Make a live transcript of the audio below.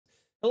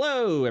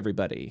Hello,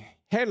 everybody.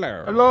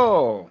 Hello.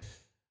 Hello.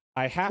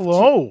 I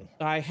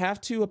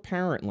have to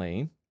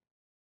apparently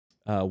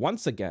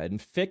once again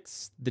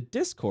fix the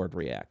Discord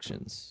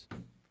reactions.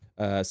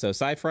 So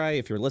SciFri,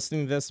 if you're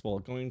listening to this while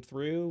going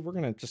through, we're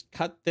gonna just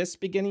cut this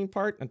beginning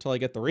part until I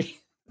get the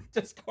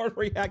Discord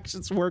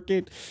reactions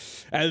working,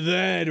 and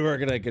then we're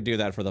gonna do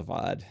that for the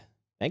VOD.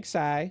 Thanks,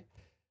 Sci.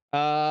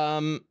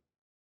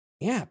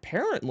 Yeah,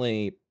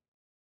 apparently,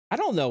 I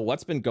don't know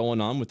what's been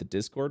going on with the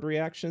Discord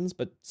reactions,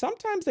 but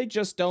sometimes they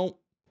just don't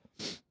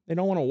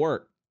want to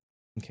work.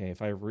 Okay, if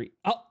I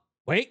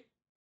wait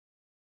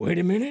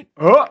a minute.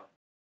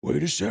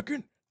 Wait a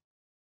second.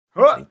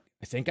 I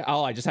think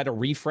I just had to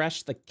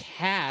refresh the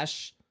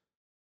cache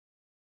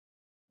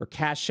or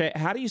cache.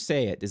 How do you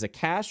say it? Is it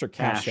cache or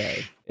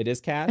cache? It is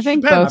cache. I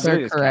think both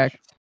are correct.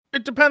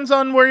 It depends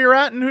on where you're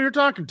at and who you're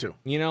talking to.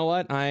 You know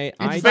what?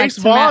 It's face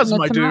Voz,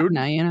 my dude.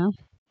 You know.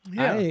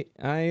 Yeah.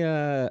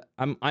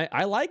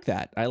 I like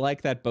that. I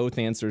like that both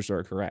answers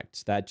are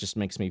correct. That just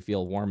makes me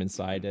feel warm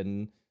inside,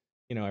 and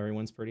you know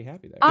everyone's pretty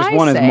happy there. Just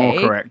one is more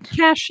correct.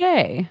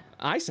 Cache.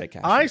 I say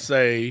cache. I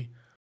say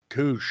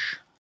koosh.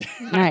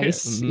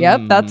 Nice.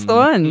 Yep, that's the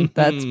one.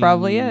 That's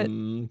probably it.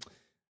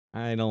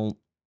 I don't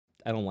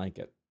like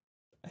it.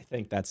 I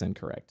think that's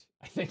incorrect.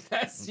 I think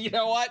that's, you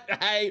know what?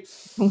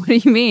 What do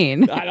you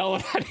mean? I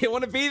didn't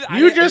want to be.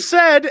 You just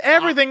said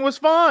everything was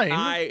fine.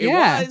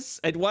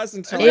 It was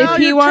until if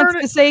he wants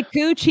to say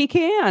cooch, he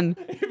can.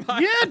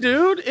 Yeah,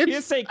 dude.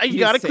 You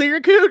gotta clear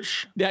your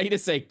cooch. Yeah,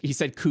 he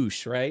said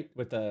koosh, right?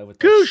 With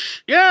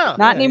koosh. Yeah.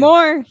 Not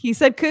anymore. He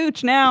said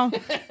cooch now.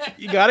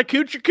 You gotta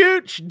cooch your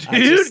cooch,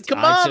 dude.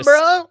 Come on,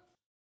 bro.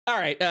 All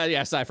right.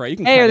 Yeah, SciFri, you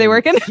can. Hey, are they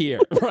working? Here,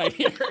 right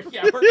here.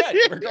 Yeah, we're good.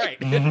 We're great.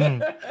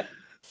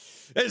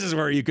 This is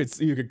where you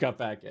could cut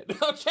back in.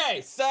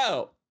 Okay,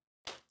 so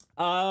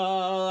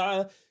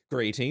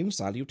greetings,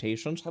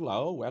 salutations,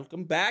 hello,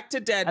 welcome back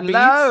to Deadbeats.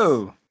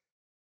 Hello.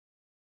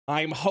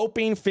 I'm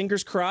hoping,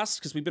 fingers crossed,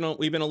 because we've been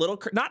a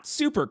little not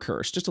super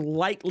cursed, just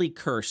lightly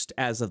cursed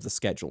as of the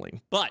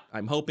scheduling. But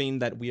I'm hoping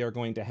that we are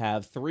going to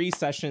have 3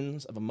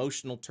 sessions of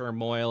emotional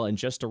turmoil and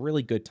just a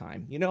really good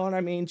time. You know what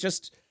I mean?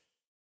 Just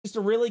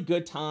a really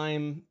good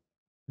time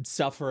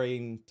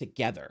suffering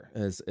together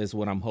is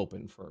what I'm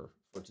hoping for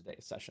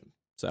today's session.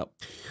 So,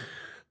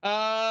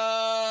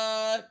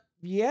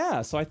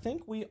 yeah, so I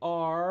think we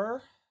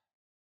are,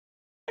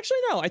 actually,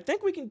 no, I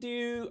think we're going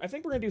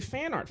to do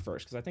fan art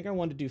first, because I think I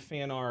wanted to do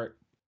fan art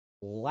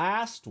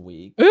last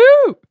week.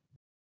 Ooh!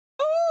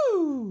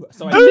 Ooh!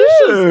 So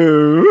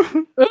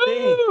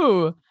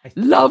Ooh!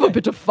 Love a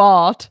bit of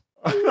fart.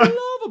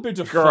 Love a bit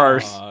of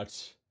fart.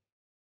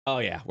 Oh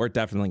yeah, we're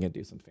definitely going to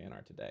do some fan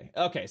art today.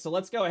 Okay, so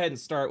let's go ahead and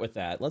start with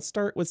that. Let's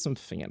start with some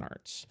fan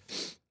art.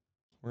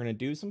 We're going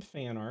to do some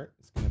fan art.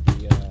 It's going to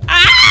be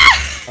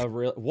a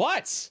real...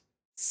 What?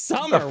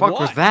 Summer, what the fuck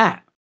was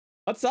that?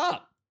 What's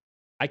up?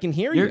 I can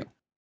hear you.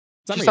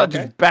 Summer, you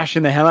just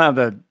bashing the hell out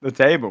of the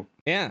table.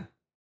 Yeah.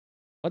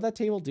 What'd that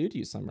table do to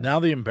you, Summer? Now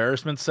the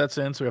embarrassment sets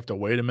in, so we have to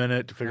wait a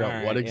minute to figure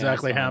out what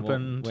exactly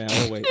happened.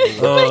 We'll wait.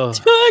 My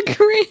dog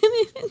ran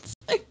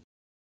inside.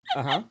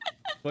 Uh-huh.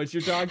 What'd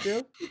your dog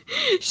do?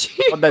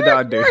 What'd that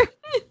dog do?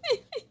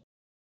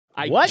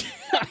 What?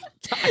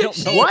 I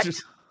don't know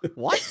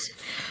what?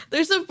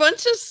 There's a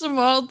bunch of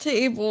small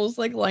tables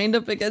like lined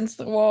up against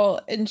the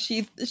wall, and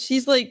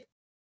she's like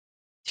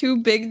too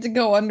big to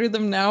go under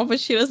them now, but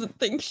she doesn't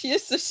think she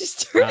is, so she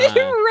started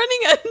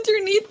running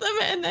underneath them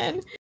and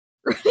then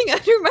running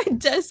under my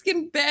desk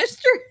and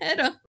bashed her head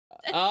up.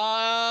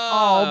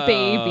 Oh,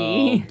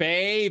 baby.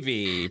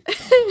 Baby.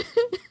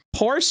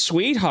 Poor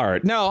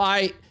sweetheart. No,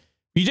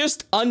 you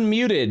just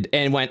unmuted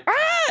and went,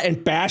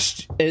 and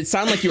bashed. It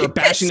sounded like you were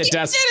bashing the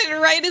desk. She did it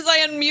right as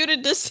I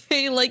unmuted to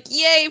say, like,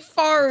 yay,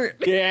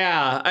 fart.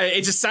 Yeah,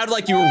 it just sounded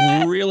like you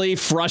were really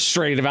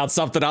frustrated about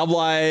something. I'm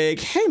like,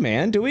 hey,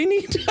 man, do we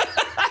need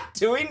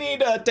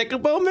to take a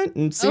moment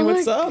and see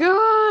what's up?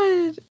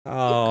 Oh, my God.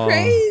 Oh.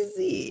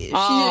 Crazy. She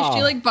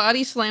like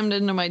body slammed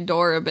into my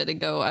door a bit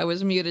ago. I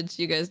was muted,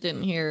 so you guys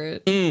didn't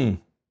hear it.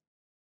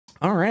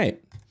 All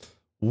right.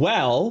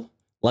 Well,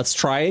 let's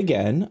try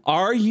again.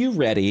 Are you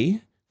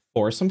ready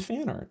for some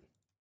fan art?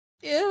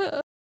 Yeah.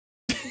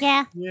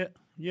 Yeah. Yeah.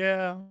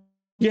 Yeah.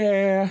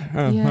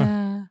 Yeah.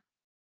 Yeah.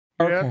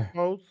 Okay.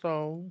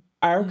 Also.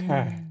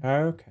 Okay.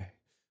 Okay.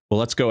 Well,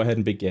 let's go ahead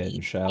and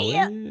begin, shall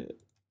we?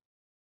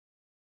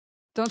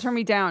 Don't turn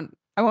me down.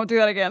 I won't do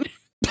that again.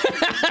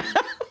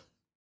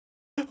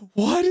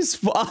 What is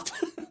up?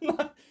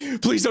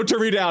 Please don't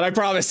turn me down. I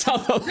promise. I'll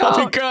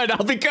be good.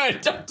 I'll be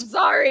good.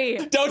 Sorry.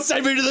 Don't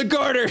send me to the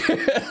corner.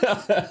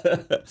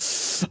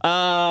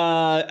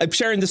 I'm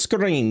sharing the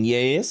screen.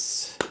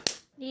 Yes.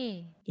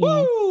 Yeah.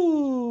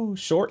 Woo!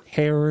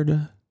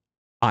 Short-haired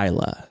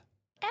Isla.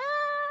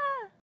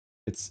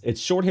 It's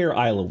short hair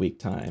Isla week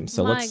time.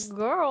 So my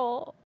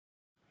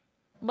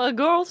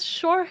girl's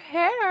short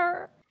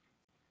hair.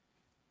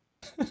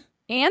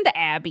 And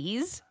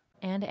Abby's.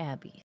 And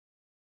Abby.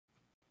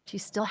 She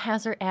still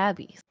has her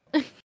Abby's.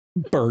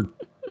 Bird.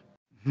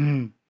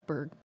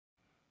 Bird.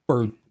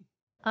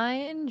 I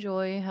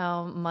enjoy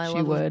how my She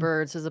love would. of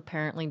birds has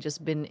apparently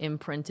just been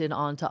imprinted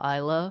onto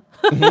Isla.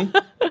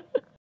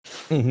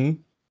 Mm-hmm.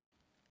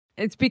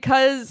 It's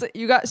because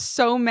you got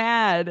so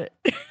mad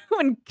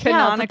when Yeah, but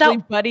canonically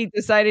Buddy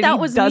decided that he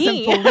was doesn't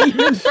me. believe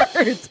in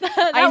birds.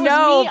 That I was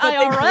know, me but they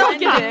IRL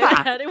getting blended.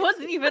 mad. It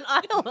wasn't even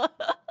Isla.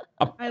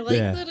 I like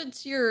Yeah. that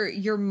it's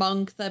your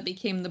monk that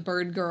became the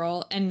bird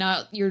girl and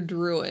not your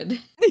druid.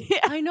 Yeah.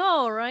 I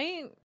know,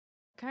 right?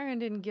 Karen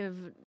didn't give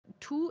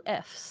 2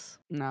 Fs.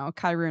 No,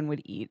 Kyrune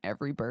would eat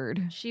every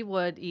bird. She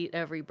would eat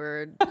every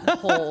bird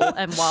whole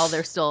and while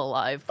they're still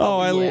alive. Oh,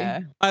 probably.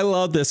 I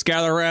love this.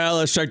 Gather around.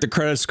 Let's check the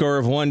credit score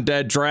of one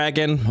dead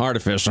dragon.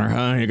 Artificer,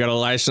 huh? You got a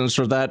license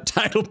for that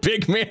title,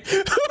 big man?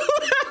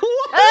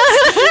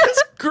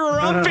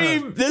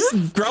 This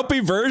grumpy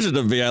version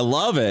of me. I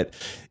love it.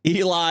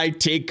 Eli,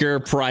 Tinker,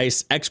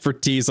 Price,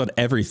 expertise on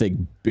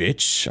everything,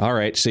 bitch. All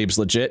right, seems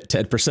legit.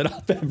 10%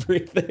 off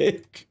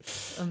everything.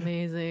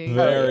 Amazing.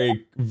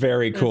 Very,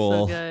 very That's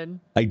cool. so good.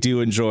 I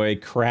do enjoy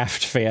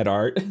craft fan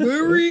art.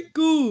 Very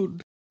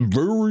good.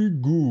 Very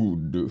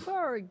good.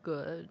 Very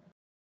good.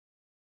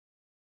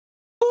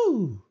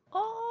 Ooh.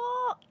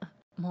 Oh,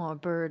 more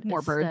bird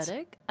More birds.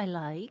 aesthetic. I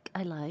like.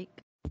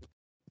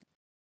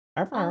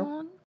 Arr.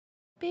 Oh,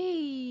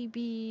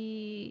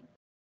 baby.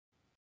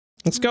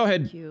 Let's go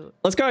ahead. Cute.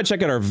 Let's go ahead and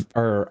check out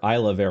our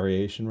Isla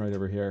variation right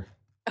over here.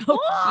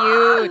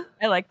 Oh, cute.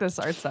 I like this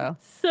art style.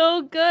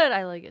 So good.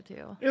 I like it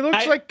too. It looks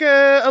I- like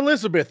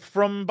Elizabeth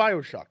from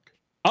Bioshock.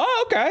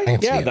 Oh, okay.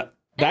 can see Yeah,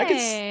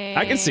 it.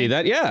 I can see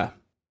that. Yeah.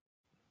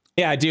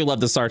 Yeah, I do love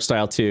this art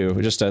style too.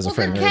 Just as a Well,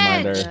 friendly the cat.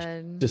 reminder.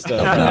 Good. Just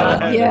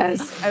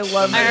Yes, I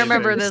love. I this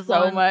remember art this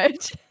so one.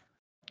 much.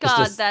 God,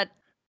 just- that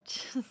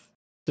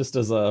just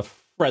as a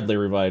friendly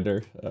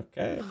reminder.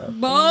 Okay.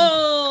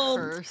 Bold.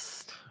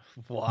 cursed.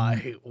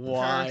 Why?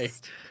 Why?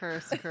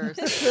 Cursed.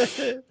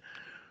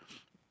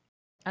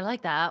 I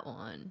like that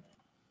one.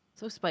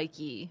 So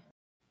spiky.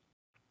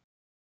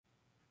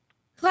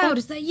 Cloud,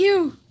 is that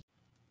you?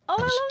 Oh,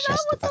 I love that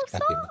Just one. about So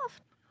happy.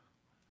 soft.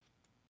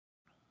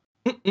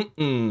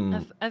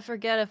 Mm-mm. I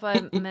forget if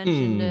I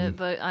mentioned it,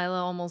 but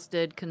Isla almost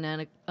did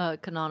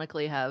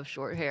canonically have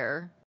short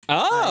hair.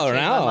 Oh, I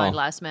changed my mind no.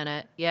 last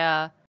minute.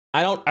 Yeah.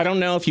 I don't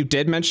know if you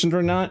did mention it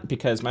or not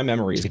because my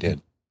memory is She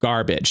did.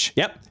 garbage.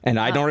 Yep. And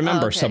I don't Oh,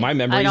 remember, so okay. my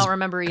memory I is don't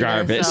remember either.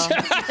 garbage. So.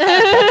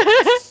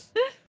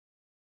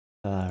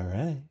 All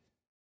right.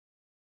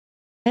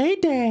 Hey,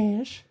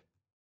 Dash.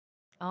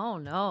 Oh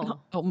no.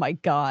 Oh my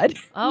god.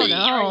 Oh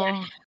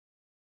no.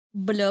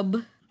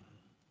 Blub.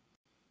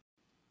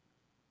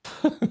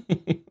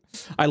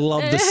 I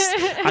love this.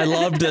 I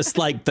love this,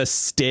 like the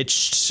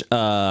stitched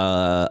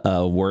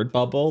word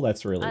bubble.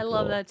 That's really I cool.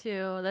 love that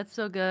too. That's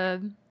so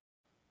good.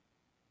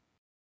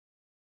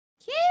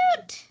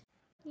 Cute.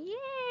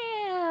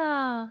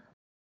 Yeah.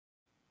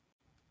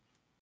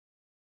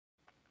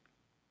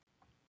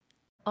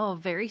 Oh,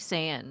 very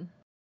Saiyan.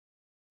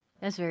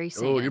 That's very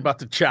Saiyan. Oh, you're about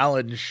to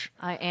challenge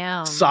I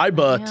am.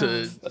 Saiba I to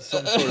am.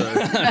 some sort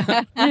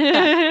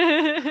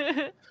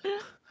of.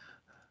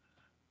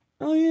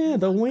 Oh yeah,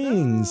 the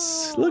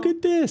wings. Look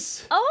at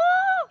this.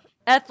 Oh,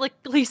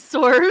 ethically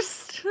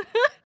sourced.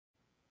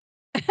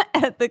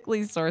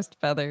 Ethically sourced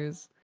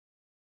feathers.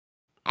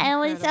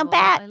 Incredible.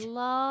 I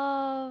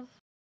love.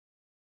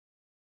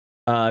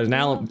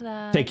 Now love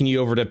that. taking you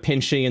over to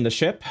Pinchy in the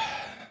ship.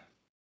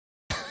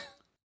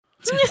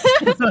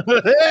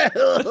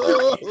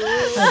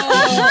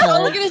 Oh,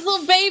 look at his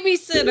little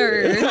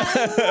babysitter.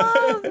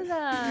 I love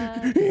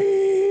that.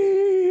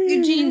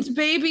 Eugene's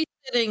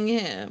babysitting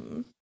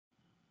him.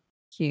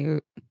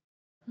 Cute.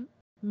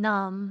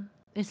 Nom.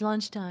 It's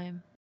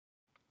lunchtime.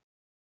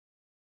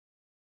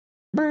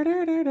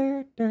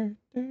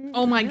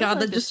 Oh my I god, like that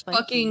this just spiky.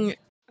 fucking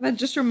that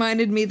just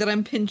reminded me that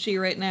I'm pinchy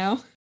right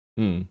now.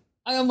 Hmm.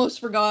 I almost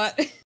forgot.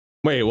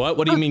 Wait, what?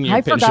 What do you mean you're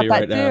I forgot Pinchy that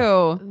right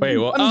now? too. Wait,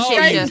 what? I'm Oh,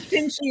 trying yeah. to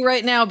pinchy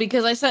right now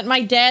because I sent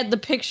my dad the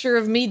picture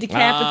of me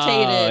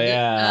decapitated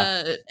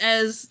yeah.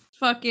 as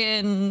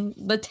fucking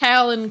the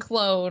Talon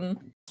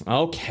clone.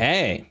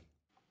 okay.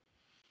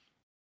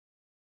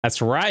 That's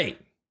right.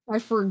 I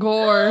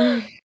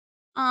forgot.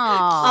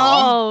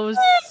 Oh,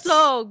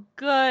 so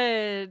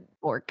good.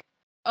 Fork.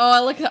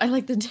 Oh, I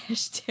like the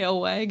dash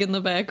tail wag in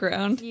the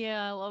background.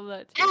 Yeah, I love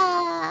that too.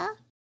 Ah.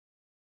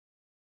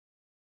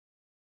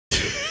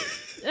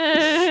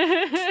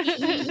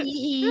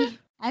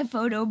 I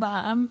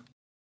photobomb.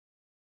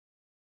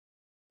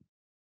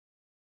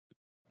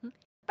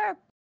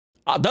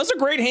 Those are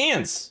great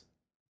hands.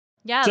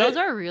 Yeah, Sit- those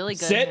are really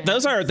good. Sit.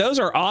 Those hands.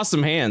 are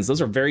awesome hands.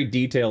 Those are very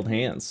detailed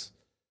hands.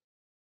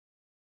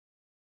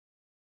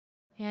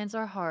 Hands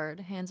are hard.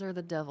 Hands are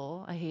the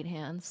devil. I hate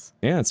hands.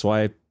 Yeah, that's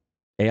why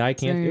AI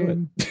can't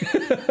do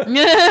it.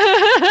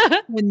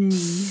 Funny.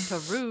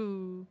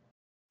 Peru.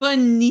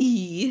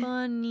 Funny.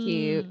 Funny.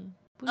 Cute.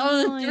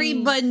 Oh, the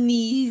 3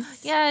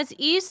 bunnies. Yeah, it's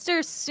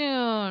Easter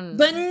soon.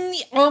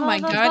 Bunny. And Oh all my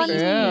the god. bunny-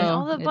 True.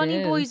 all the It bunny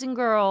is. boys and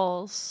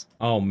girls.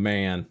 Oh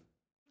man.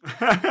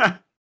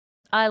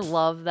 I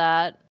love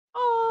that.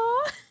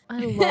 Aw. I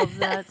love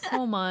that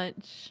so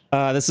much.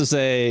 This is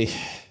a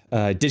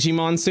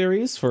Digimon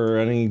series for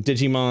any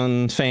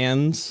Digimon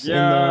fans in the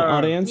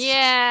audience.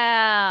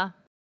 Yeah.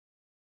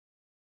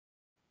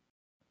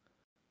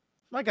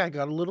 My guy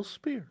got a little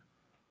spear.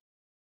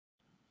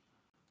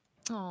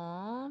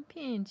 Aw,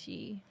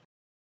 Pinchy.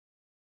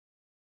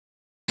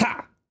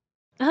 Ha!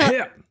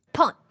 Yeah.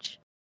 Punch.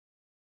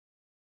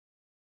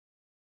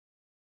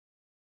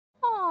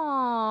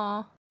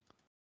 Aw.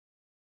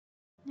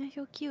 You're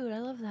so cute. I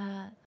love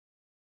that.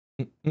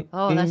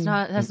 Oh, that's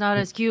not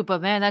as cute,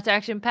 but man, that's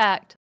action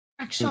packed.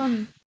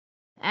 Action.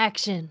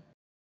 Action.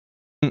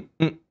 Love.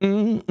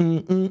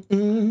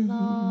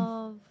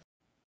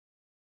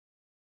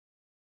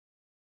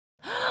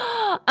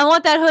 I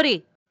want that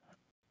hoodie.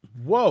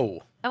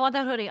 Whoa. I want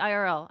that hoodie,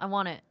 IRL. I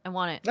want it. I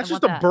want it. That's I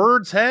want just a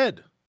bird's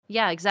head.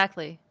 Yeah,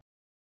 exactly.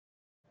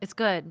 It's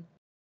good.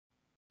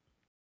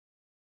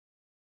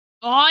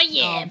 Oh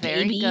yeah, Oh,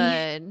 very baby.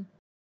 good.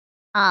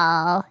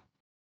 Oh.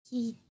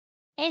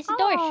 It's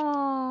Dorsch.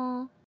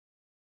 Aw.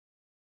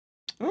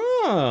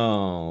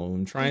 Oh,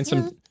 I'm trying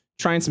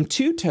some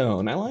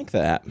two-tone. I like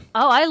that.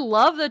 Oh, I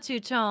love the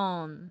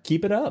two-tone.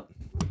 Keep it up.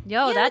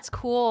 Yo, that's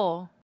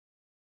cool.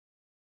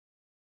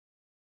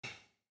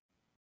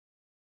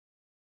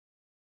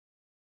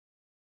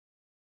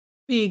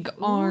 Big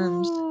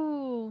arms.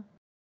 Ooh.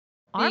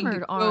 Big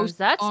Armored arms. ghost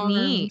That's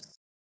neat. arms.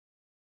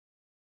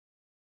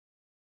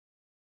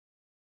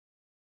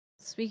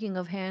 Speaking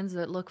of hands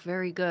that look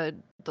very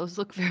good, those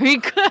look very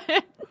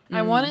good.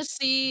 I want to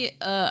see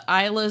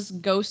Isla's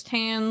ghost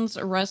hands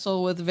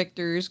wrestle with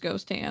Victor's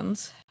ghost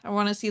hands. I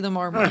want to see them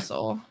arm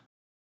wrestle.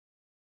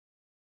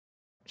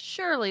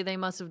 Surely they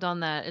must have done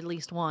that at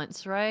least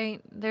once,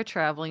 right? They're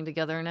traveling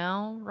together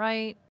now,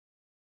 right?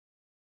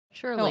 No,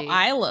 Surely.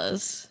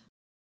 Isla's.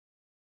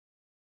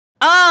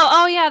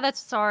 Oh, yeah, that's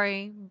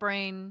sorry.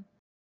 Brain.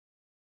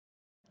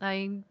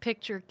 I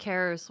picture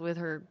Karis with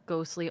her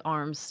ghostly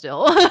arms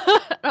still.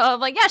 I'm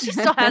like, yeah, she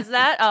still has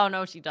that. Oh,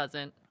 no, she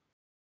doesn't.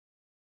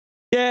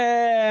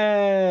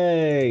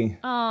 Yay!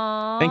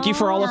 Aww. Thank you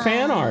for all the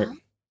fan art.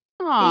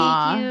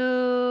 Aw. Thank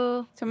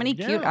you. So many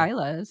cute Yeah.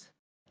 Islas.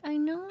 I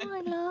know,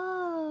 I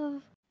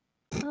love.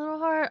 A little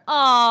heart.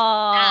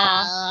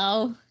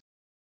 Aww.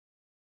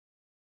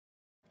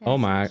 Oh. Oh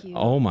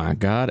my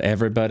God!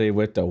 Everybody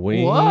with the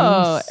wings. Whoa,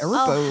 Oh,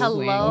 everybody.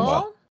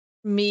 hello?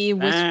 Me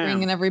whispering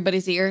Damn. in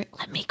everybody's ear.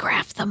 Let me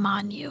graft them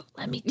on you.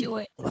 Let me do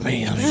it. Let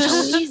me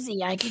It's so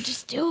easy. I could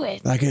just do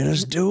it. I can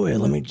just do it.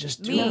 Let me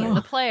just do Me, it.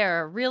 the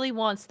player, really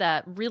wants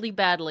that really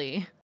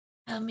badly.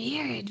 Come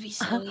here. It'd be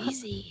so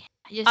easy.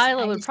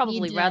 Isla would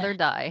probably rather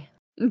die.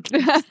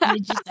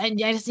 I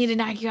just need to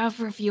knock you out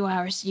for a few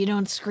hours so you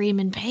don't scream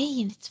in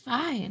pain. It's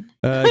fine.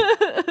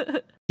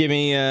 Give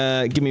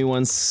me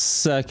 1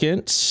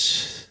 second.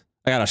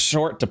 I got a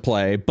short to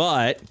play,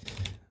 but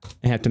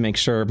I have to make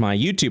sure my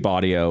YouTube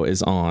audio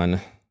is on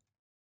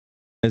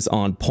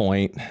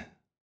point.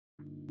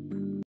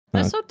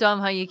 That's so dumb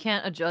how you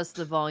can't adjust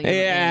the volume. in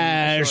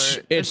Yeah, the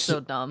short. It's so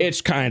dumb. It's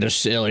kind of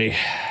silly.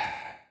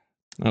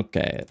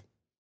 Okay.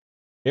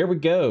 Here we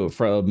go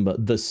from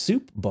the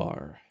soup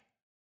bar.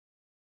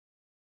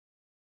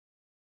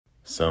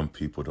 Some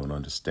people don't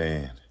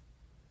understand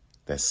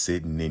that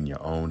sitting in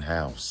your own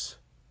house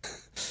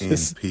in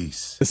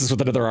peace, This is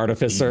with another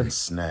artificer. eating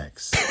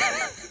snacks,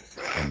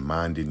 and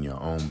minding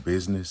your own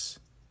business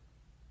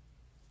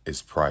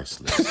is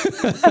priceless.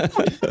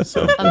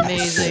 Some people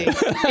Amazing.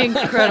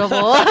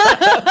 Incredible.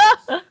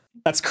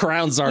 That's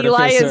Crown's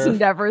Eli is artificer.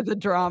 never the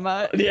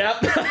drama.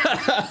 Yep.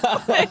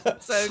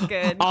 So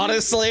good.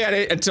 Honestly,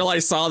 until I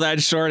saw that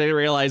short, I didn't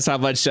realize how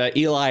much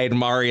Eli and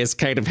Marius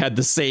kind of had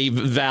the same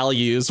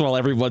values while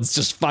everyone's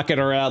just fucking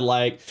around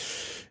like,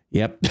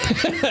 yep.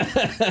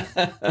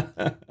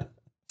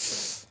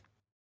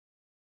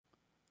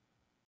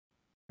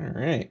 All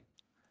right.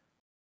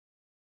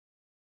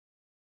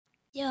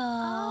 Yeah.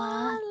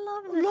 I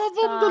love this Love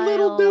them, the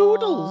little style.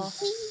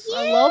 doodles.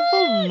 I love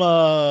them.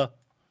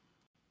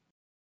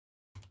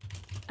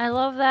 I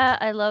love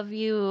that. I love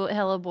you,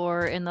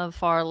 Hellebore, in the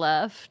far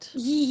left.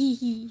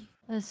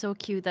 That's so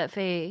cute, that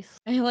face.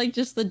 I like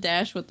just the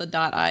dash with the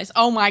dot eyes.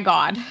 Oh my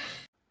god.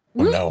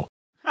 Oh no.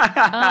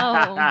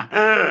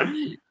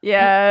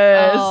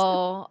 Yes.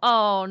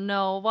 Oh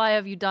no. Why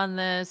have you done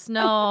this?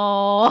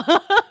 No.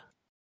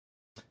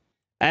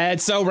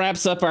 And so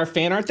wraps up our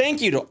fan art.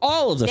 Thank you to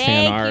all of the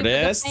fan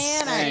artists.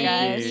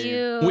 Thank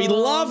you. We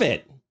love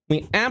it.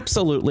 We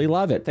absolutely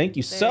love it. Thank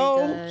you Very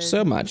so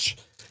good. much.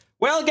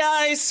 Well,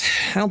 guys,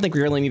 I don't think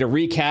we really need a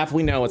recap.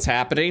 We know what's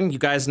happening. You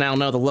guys now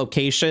know the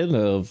location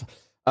of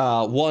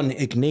one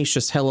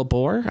Ignatius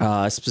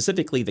Hellebore,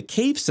 specifically the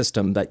cave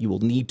system that you will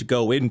need to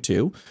go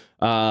into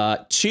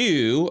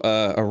to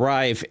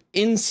arrive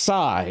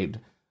inside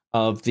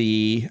of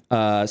the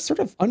sort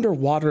of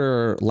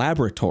underwater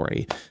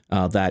laboratory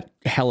that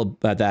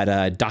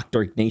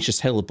Dr. Ignatius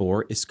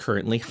Hellebore is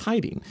currently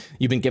hiding.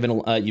 You've been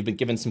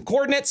given some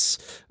coordinates.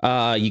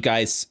 You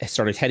guys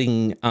started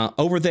heading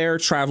over there,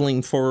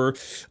 traveling for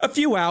a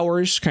few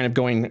hours, kind of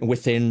going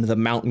within the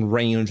mountain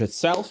range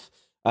itself.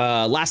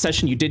 Last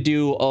session, you did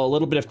do a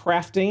little bit of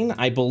crafting.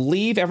 I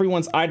believe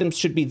everyone's items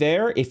should be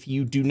there. If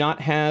you do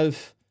not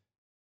have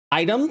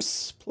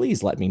items,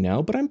 please let me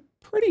know, but I'm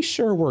pretty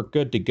sure we're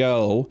good to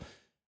go.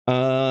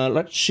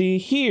 Let's see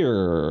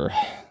here.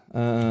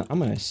 I'm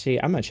gonna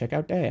check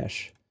out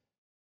Dash.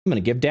 I'm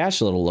gonna give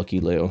Dash a little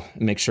looky-loo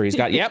and make sure he's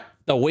got, yep,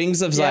 the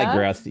wings of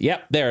Zygrath.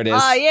 Yep, there it is.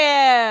 Oh,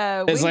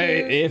 yeah. It's like,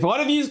 if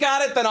one of you's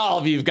got it, then all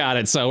of you've got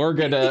it. So we're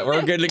good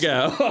to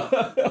go.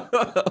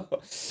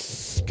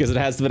 Because it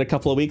has been a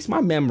couple of weeks.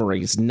 My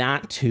memory's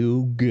not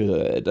too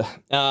good.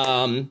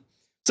 So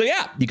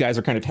yeah, you guys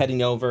are kind of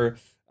heading over.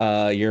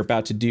 You're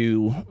about to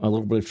do a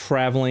little bit of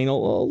traveling, a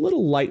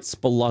little light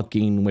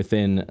spelunking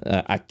within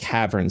a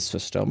cavern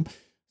system.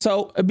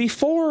 So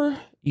before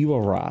you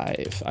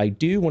arrive, I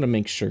do want to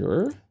make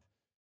sure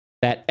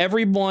that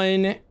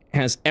everyone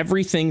has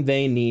everything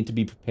they need to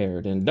be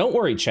prepared. And don't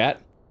worry,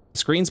 chat. The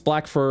screen's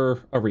black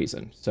for a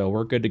reason, so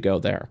we're good to go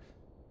there.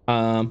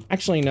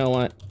 Actually, you know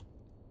what?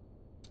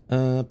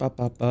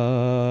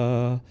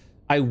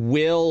 I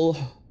will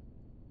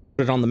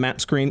put it on the map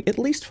screen, at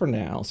least for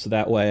now, so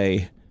that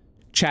way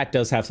chat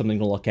does have something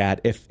to look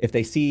at. If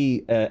they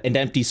see an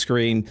empty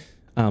screen,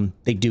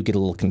 they do get a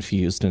little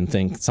confused and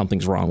think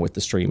something's wrong with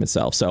the stream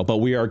itself. So, but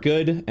we are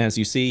good. As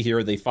you see, here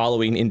are the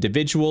following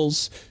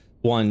individuals.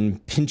 One,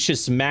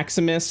 Pinchus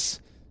Maximus,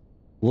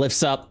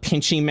 lifts up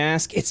Pinchy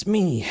Mask. It's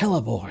me,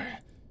 Hellebore.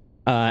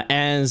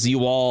 As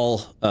you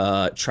all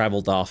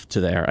traveled off to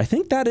there. I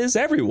think that is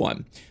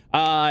everyone.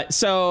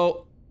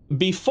 So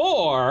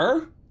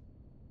before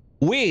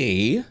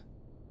we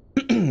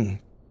continue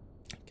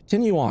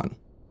on,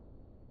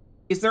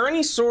 is there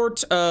any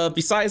sort of,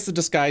 besides the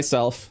disguise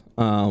self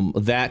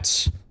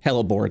that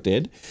Hellebore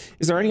did,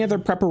 is there any other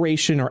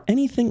preparation or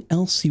anything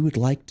else you would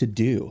like to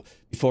do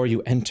before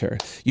you enter?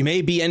 You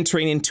may be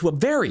entering into a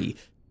very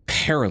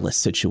perilous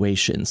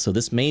situation, so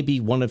this may be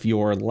one of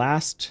your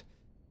last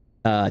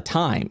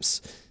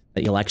times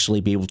that you'll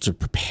actually be able to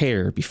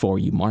prepare before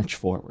you march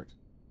forward.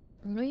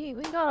 We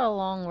got a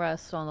long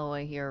rest on the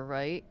way here,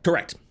 right?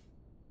 Correct.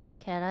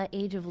 Can I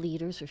Age of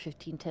Leaders for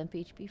 15 temp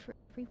HP for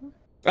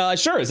everyone?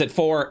 Sure. Is it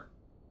for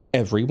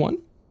everyone?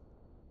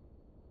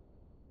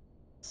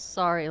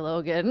 Sorry,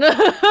 Logan.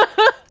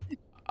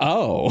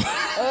 Oh.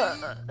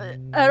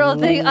 I don't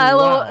think I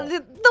will.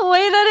 The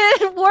way that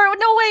it works.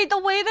 No, wait. The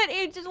way that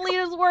Age of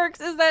Leaders works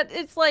is that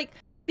it's like,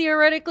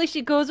 theoretically,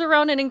 she goes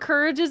around and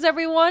encourages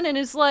everyone and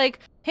is like,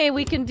 hey,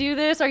 we can do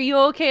this. Are you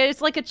okay?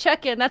 It's like a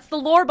check-in. That's the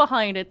lore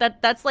behind it.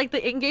 That's like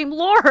the in-game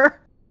lore.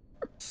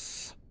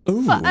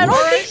 Ooh. But I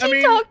don't think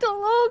she talked to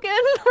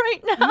Logan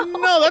right now.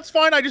 No, that's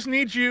fine. I just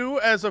need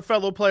you as a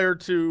fellow player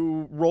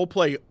to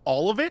roleplay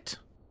all of it.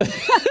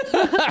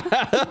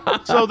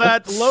 So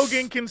that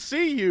Logan can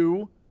see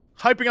you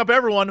hyping up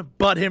everyone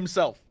but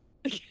himself.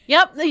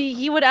 Yep,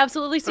 he would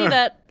absolutely see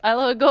that. I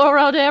would go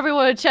around to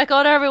everyone, check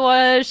on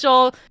everyone.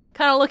 She'll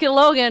kind of look at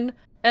Logan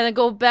and then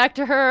go back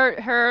to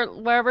her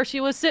wherever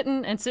she was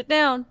sitting and sit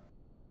down.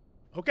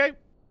 Okay.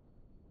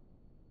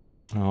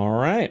 All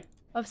right.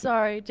 I'm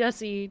sorry,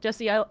 Jesse.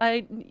 You're on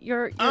a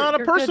you're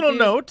personal good,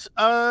 note,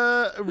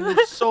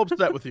 we're so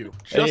upset with you.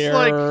 Just You're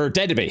like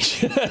dead to me.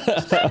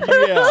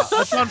 yeah,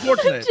 that's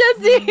unfortunate.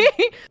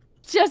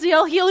 Jesse,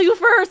 I'll heal you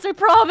first. I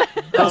promise.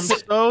 I'm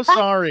so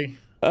sorry.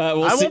 I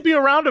won't be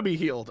around to be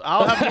healed.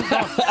 I'll have to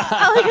talk.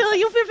 I'll heal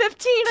you for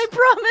 15. I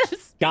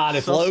promise. God,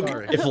 if So Logan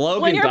sorry.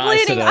 When you're dies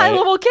bleeding, today, I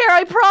will care.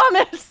 I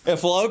promise.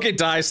 if Logan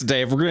dies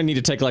today, we're gonna need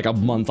to take like a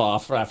month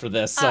off after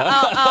this.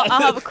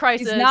 I'll have a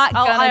crisis. He's not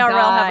I'll gonna IRL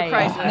die. have a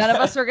crisis. None of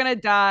us are gonna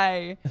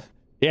die.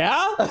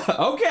 Yeah.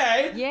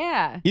 Okay.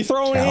 Yeah. You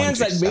throwing Challenge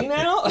hands at me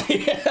now?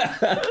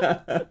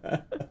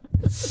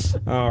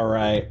 All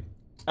right.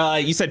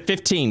 You said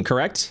 15,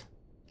 correct?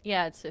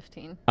 Yeah, it's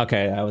 15.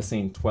 Okay, I was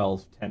seeing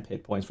 12 temp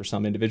hit points for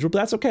some individual, but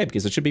that's okay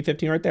because it should be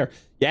 15 right there.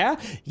 Yeah?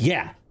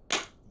 Yeah.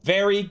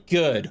 Very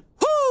good.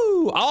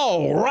 Woo!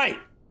 All right.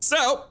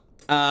 So,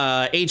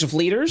 Age of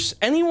Leaders.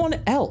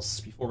 Anyone else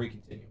before we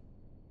continue?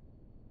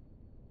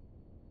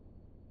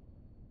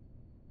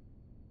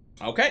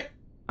 Okay.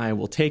 I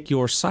will take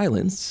your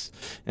silence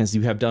as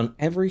you have done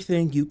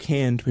everything you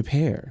can to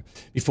prepare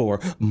before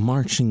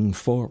marching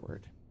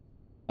forward.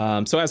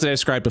 So as I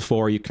described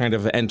before, you kind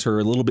of enter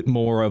a little bit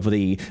more of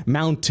the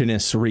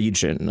mountainous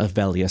region of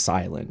Velius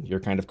Island. You're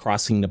kind of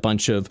crossing a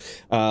bunch of,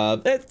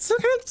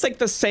 it's like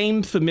the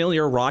same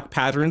familiar rock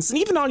patterns. And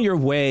even on your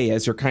way,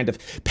 as you're kind of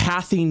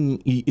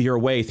pathing your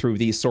way through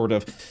these sort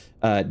of,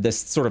 this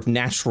sort of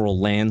natural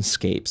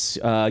landscapes,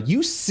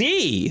 you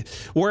see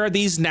where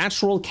these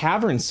natural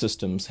cavern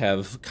systems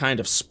have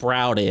kind of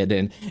sprouted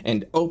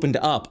and opened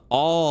up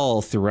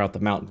all throughout the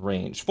mountain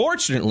range.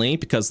 Fortunately,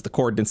 because of the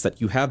coordinates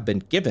that you have been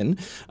given,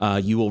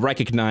 you will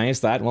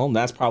recognize that, well,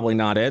 that's probably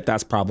not it,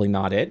 that's probably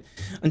not it,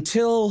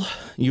 until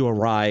you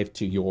arrive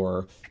to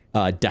your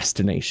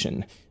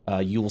destination.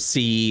 You will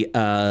see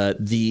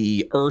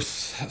the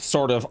earth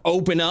sort of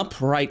open up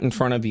right in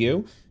front of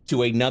you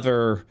to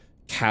another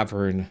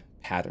cavern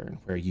pattern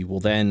where you will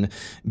then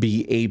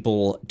be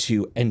able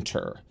to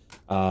enter.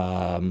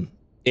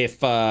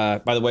 If,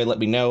 by the way, let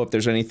me know if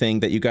there's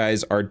anything that you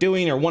guys are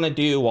doing or want to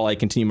do while I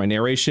continue my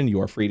narration.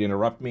 You are free to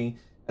interrupt me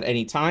at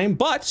any time,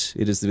 but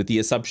it is with the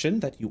assumption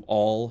that you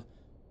all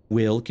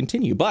will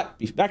continue.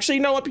 But actually,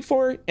 you know what?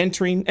 Before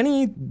entering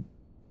any,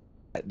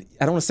 I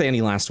don't want to say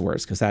any last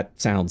words because that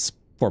sounds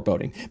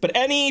foreboding, but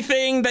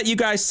anything that you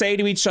guys say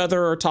to each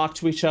other or talk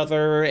to each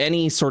other,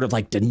 any sort of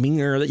like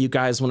demeanor that you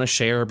guys want to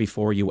share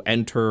before you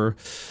enter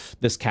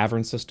this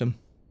cavern system?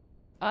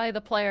 I,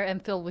 the player, am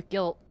filled with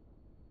guilt.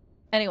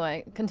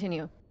 Anyway,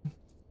 continue.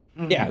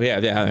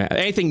 Yeah.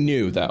 Anything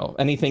new, though?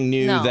 Anything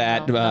new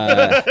that... No.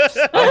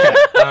 Okay,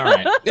 all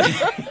right.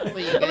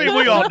 I mean,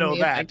 we all know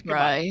that.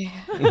 Cry.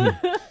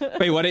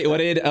 Wait, what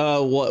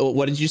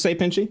did you say,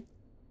 Pinchy?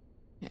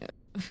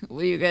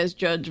 Will you guys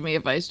judge me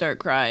if I start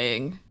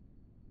crying?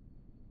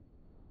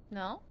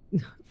 No?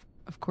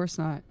 Of course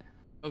not.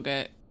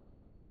 Okay.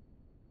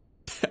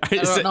 I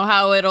don't know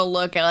how it'll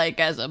look like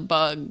as a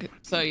bug,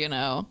 so you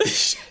know.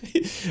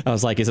 I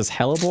was like, is this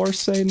Hellebore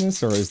saying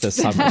this, or is this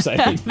Summer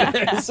saying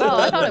this? Oh,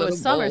 I thought it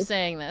was Summer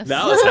saying this.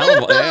 No, it's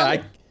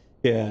Hellebore.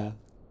 Yeah.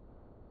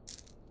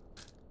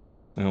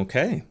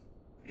 Okay.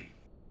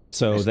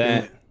 So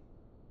that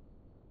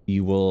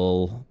you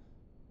will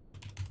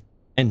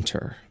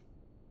enter.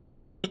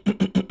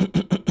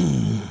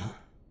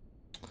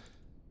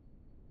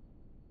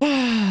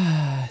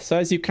 So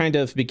as you kind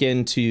of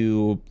begin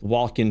to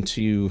walk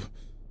into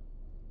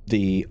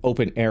the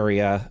open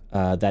area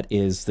that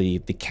is the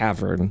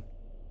cavern,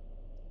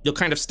 you'll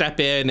kind of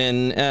step in,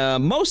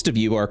 and most of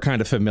you are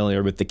kind of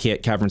familiar with the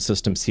cavern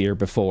systems here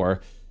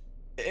before.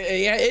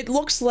 Yeah, it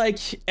looks like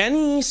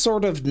any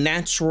sort of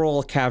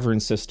natural cavern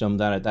system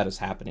that is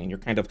happening. You're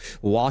kind of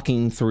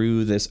walking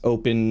through this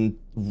open,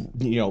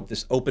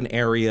 this open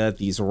area,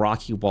 these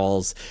rocky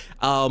walls,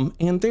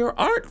 and there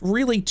aren't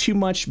really too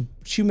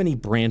many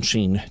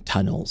branching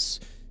tunnels.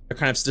 They're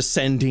kind of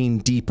descending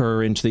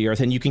deeper into the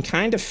earth, and you can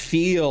kind of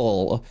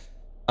feel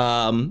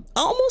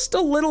almost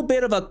a little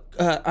bit of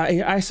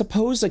I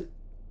suppose, a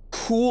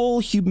cool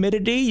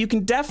humidity. You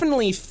can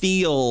definitely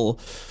feel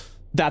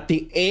that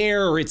the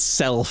air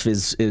itself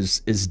is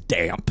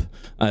damp,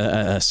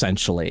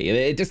 essentially.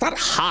 It's not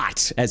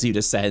hot as you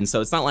descend, so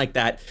it's not like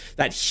that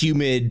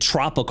humid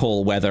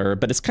tropical weather,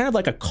 but it's kind of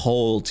like a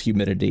cold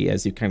humidity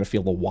as you kind of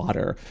feel the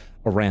water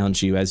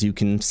around you, as you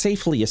can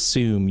safely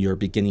assume you're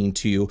beginning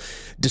to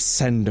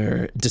descend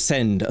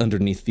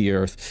underneath the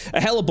earth.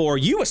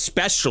 Hellebore, you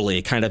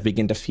especially kind of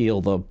begin to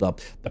feel the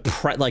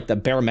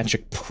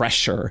barometric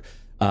pressure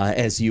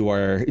as you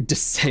are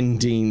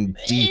descending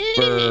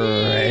deeper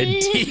and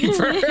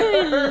deeper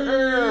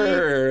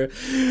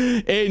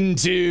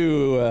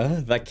into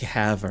the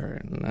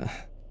cavern.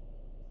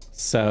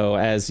 So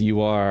as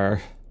you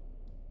are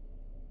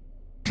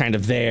kind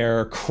of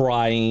there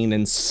crying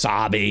and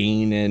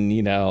sobbing and,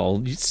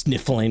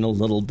 sniffling a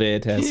little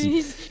bit as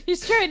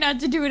he's trying not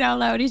to do it out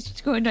loud. He's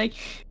just going like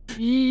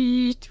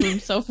to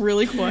himself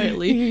really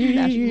quietly.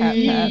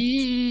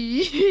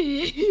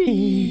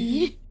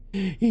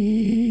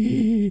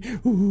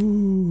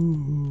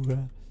 Ooh.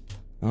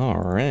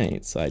 All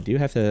right, so I do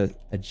have to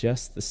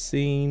adjust the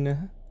scene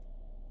a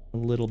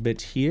little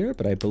bit here,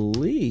 but I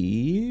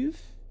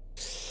believe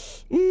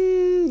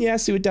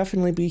yes, it would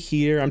definitely be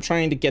here. I'm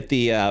trying to get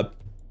the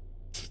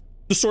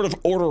sort of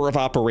order of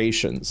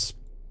operations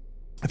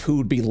of who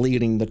would be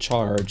leading the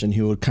charge and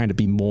who would kind of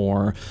be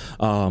more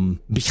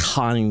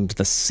behind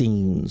the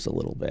scenes a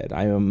little bit.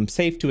 I am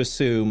safe to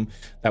assume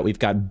that we've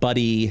got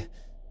Buddy.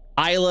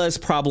 Isla's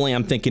probably,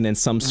 I'm thinking, in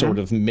some sort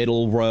of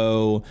middle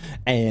row,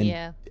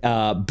 and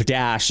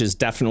Dash is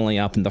definitely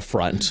up in the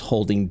front,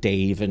 holding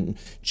Dave and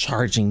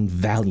charging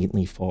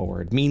valiantly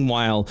forward.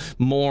 Meanwhile,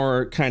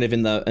 more kind of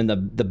in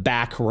the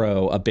back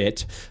row a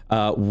bit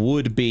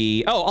would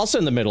be, also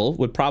in the middle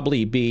would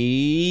probably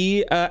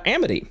be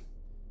Amity.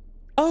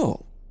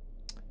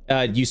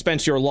 You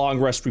spent your long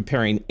rest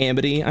repairing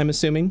Amity, I'm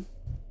assuming?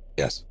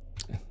 Yes.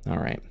 All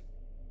right.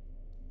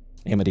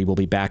 Amity will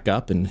be back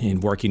up and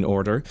in working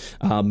order.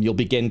 You'll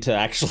begin to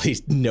actually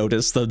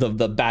notice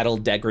the battle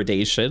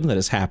degradation that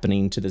is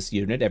happening to this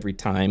unit every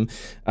time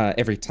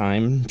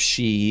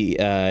she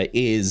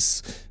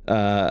is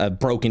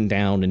broken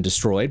down and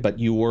destroyed. But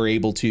you were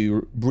able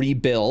to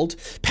rebuild,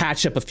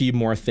 patch up a few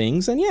more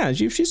things, and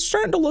she's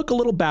starting to look a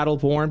little battle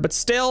worn, but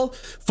still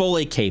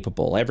fully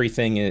capable.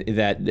 Everything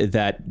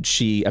that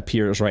she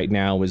appears right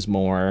now is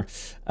more.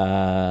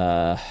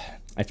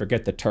 I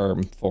forget the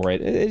term for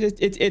it.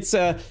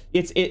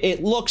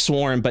 It looks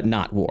worn, but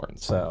not worn.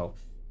 So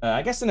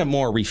I guess in a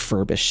more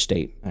refurbished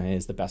state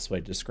is the best way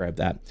to describe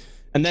that.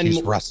 And then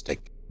she's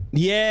rustic.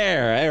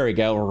 Yeah, there we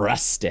go,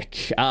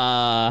 rustic.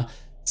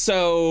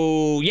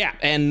 So yeah,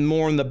 and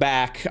more in the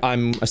back,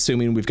 I'm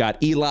assuming we've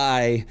got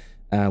Eli,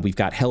 we've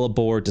got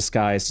Hellebore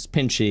disguised as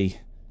Pinchy,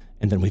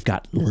 and then we've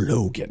got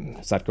Logan.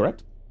 Is that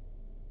correct?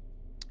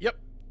 Yep.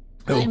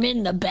 I'm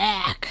in the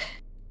back.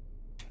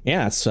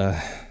 Yeah, it's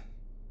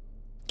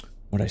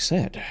what I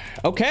said.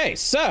 Okay,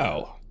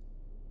 so.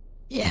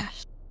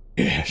 Yes.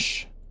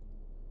 Yes.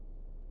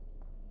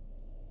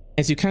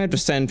 As you kind of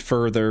descend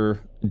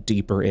further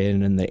deeper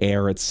in, and the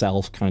air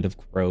itself kind of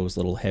grows a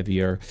little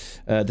heavier,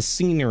 the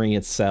scenery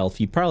itself,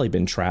 you've probably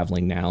been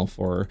traveling now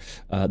for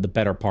the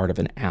better part of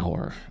an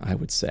hour, I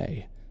would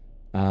say.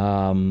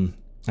 And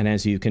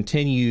as you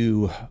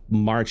continue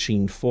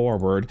marching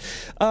forward,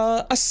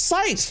 a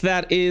sight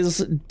that is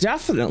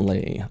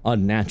definitely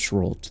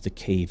unnatural to the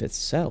cave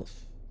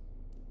itself.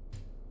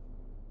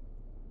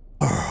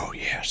 Oh,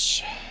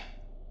 yes.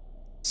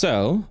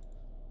 So,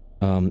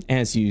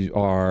 as you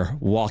are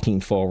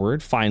walking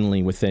forward,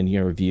 finally within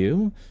your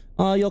view,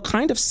 you'll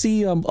kind of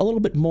see a little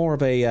bit more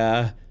of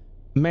a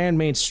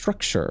man-made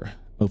structure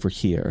over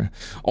here.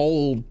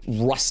 Old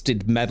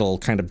rusted metal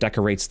kind of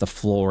decorates the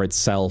floor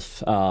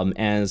itself,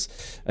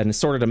 as an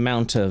assorted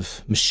amount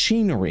of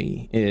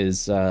machinery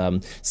is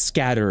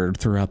scattered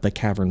throughout the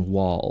cavern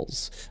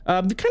walls.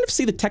 You kind of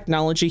see the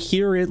technology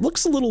here. It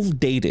looks a little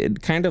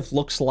dated, kind of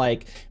looks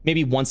like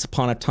maybe once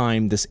upon a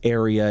time this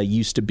area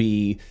used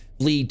to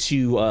lead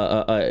to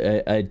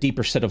a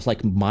deeper set of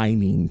like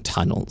mining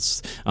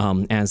tunnels,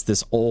 as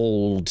this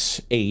old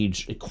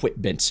age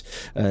equipment,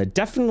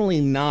 definitely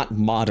not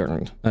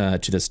modern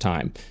to this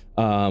time,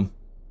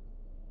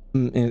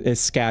 is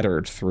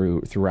scattered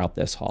throughout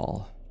this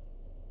hall.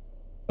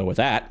 But with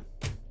that,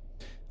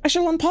 I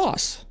shall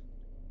unpause.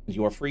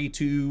 You are free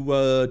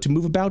to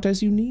move about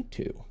as you need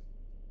to.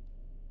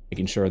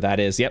 Making sure that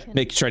is,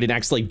 making sure I didn't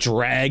actually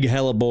drag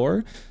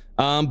Hellebore.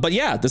 But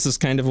yeah, this is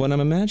kind of what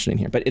I'm imagining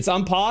here. But it's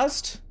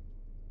unpaused.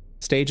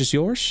 Stage is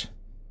yours.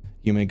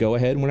 You may go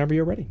ahead whenever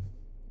you're ready.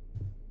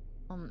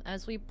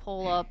 As we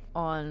pull up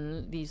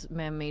on these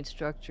man-made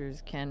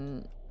structures,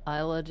 can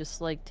Isla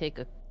just like take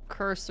a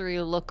cursory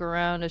look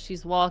around as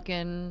she's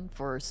walking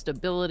for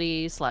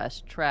stability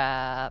 /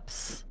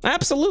 traps?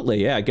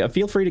 Absolutely, yeah.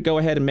 Feel free to go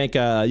ahead and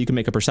you can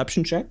make a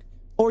perception check,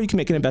 or you can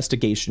make an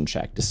investigation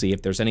check to see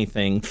if there's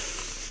anything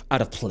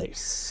out of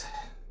place.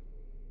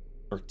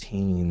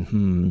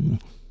 13,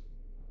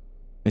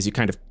 As you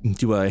kind of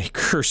do a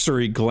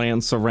cursory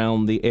glance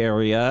around the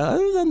area,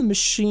 other than the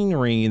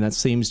machinery that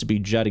seems to be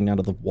jutting out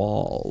of the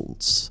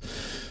walls,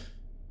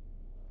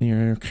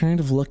 you're kind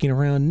of looking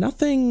around.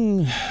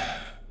 Nothing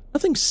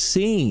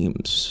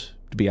seems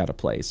to be out of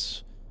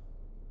place.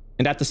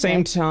 And at the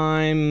same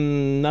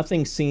time,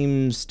 nothing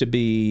seems to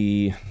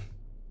be,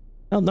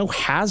 no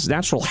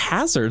natural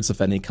hazards of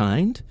any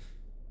kind.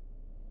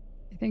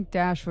 I think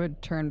Dash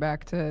would turn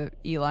back to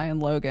Eli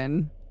and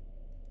Logan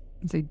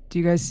and say, do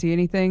you guys see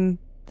anything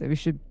that we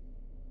should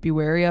be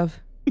wary of?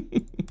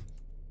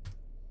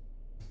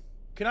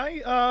 Can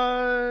I,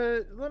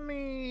 let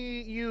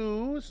me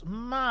use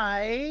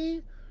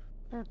my...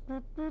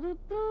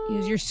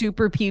 Use your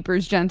super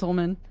peepers,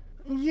 gentlemen.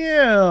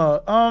 Yeah,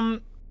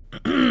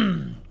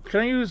 can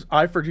I use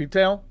eye for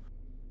detail?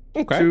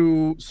 Okay.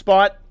 To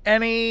spot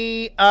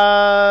any,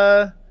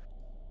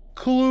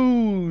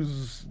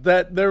 clues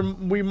that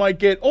we might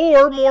get,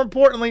 or more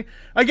importantly,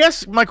 I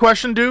guess my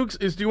question, Dukes,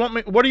 is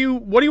what do you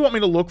want me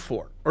to look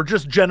for, or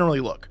just generally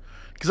look?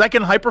 Because I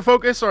can hyper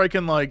focus, or I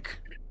can like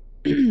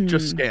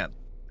just scan.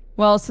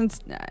 Well, since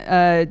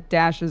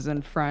Dash is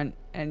in front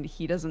and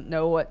he doesn't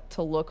know what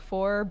to look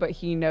for, but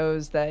he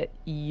knows that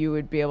you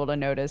would be able to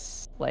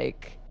notice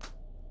like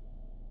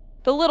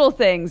the little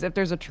things if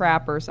there's a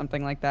trap or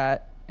something like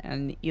that.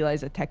 And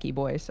Eli's a techie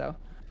boy, so.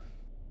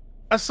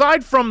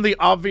 Aside from the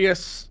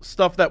obvious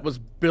stuff that was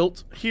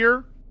built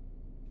here,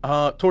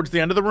 towards the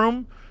end of the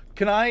room,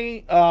 can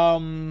I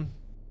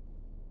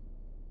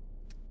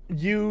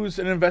use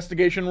an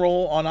investigation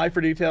roll on Eye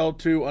for Detail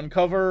to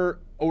uncover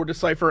or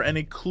decipher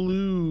any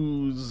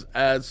clues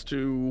as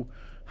to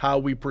how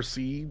we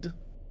proceed?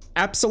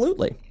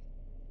 Absolutely.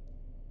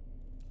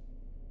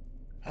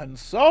 And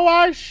so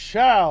I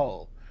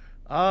shall.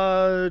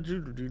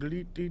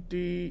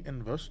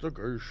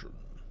 Investigation.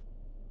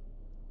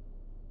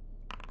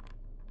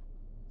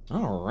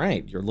 All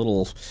right,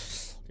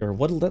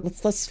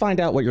 let's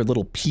find out what your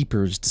little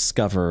peepers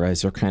discover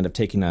as you're kind of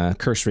taking a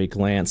cursory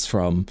glance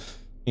from,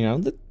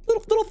 the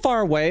little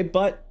far away,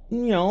 but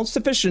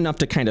sufficient enough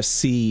to kind of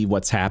see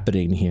what's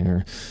happening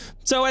here.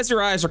 So as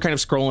your eyes are kind of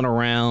scrolling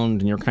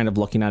around and you're kind of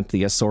looking at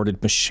the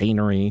assorted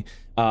machinery,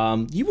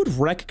 you would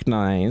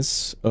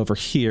recognize over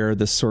here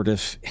this sort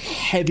of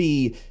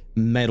heavy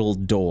metal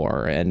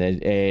door, and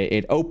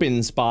it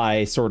opens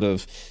by sort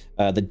of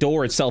the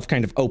door itself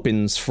kind of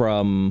opens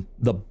from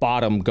the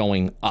bottom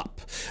going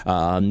up.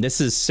 This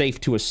is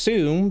safe to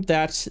assume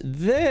that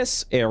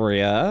this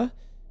area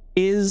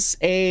is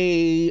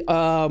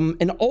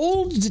an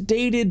old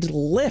dated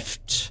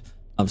lift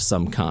of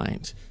some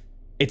kind.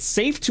 It's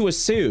safe to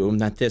assume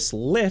that this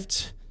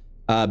lift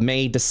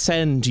may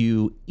descend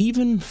you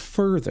even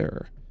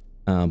further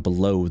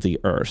below the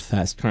earth,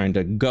 as trying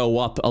to go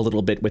up a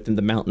little bit within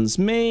the mountains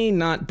may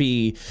not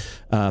be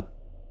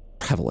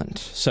prevalent.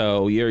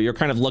 So you're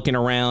kind of looking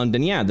around,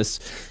 and yeah, this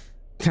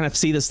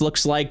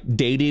looks like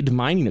dated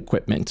mining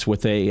equipment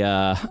with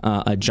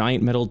a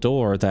giant metal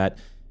door that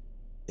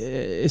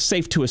is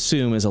safe to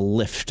assume is a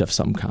lift of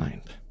some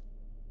kind.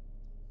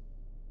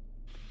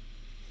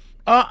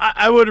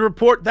 I would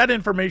report that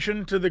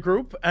information to the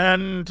group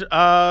and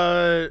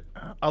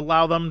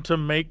allow them to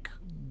make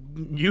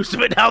use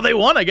of it how they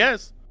want, I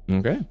guess.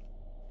 Okay.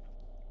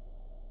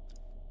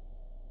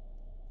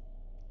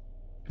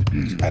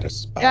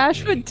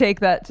 Dash would take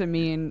that to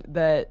mean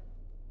that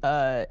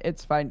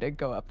it's fine to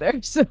go up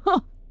there. So.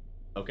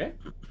 Okay.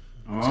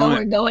 So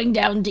we're going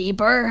down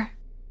deeper.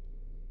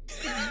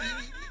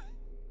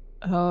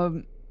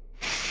 I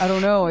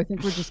don't know. I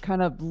think we're just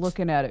kind of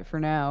looking at it for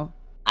now.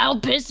 I'll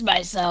piss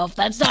myself.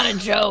 That's not a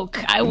joke.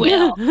 I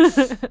will.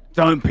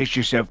 Don't piss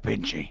yourself,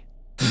 Pinchy.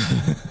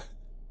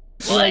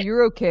 Yeah,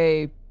 you're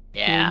okay.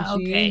 Yeah,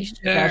 Pinchy. okay, sure.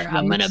 Dash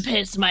I'm gonna winks.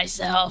 piss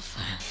myself.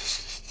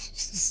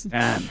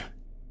 Damn.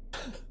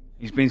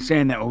 He's been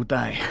saying that all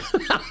day.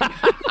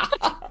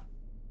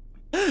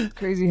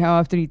 Crazy how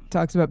often he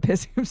talks about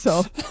pissing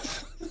himself.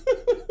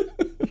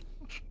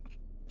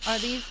 Are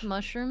these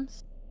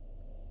mushrooms?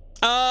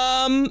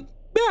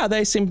 Yeah,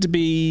 they seem to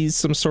be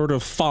some sort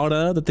of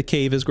fauna that the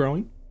cave is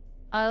growing.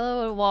 I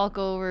would walk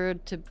over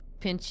to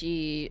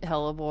Pinchy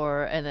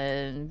Hellebore and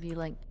then be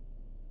like,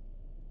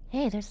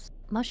 "Hey, there's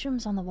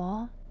mushrooms on the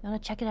wall. You wanna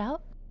check it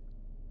out?"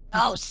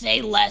 Oh,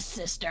 say less,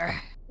 sister.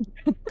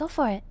 Go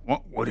for it.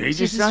 What did he She's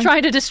just just say?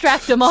 trying to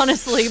distract him,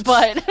 honestly,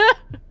 but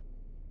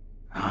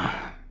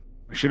I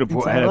should have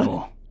brought It's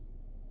all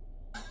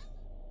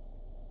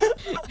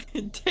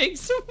Hellebore. Take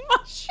some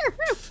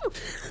mushrooms.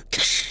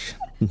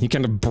 You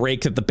kind of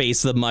break at the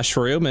base of the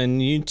mushroom,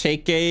 and you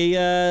take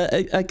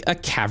a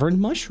cavern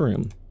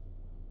mushroom.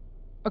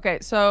 Okay,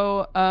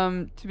 so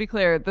to be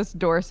clear, this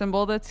door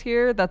symbol that's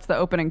here, that's the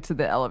opening to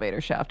the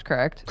elevator shaft,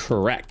 correct?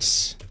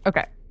 Correct.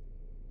 Okay.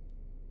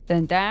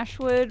 Then Dash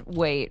would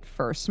wait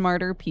for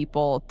smarter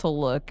people to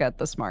look at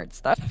the smart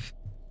stuff.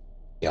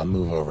 Yeah, I'll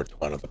move over to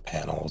one of the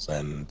panels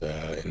and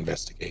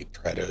investigate,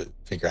 try to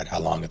figure out how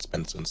long it's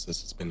been since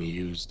this has been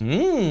used.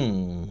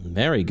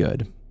 Very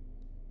good.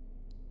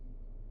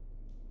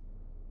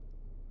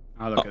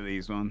 I'll look at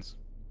these ones.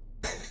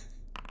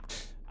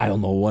 I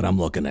don't know what I'm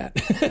looking at.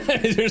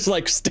 Just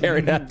like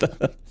staring at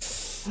the.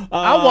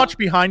 I'll watch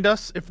behind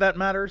us if that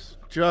matters,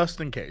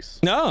 just in case.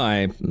 No,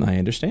 I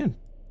understand.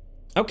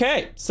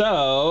 Okay,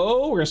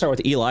 so we're gonna start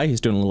with Eli. He's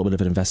doing a little bit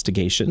of an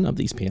investigation of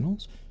these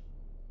panels.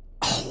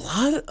 A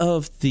lot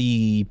of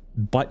the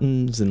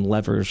buttons and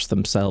levers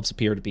themselves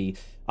appear to be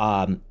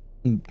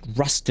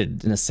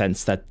rusted in a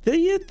sense that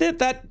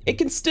that it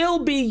can still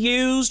be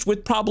used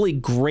with probably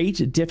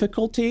great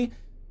difficulty,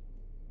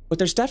 but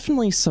there's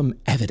definitely some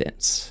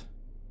evidence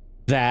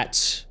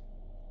that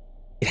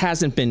it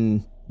hasn't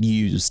been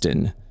used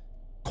in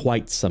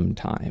quite some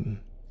time.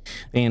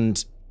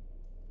 And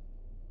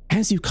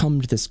as you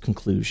come to this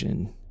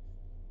conclusion,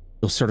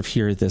 you'll sort of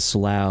hear this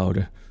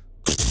loud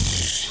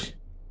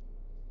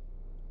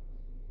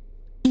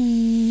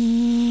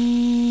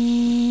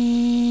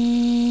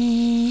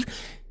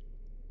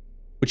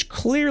which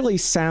clearly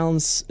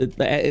sounds,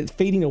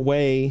 fading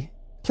away,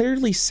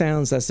 clearly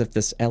sounds as if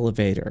this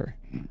elevator,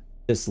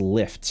 this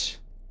lift,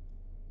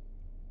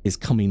 is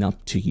coming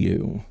up to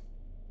you.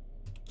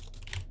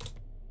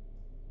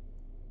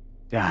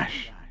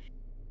 Dash.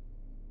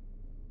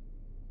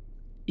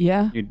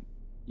 Yeah.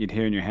 You'd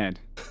hear in your head.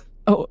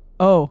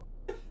 Oh,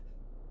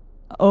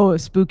 a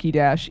spooky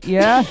Dash.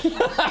 Yeah.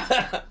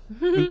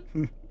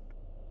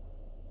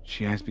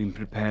 She has been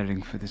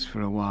preparing for this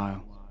for a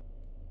while.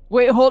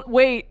 Wait.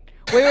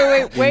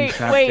 Being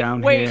trapped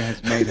down here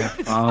has made her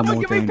far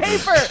more Give me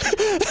dangerous.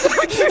 paper.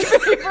 Someone give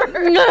me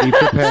paper. Be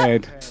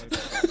prepared.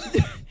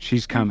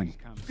 She's coming.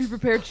 Be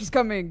prepared. She's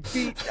coming.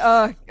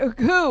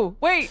 Who?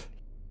 Wait.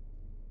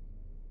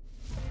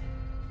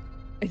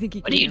 I think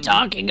he. what are you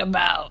talking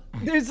about?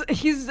 He's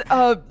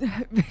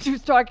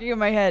just talking in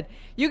my head.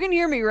 You can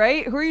hear me,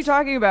 right? Who are you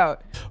talking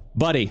about?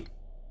 Buddy.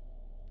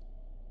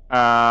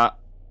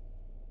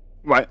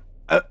 What?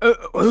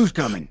 Who's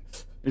coming?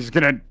 He's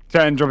gonna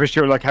turn, drop his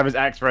shield, like have his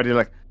axe ready,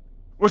 like,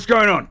 what's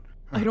going on?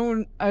 I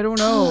don't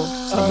know.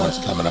 Someone's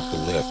coming up the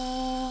lift.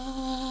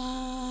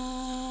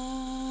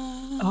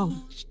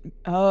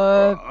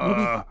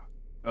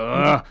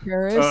 Maybe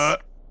Paris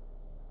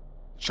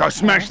Shall I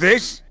smash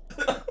this?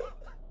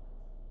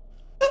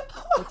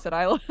 looks at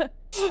Isla.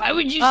 Why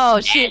would you? Oh,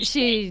 smash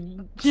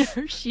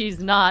she's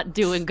not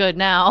doing good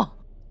now.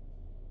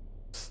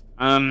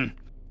 I'm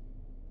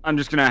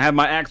just gonna have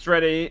my axe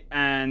ready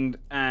and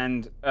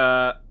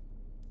I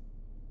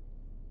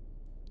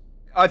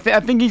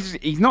think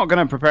he's not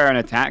gonna prepare an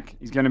attack.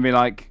 He's gonna be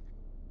like,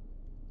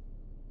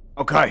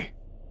 okay,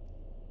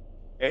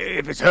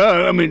 if it's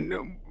her, I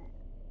mean,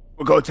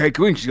 we've got to take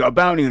her in. She's got a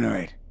bounty on her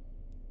head.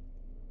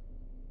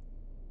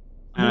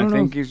 And I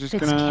think he's just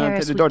gonna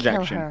take the dodge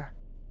action. Her.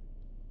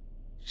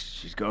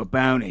 She's got a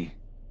bounty.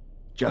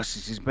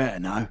 Justice is better,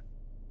 no?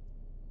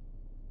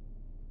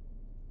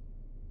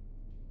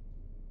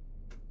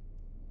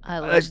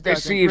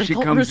 Let's see if she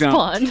comes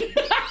up.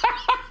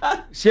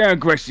 See how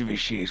aggressive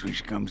she is when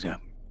she comes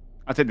up.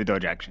 I'll take the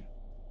dodge action.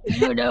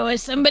 You know,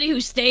 as somebody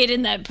who stayed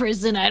in that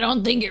prison, I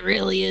don't think it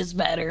really is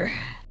better.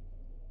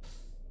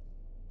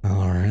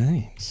 All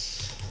right.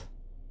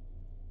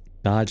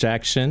 Dodge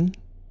action.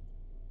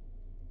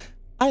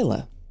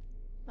 Isla.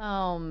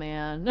 Oh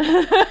man.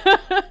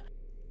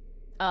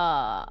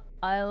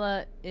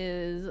 Isla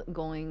is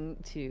going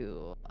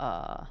to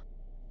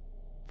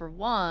for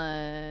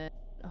one,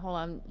 hold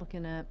on, I'm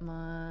looking at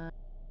my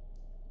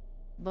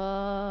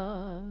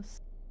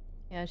bus.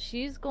 Yeah,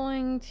 she's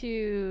going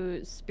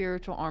to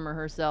spiritual armor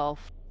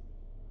herself.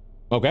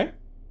 Okay.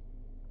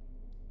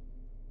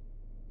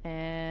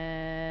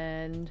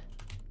 And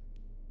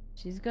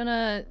she's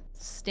gonna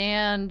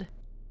stand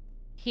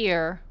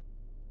here.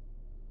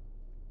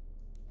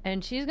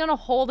 And she's gonna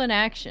hold an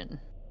action.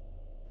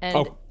 And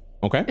Oh,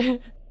 okay.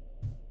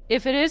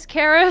 if it is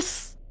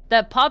Karis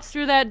that pops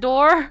through that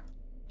door,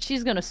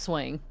 she's gonna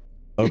swing.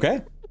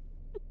 Okay.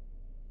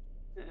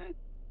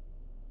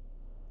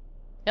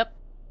 Yep.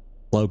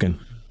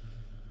 Logan.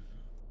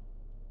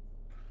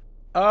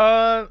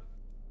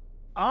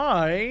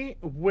 I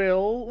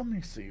will, let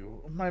me see,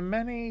 my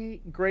many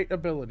great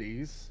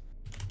abilities.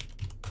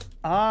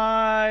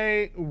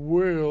 I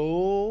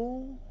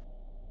will...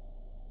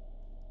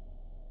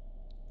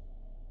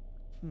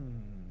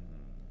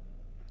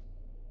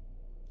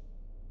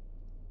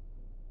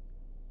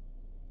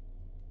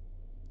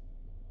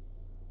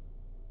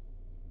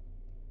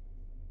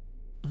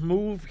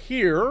 Move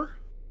here.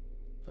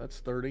 That's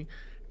 30.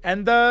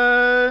 And,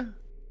 can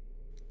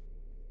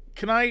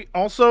I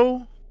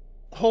also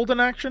hold an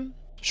action?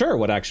 Sure,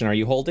 what action are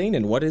you holding,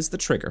 and what is the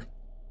trigger?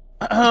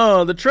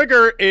 The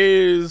trigger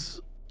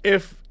is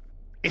if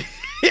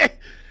if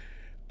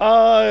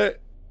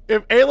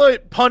Ayla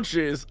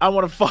punches, I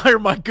want to fire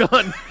my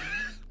gun.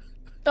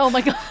 Oh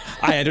my god.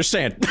 I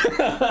understand.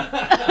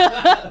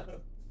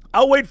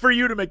 I'll wait for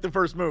you to make the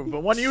first move,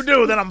 but when you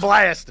do, then I'm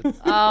blasted.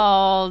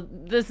 Oh,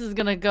 this is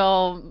gonna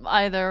go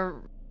either...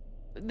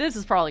 This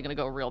is probably gonna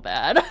go real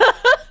bad.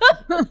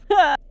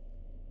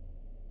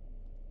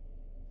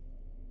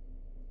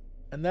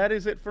 And that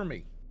is it for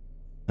me.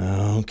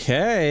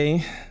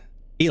 Okay.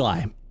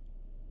 Eli.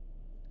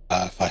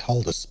 If I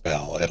hold a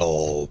spell,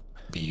 it'll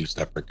be used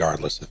up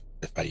regardless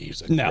if I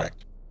use it, No.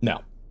 correct?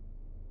 No.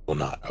 Will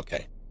not,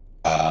 okay.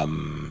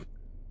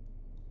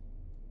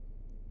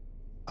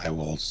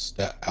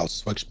 I'll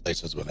switch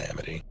places with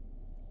Amity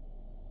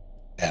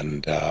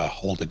and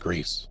hold a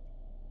grease.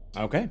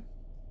 Okay.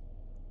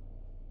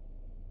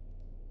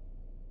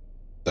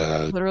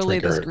 The Literally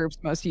this trigger, group's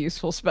most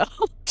useful spell.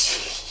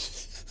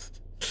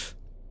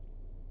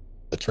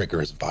 the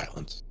trigger is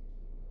violence.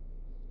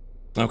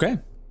 Okay.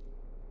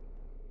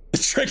 The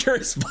trigger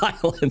is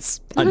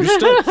violence.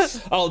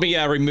 Understood. Oh, let me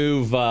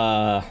remove...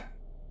 I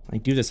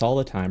do this all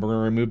the time. We're going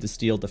to remove the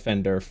steel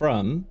defender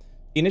from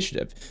the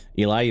initiative.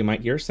 Eli, you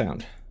might hear a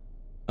sound.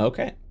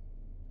 Okay.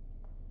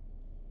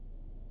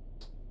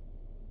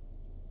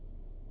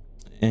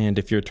 And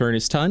if your turn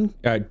is done,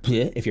 go ahead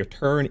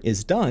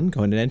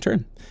and end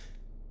turn.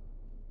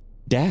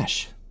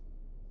 Dash.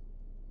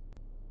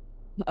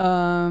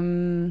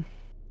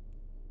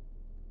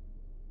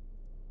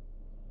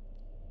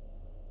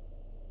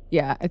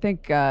 Yeah, I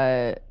think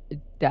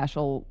Dash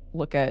will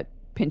look at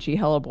Pinchy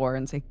Hellebore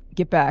and say,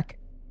 "Get back."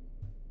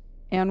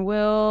 And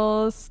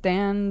we'll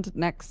stand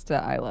next to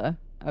Isla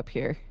up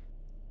here.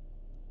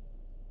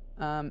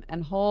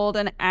 And hold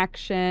an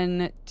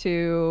action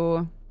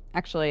to...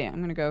 Actually, I'm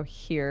going to go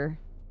here.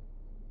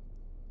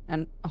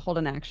 And hold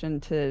an action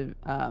to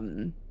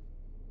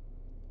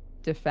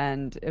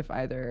defend if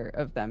either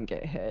of them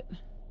get hit.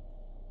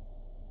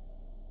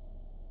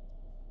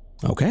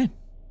 Okay.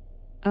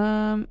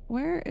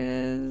 Where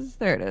is...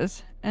 There it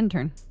is. End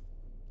turn.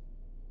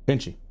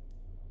 Pinchy.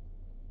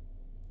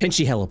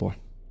 Pinchy Hellebore.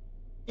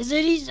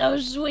 Isn't he so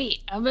sweet?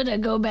 I'm gonna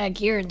go back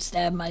here and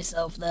stab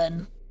myself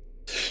then.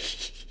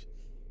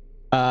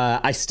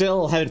 I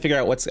still haven't figured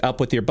out what's up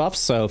with your buffs,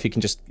 so if you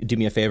can just do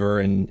me a favor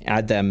and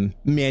add them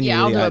manually.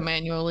 Yeah, I'll do it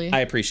manually.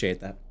 I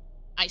appreciate that.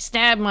 I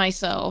stab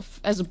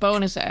myself as a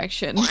bonus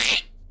action.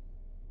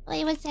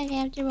 Wait 1 second,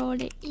 I have to roll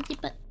it.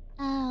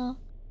 Oh.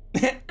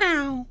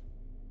 Ow.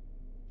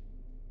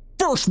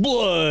 First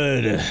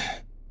blood.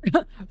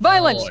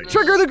 Violence! Nice.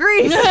 Trigger the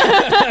grease!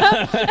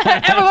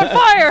 Everyone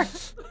fire!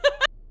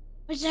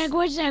 1 sec.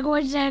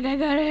 I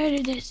gotta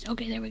edit this.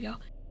 Okay, there we go.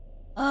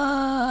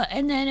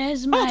 And then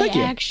as my thank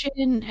you.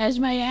 action,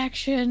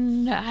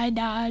 I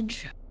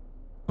dodge.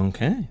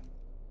 Okay.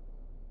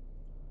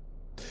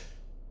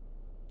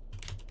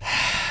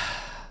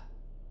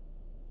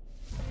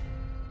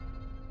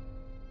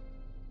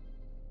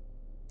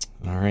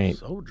 All right.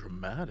 So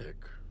dramatic.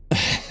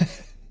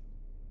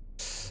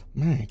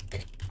 My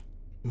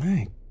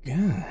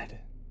God.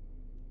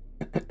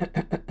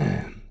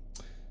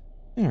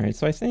 All right,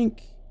 so I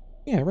think,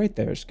 yeah, right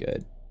there's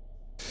good.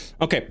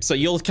 Okay, so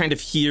you'll kind of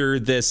hear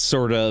this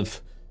sort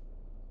of,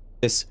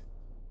 this.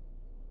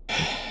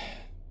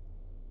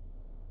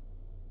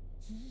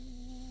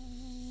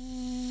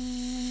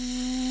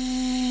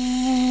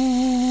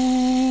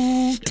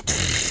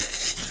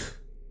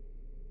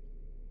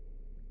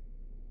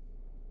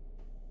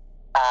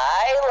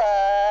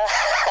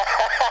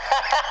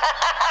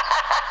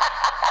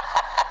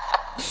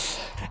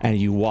 and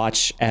you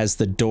watch as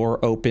the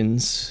door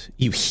opens.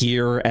 You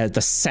hear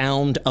the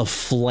sound of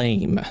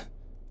flame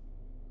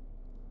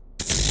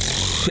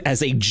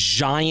as a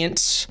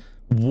giant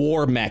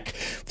war mech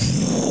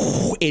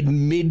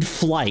in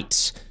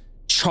mid-flight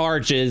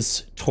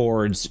charges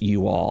towards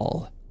you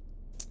all.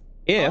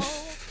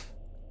 If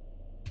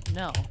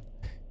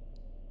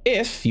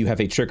you have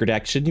a triggered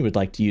action you would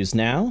like to use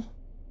now,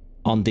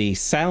 on the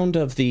sound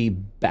of the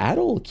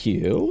battle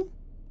cue,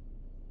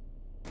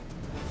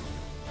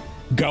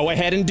 go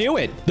ahead and do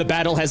it. The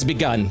battle has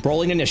begun.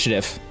 Rolling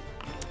initiative.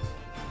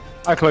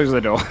 I close the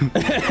door.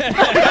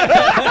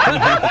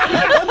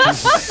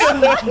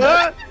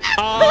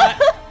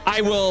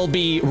 I will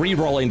be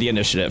re-rolling the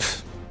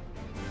initiative.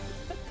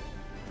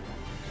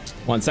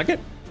 1 second.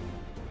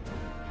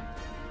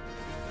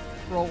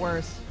 Roll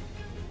worse.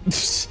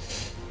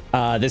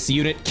 This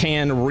unit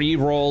can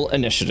re-roll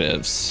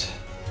initiatives.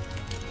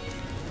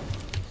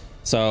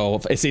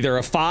 So it's either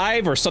a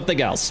 5 or something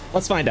else.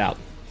 Let's find out.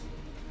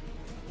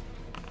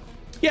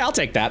 Yeah, I'll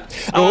take that.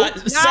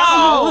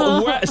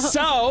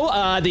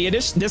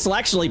 This will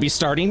actually be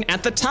starting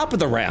at the top of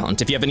the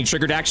round. If you have any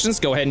triggered actions,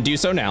 go ahead and do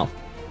so now.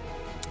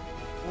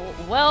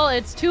 Well,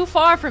 it's too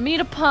far for me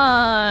to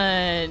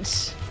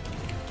punch.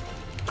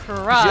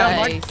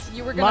 Christ.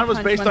 You were gonna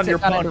punch once it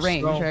got into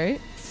range, right?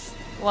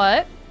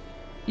 What?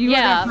 You were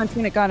gonna punch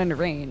when it got into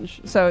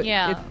range, so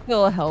Yeah. it's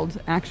still a held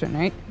action,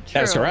 right?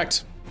 That's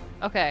correct.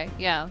 Okay,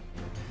 yeah.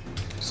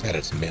 Said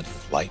it's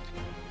mid-flight.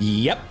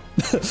 Yep.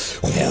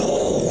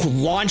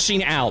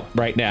 Launching out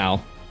right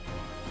now.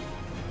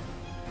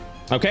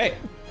 Okay.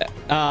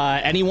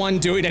 Anyone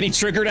doing any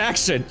triggered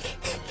action?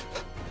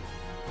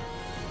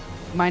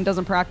 Mine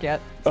doesn't proc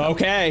yet.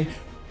 Okay.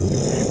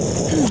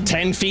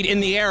 10 feet in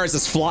the air as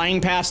it's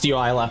flying past you,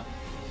 Isla.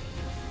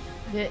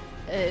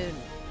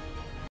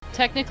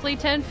 Technically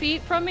 10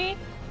 feet from me?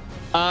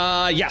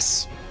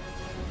 Yes.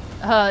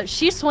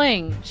 She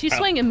swing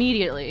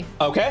immediately.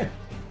 Okay.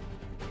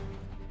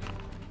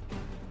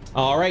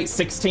 All right,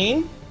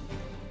 16.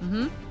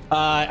 Mm-hmm.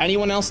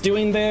 Anyone else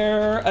doing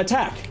their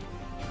attack?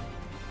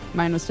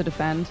 Mine was to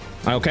defend.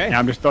 Okay. Yeah,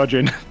 I'm just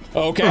dodging.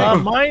 Okay.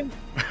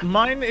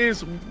 Mine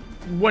is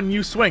when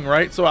you swing,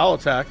 right? So I'll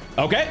attack.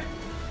 Okay.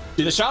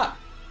 Do the shot.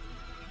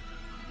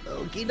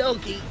 Okie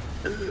dokie.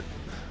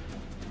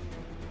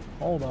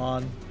 Hold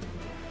on.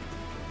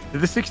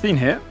 Did the 16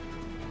 hit?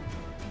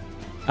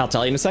 I'll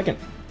tell you in a second.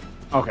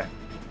 Okay.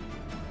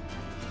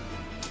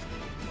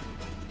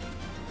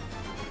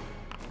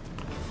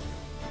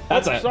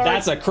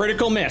 That's a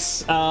critical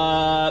miss.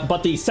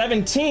 But the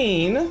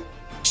 17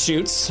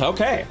 shoots.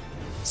 Okay.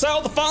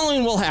 So the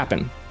following will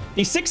happen.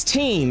 The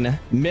 16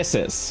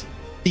 misses.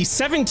 The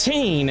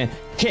 17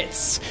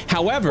 hits.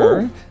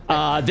 However,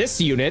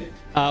 this unit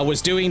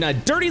was doing a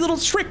dirty little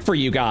trick for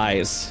you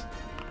guys.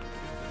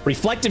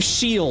 Reflective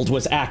Shield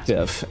was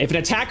active. If an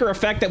attack or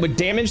effect that would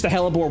damage the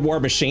Hellebore War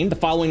Machine, the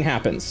following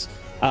happens.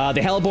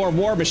 The Hellebore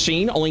War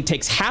Machine only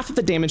takes half of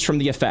the damage from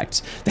the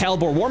effect. The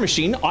Hellebore War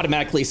Machine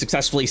automatically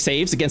successfully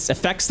saves against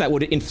effects that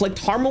would inflict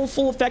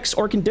harmful effects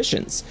or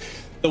conditions.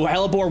 The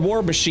Hellebore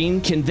War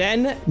Machine can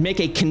then make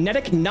a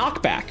kinetic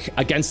knockback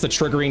against the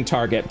triggering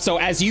target. So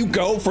as you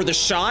go for the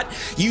shot,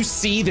 you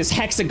see this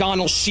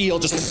hexagonal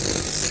shield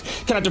just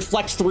kind of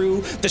deflect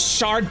through. The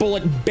shard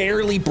bullet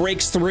barely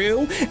breaks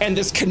through, and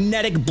this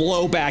kinetic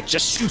blowback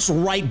just shoots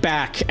right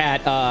back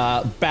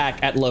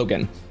at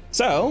Logan.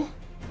 So,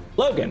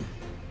 Logan,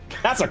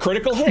 that's a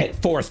critical hit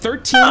for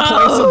 13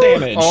 points of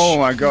damage. Oh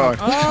my god.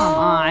 Come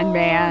on,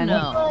 man.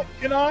 No.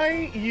 Can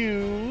I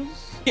use...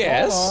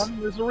 Yes. Hold on.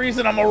 There's a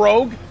reason I'm a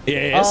rogue.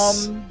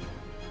 Yes.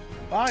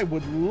 I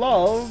would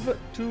love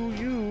to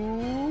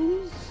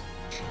use...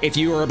 If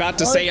you were about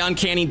to say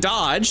Uncanny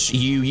Dodge,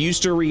 you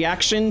used your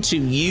reaction to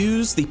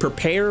use the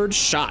prepared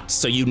shot,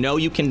 so you know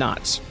you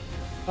cannot.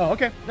 Oh,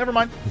 okay. Never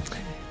mind.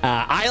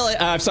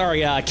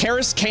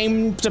 Karis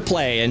came to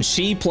play, and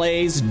she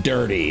plays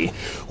dirty.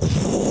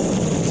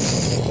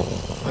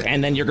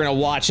 And then you're gonna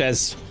watch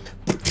as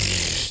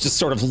just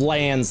sort of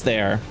lands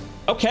there.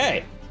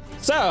 Okay,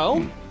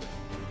 so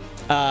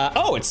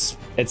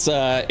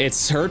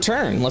it's her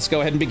turn. Let's go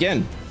ahead and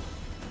begin.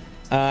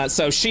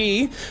 So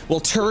she will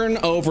turn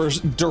over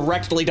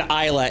directly to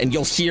Isla, and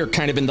you'll hear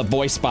kind of in the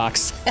voice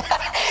box,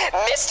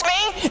 "Missed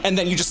me?" And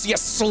then you just see a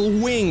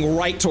swing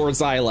right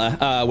towards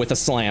Isla with a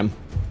slam.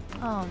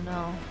 Oh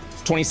no.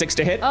 26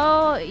 to hit.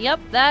 Oh, yep,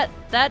 that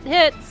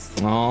hits.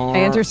 Oh.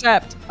 I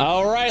intercept.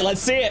 All right,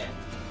 let's see it.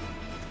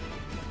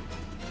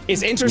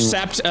 Is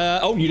intercept?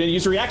 Oh, you didn't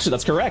use a reaction.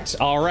 That's correct.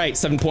 All right,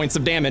 7 points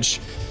of damage.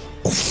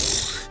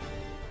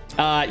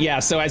 Yeah.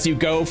 So as you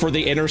go for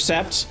the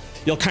intercept,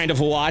 you'll kind of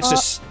watch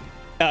this.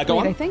 Go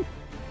on. I think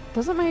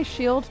doesn't my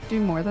shield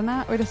do more than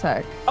that? Wait a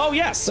sec. Oh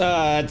yes.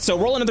 So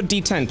roll another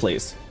D10,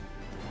 please.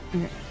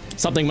 Okay.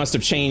 Something must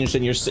have changed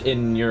in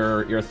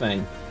your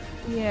thing.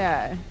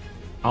 Yeah.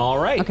 All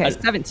right. Okay,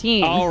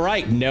 17. All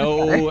right,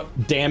 no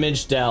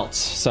damage dealt.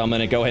 So I'm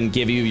gonna go ahead and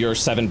give you your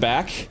 7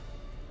 back.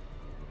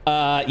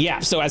 Yeah,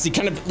 so as he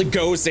kind of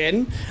goes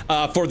in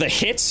for the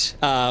hit,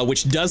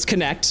 which does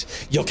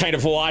connect, you'll kind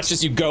of watch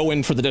as you go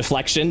in for the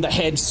deflection. The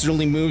head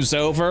slowly moves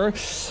over,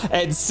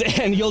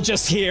 and you'll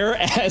just hear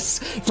as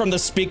from the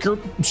speaker,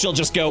 she'll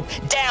just go,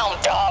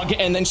 down, dog,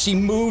 and then she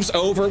moves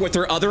over with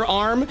her other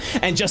arm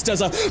and just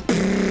does a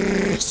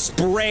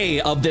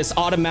spray of this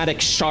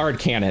automatic shard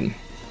cannon.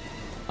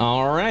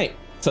 All right,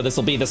 so this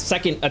will be the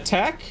second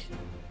attack.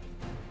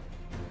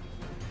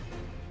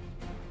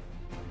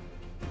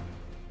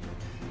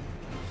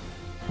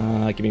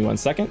 Give me 1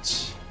 second.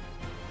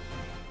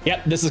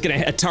 Yep, this is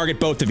gonna target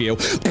both of you.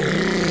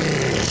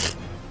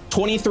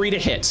 23 to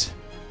hit.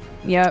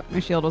 Yep,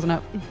 my shield wasn't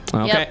up.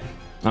 Okay. Yep.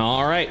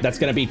 All right, that's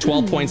gonna be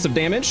 12 points of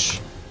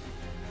damage.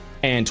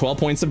 And 12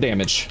 points of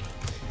damage.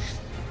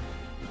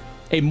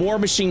 A war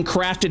machine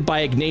crafted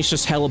by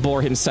Ignatius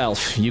Hellebore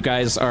himself. You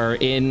guys are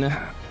in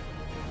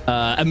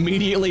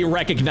immediately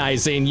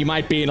recognizing you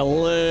might be in a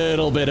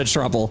little bit of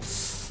trouble.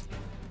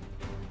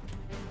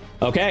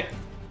 Okay,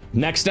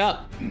 next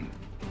up.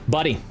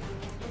 Buddy.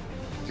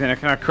 He's gonna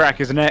kind of crack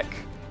his neck.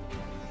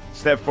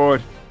 Step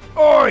forward.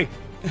 Oi!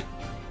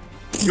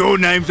 Your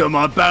name's on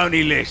my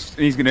bounty list.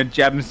 And he's gonna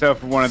jab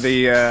himself with one of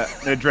the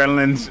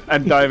adrenalines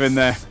and dive in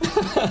there.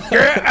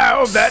 Get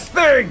out of that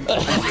thing!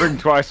 Swing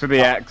twice with the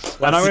axe.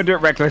 And I'm gonna do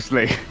it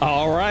recklessly.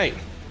 All right.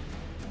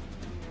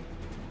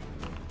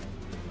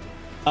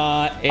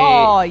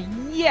 Oh,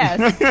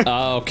 yes.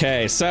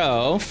 Okay,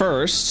 so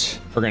first,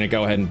 we're gonna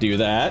go ahead and do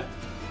that.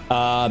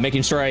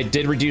 Making sure I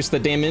did reduce the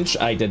damage.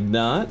 I did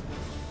not.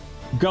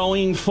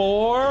 Going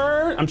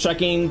for, I'm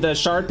checking the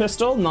shard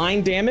pistol,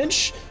 9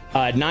 damage.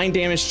 9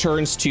 damage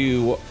turns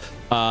to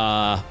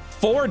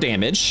 4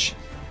 damage.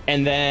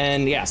 And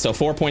then, yeah, so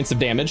 4 points of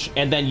damage.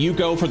 And then you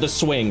go for the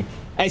swing.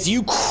 As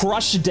you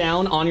crush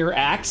down on your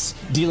axe,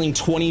 dealing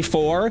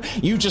 24,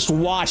 you just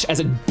watch as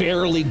it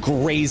barely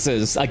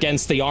grazes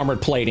against the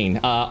armored plating,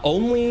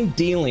 only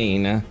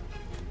dealing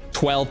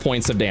 12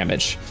 points of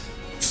damage.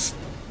 Is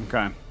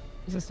Okay.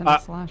 this a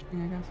slashing,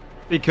 I guess?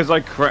 Because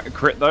I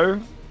crit though,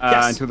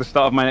 Yes. until the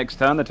start of my next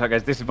turn, the attack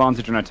has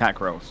disadvantage on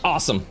attack rolls.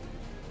 Awesome.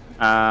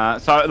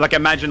 So like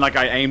imagine like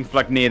I aimed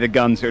like near the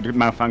gun so it would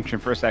malfunction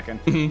for a second.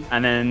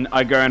 And then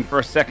I go in for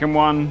a second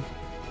one.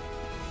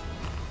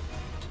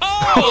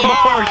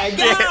 Oh my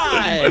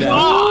god!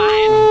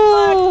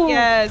 Fuck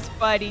yes,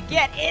 buddy.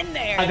 Get in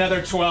there.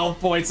 Another 12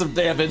 points of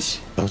damage.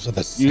 Those are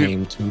the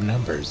same two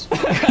numbers.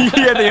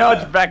 Yeah, they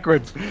are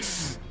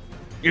backwards.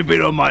 You've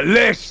been on my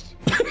list.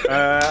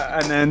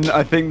 And then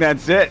I think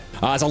that's it.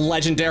 As a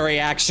legendary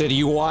action,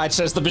 you watch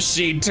as the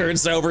machine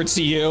turns over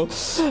to you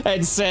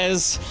and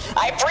says,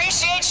 I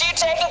appreciate you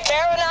taking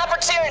care of an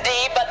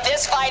opportunity, but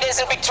this fight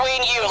isn't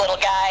between you, little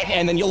guy.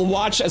 And then you'll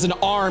watch as an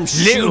arm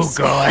shoots. Little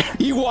guy.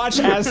 You watch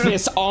as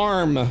this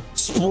arm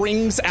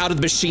springs out of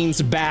the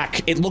machine's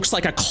back. It looks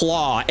like a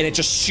claw, and it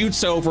just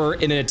shoots over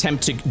in an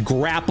attempt to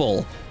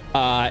grapple,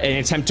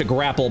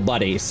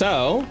 Buddy.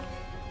 So,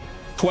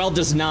 12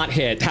 does not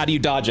hit. How do you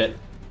dodge it?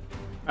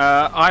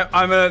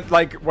 I'm gonna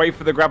like wait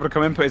for the grabber to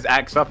come in, put his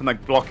axe up, and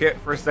like block it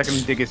for a second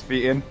and dig his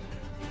feet in.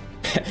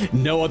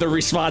 No other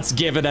response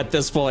given at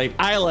this point.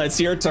 Isla, it's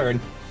your turn.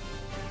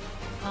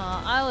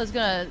 Isla's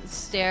gonna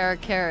stare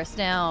Karis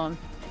down,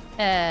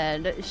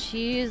 and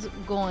she's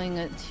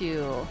going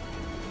to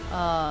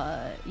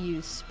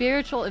use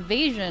spiritual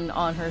evasion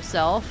on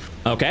herself.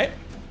 Okay.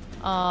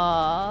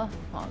 I'm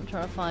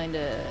trying to find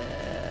it.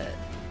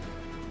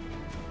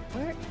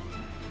 Where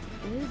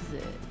is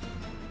it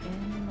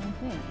in my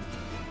thing?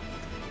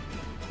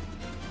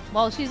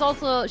 Well, she's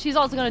also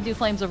gonna do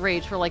Flames of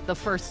Rage for like the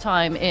first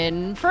time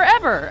in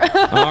forever.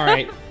 All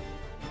right.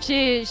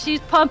 She's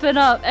pumping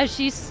up as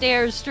she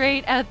stares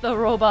straight at the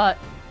robot,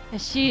 and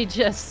she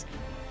has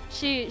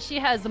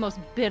the most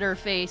bitter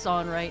face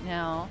on right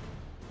now.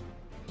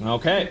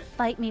 Okay.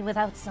 Fight me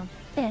without some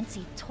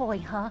fancy toy,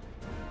 huh?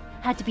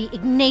 Had to be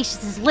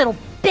Ignatius's little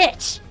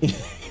bitch.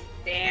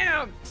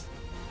 Damn.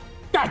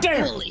 God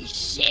damn. Holy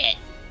shit.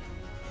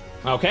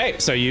 Okay,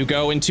 so you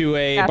go into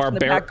a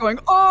barbarian going,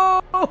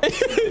 oh!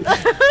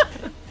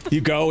 You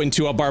go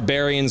into a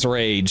barbarian's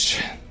rage.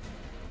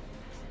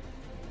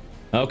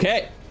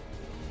 Okay.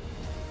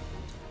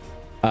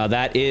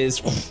 That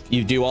is,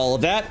 you do all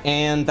of that,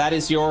 and that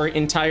is your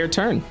entire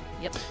turn.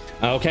 Yep.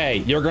 Okay,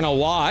 you're gonna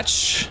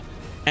watch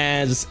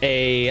as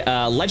a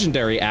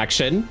legendary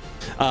action.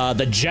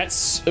 The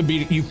jets,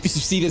 you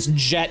see this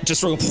jet just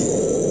sort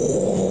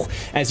of,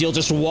 as you'll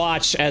just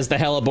watch as the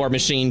Hellebore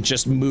machine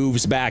just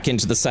moves back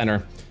into the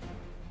center.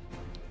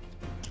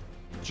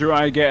 Do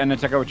I get an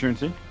attack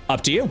opportunity?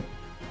 Up to you.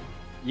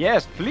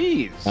 Yes,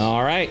 please.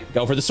 All right,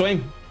 go for the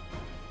swing.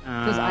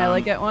 Does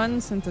Isla get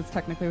one since it's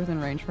technically within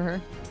range for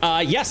her?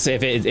 Yes,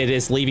 if it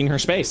is leaving her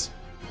space.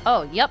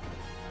 Oh, yep.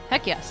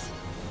 Heck yes.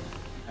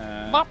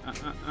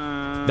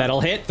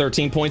 That'll hit,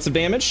 13 points of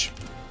damage.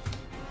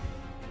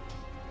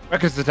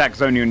 Reckless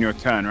attack's only on your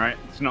turn, right?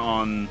 It's not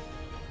on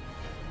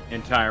the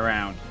entire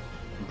round.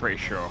 I'm pretty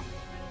sure.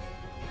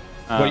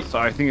 So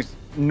I think it's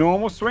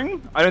normal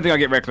swing. I don't think I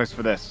get reckless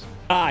for this.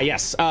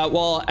 Yes.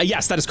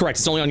 Yes, that is correct.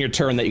 It's only on your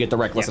turn that you get the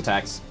reckless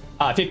attacks.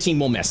 15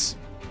 will miss.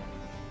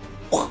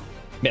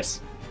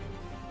 Miss.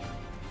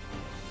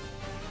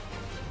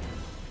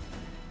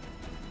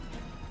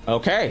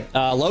 Okay,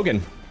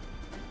 Logan.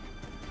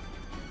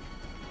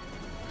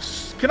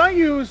 Can I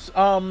use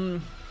eye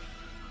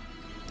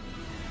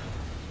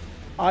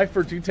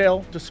for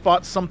detail to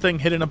spot something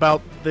hidden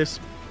about this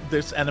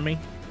enemy?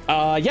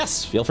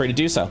 Yes, feel free to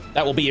do so.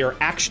 That will be your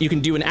action. You can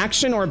do an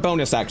action or a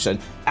bonus action.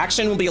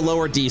 Action will be a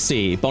lower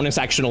DC. Bonus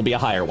action will be a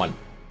higher one.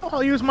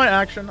 I'll use my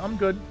action. I'm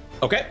good.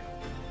 Okay.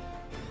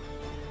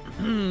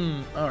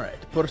 All right.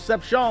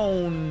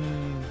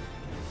 Perception.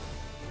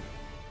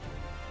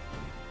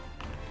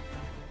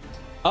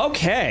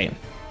 Okay.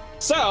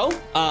 So,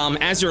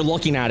 as you're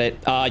looking at it,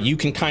 you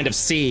can kind of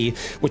see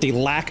with the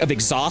lack of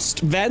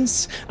exhaust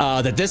vents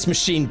that this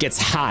machine gets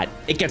hot.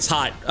 It gets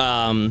hot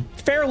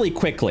fairly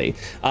quickly.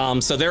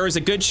 So there is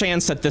a good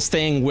chance that this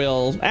thing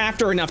will,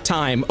 after enough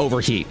time,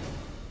 overheat.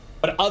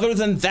 But other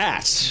than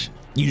that,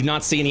 you do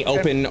not see any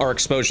open or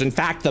exposure. In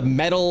fact, the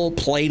metal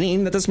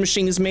plating that this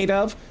machine is made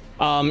of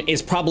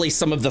is probably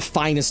some of the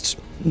finest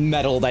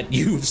metal that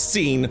you've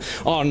seen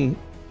on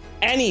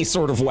any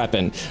sort of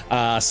weapon,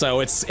 so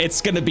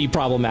it's gonna be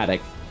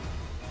problematic.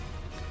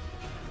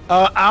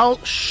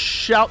 I'll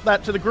shout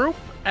that to the group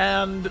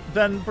and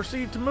then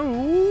proceed to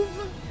move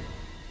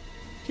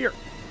here.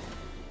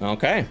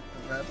 Okay.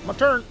 That's my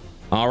turn.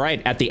 All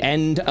right, at the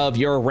end of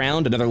your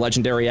round, another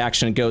legendary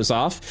action goes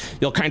off.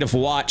 You'll kind of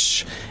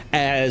watch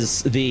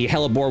as the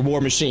Hellebore war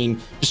machine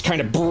just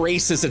kind of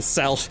braces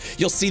itself.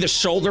 You'll see the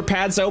shoulder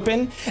pads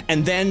open,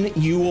 and then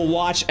you will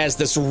watch as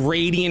this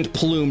radiant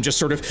plume just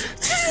sort of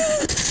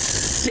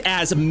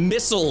as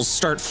missiles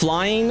start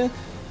flying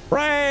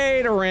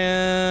right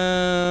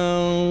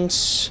around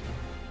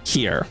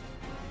here.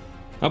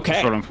 Okay.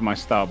 That's rolling for my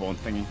starborn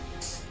thingy.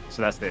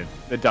 So that's the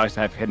dice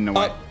I have hidden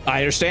away. I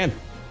understand.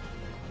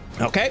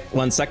 Okay,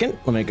 1 second.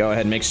 Let me go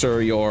ahead and make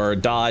sure your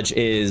dodge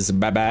is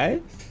bye-bye.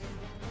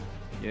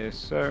 Yes,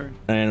 sir.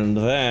 And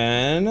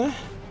then...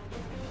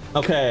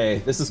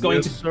 Okay, this is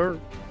going to...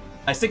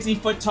 A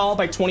 60-foot tall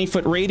by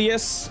 20-foot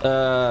radius. Go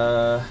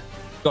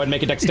ahead and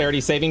make a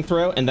dexterity saving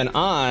throw. And then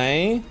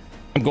I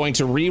am going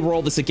to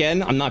re-roll this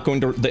again. I'm not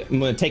going to... I'm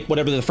going to take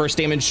whatever the first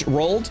damage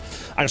rolled.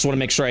 I just want to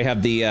make sure I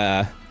have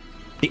the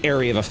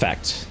area of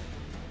effect.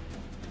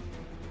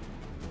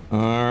 All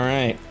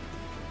right.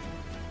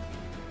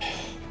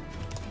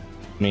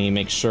 Let me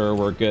make sure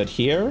we're good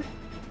here. All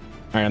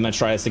right, I'm gonna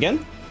try this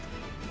again.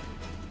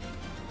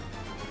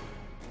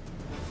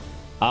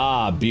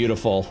 Ah,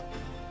 beautiful.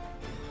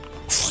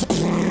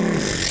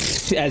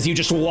 As you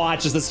just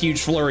watch as this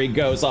huge flurry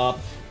goes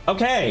off.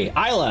 Okay,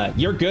 Isla,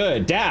 you're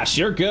good. Dash,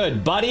 you're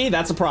good. Buddy,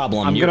 that's a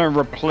problem. I'm gonna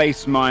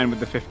replace mine with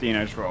the 15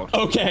 I just rolled.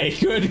 Okay,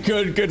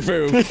 good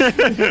move.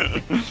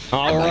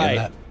 All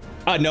right.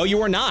 No,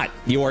 you are not.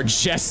 You are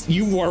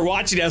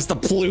watching as the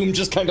plume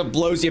just kind of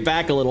blows you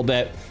back a little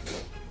bit.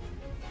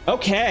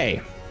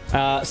 Okay,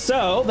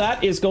 so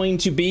that is going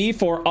to be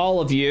for all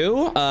of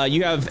you.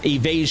 You have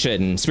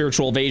evasion,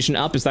 spiritual evasion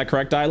up. Is that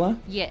correct, Isla?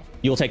 Yeah.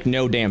 You'll take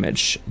no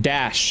damage.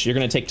 Dash, you're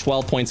going to take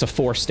 12 points of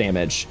force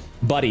damage.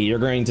 Buddy, you're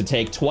going to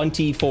take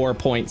 24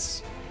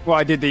 points. Well,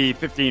 I did the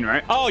 15,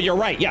 right? Oh, you're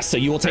right. Yes, so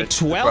you will take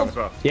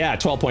 12. Yeah,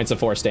 12 points of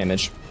force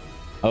damage.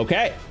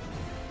 Okay.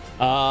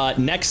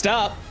 Next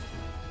up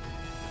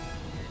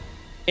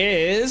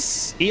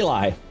is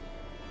Eli.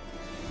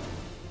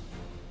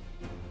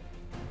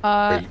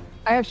 I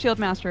have Shield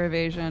Master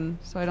Evasion,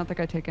 so I don't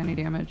think I take any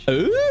damage.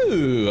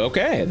 Ooh,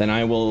 okay. Then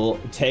I will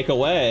take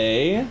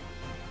away...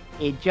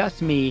 It's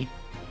just me.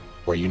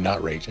 Were you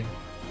not raging?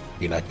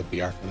 Do you not get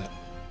BR for that?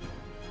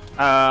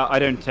 I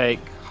don't take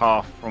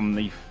half from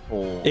the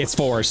force. It's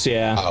force,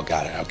 yeah. Oh,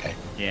 got it. Okay.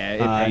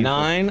 Yeah.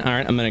 9. All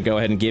right, I'm going to go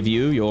ahead and give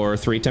you your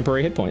 3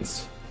 temporary hit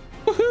points.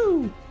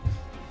 Woohoo!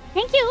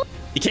 Thank you.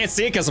 You can't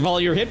see it because of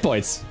all your hit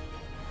points.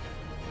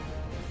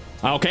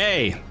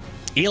 Okay,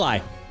 Eli.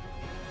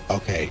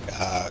 Okay,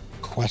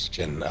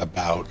 question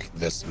about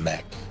this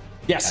mech.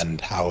 Yes. And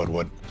how it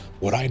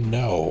would I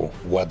know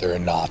whether or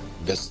not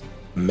this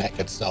mech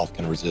itself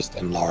can resist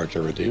enlarge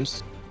or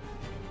reduce?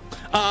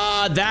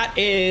 That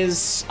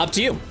is up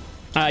to you.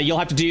 You'll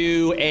have to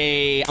do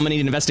I'm gonna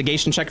need an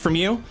investigation check from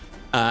you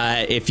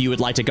if you would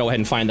like to go ahead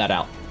and find that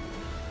out.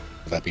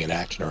 Would that be an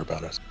action or a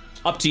bonus?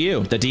 Up to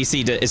you. The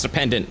DC is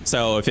dependent.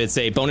 So if it's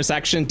a bonus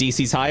action,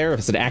 DC's higher. If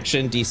it's an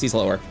action, DC's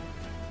lower.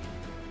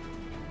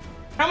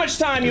 How much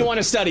time you want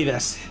to study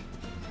this?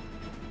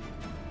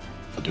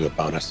 I'll do a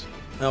bonus.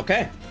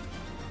 Okay.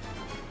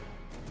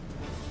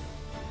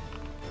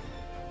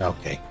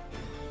 Okay.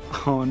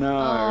 Oh no.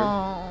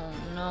 Oh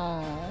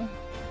no.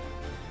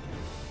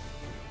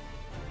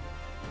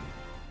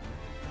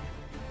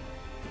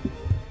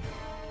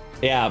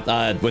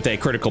 Yeah, with a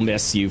critical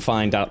miss, you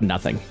find out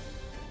nothing.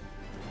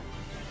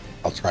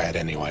 I'll try it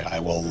anyway. I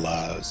will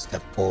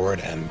step forward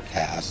and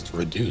cast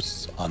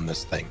Reduce on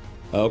this thing.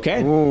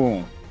 Okay.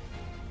 Ooh.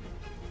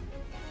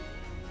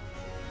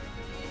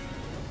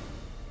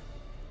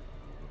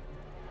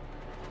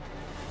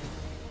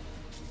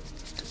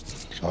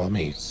 So let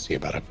me see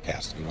about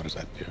upcasting. What does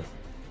that do?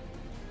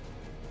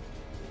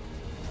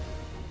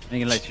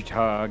 think it lets you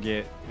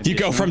target. You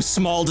go from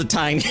small to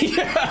tiny.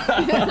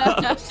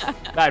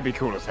 That'd be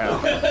cool as hell.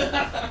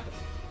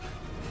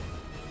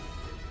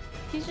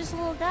 He's just a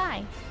little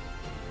guy.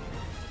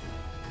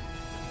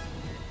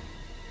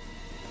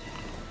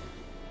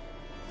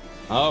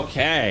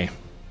 Okay.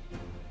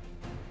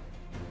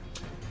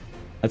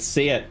 Let's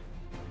see it.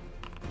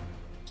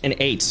 An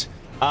 8.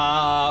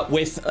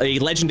 With a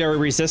legendary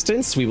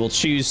resistance, we will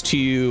choose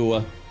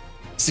to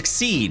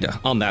succeed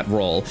on that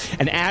roll.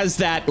 And as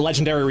that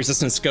legendary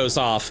resistance goes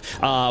off,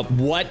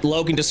 what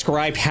Logan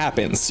described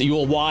happens. You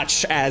will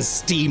watch as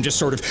steam just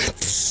sort of...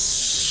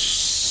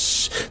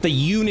 The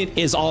unit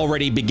is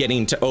already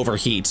beginning to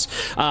overheat.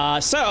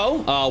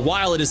 So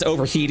while it is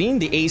overheating,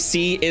 the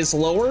AC is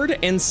lowered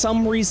and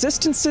some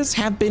resistances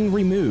have been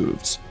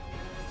removed.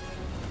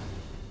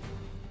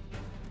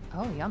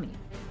 Oh, yummy.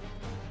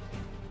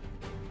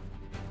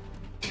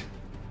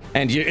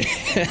 And you're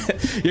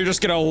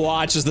just gonna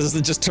watch as this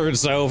just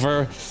turns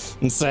over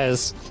and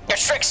says, "Your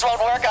tricks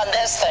won't work on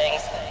this thing.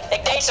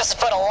 Ignatius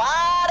put a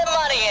lot of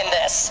money in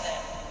this."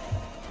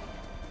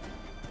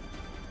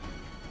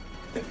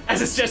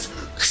 As it's just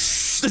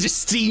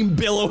steam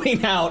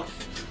billowing out.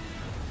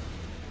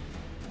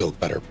 Build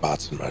better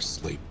bots in my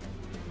sleep.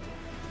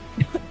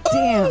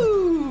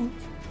 Damn.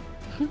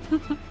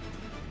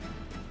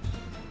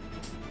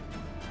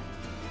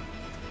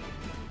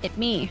 It's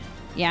me.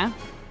 Yeah?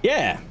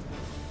 Yeah.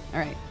 All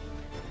right.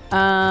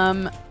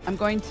 I'm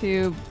going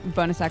to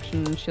bonus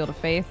action Shield of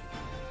Faith.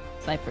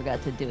 So I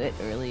forgot to do it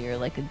earlier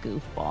like a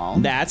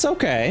goofball. That's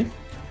okay.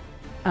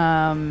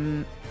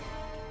 And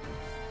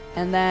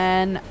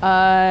then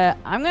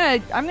I'm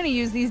gonna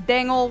use these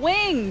dang old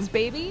wings,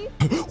 baby.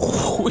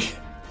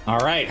 All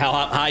right, how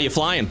are you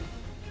flying?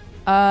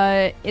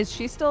 Is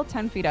she still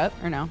 10 feet up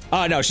or no?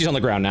 Oh no, she's on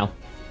the ground now.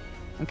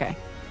 Okay.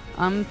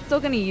 I'm still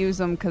gonna use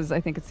them because I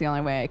think it's the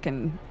only way I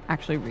can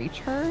actually reach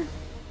her.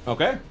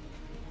 Okay.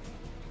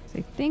 So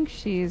I think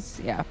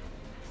she's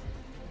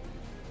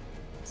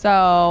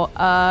So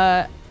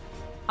I'll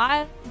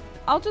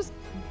just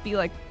be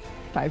like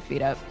 5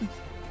 feet up.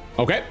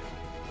 Okay.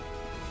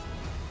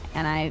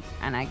 And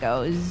I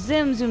go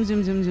zoom, zoom,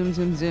 zoom, zoom, zoom,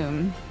 zoom,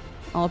 zoom,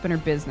 all up in her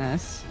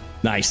business.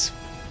 Nice.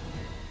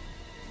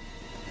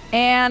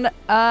 And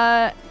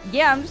yeah,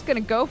 I'm just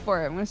gonna go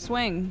for it. I'm gonna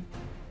swing.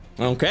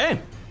 Okay.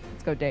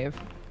 Let's go, Dave.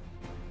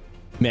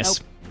 Miss.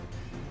 Nope.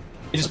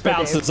 It just Let's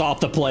go, bounces Dave. off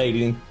the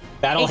plate.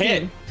 That'll 18.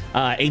 hit.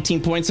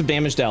 18 points of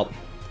damage dealt.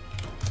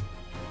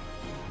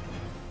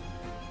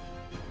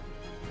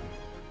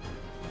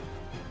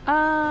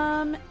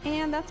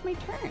 And that's my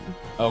turn.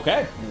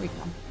 Okay. Here we go.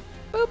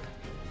 Boop.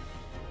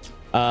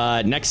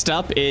 Next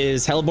up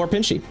is Hellebore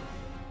Pinchy.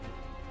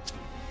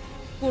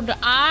 Would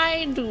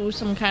I do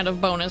some kind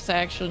of bonus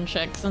action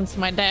check since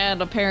my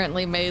dad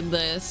apparently made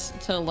this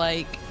to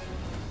like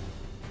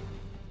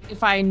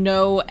if I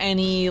know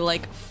any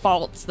like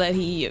faults that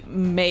he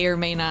may or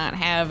may not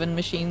have in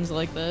machines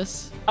like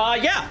this?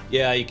 Yeah.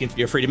 Yeah,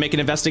 you're free to make an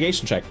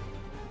investigation check.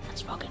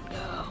 Let's fucking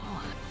go.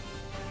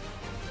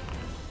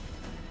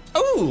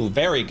 Oh,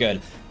 very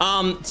good.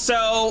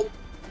 So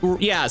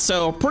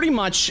pretty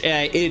much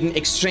in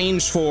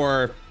exchange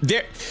for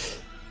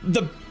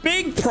the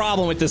big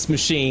problem with this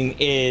machine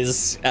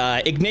is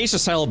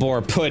Ignatius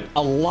Hellebore put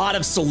a lot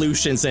of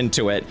solutions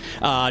into it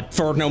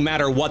for no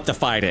matter what the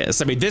fight is.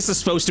 I mean, this is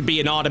supposed to be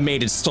an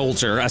automated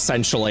soldier,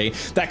 essentially,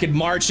 that could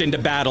march into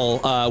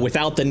battle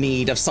without the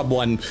need of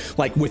someone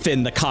like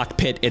within the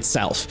cockpit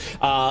itself.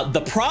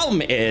 The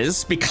problem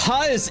is,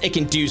 because it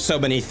can do so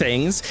many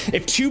things,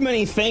 if too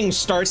many things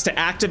starts to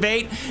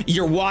activate,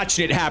 you're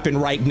watching it happen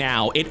right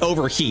now. It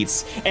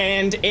overheats,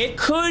 and it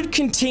could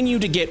continue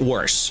to get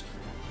worse.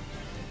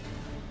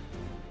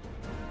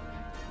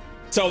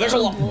 So there's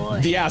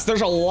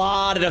there's a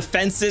lot of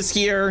defenses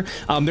here.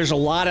 There's a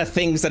lot of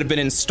things that have been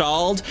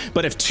installed,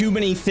 but if too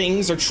many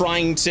things are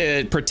trying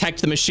to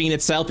protect the machine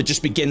itself, it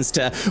just begins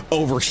to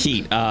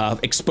overheat,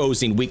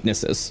 exposing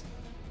weaknesses.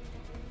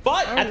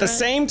 But at the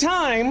same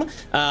time,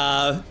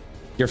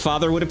 your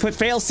father would have put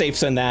fail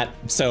safes in that,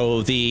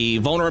 so the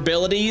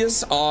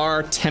vulnerabilities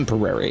are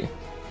temporary.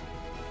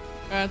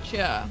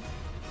 Gotcha.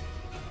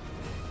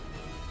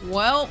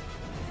 Well,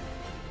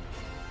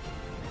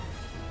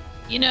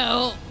 you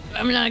know,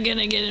 I'm not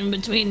gonna get in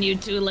between you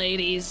two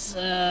ladies.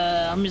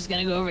 I'm just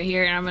gonna go over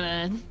here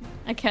and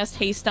I cast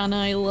haste on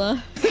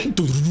Isla.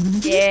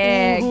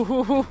 Yeah.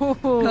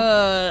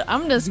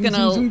 I'm just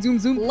gonna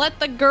let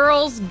the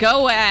girls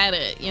go at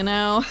it, you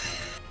know?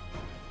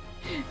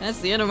 That's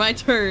the end of my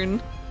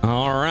turn.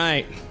 All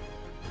right.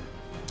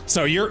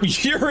 So you're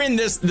in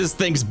this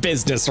thing's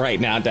business right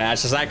now,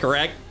 Dash, is that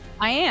correct?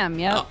 I am,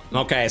 yep.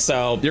 Oh, okay,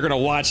 so you're gonna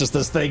watch as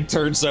this thing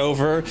turns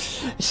over.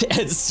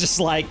 It's just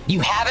like,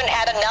 You haven't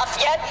had enough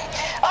yet?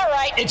 All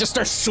right. it just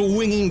starts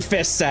swinging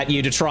fists at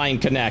you to try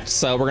and connect.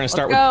 So we're gonna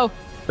start Let's with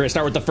go. we're gonna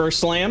start with the first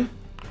slam.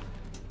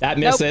 That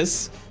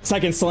misses.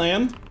 Second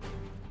slam.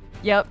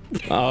 Yep.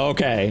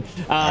 Okay.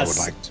 I would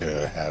like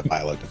to have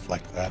Isla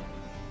deflect that.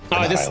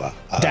 this Isla,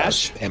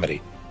 Dash?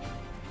 Amity.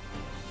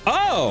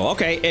 Oh,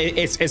 okay.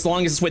 It's as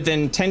long as it's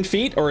within 10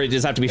 feet, or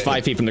does it have to be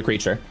 5 feet from the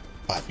creature?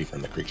 5 feet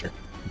from the creature.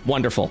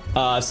 Wonderful.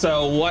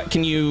 So what,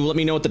 can you let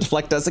me know what the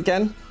deflect does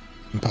again?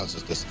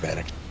 Imposes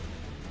disadvantage.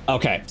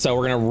 Okay, so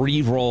we're gonna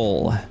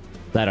re-roll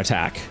that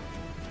attack.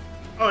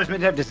 Oh, it's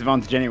meant to have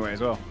disadvantage anyway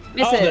as well.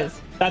 Misses.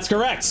 That's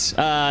correct.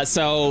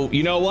 So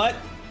you know what?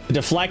 The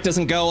deflect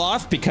doesn't go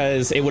off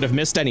because it would have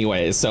missed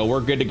anyways, so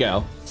we're good to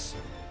go.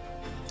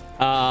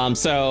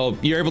 So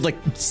you're able to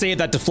save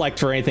that deflect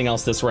for anything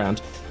else this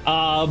round.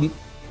 And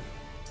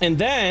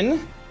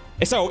then,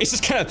 so it's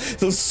just kind of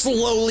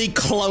slowly,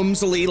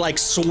 clumsily, like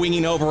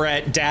swinging over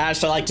at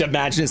Dash. I like to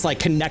imagine it's like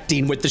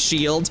connecting with the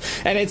shield,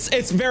 and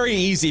it's very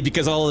easy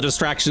because of all the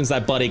distractions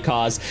that Buddy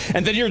caused.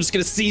 And then you're just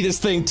gonna see this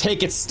thing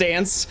take its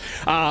stance.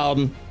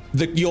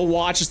 You'll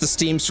watch as the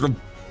steam sort of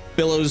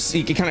billows,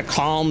 it kind of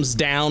calms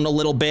down a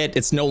little bit.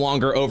 It's no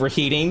longer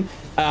overheating.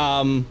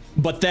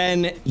 But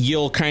then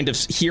you'll kind of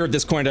hear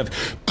this kind of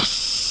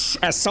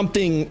as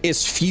something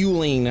is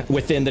fueling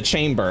within the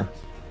chamber.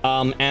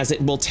 As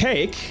it will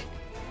take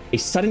a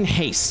sudden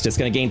haste. It's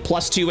going to gain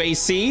 +2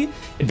 AC,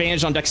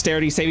 advantage on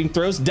dexterity saving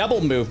throws, double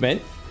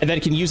movement, and then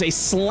it can use a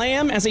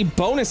slam as a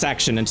bonus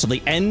action until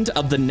the end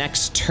of the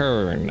next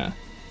turn.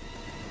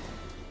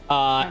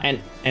 And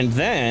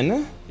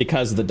then,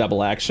 because of the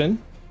double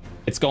action,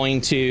 it's going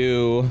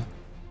to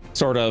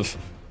sort of,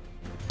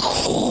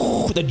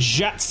 the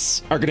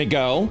jets are going to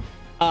go,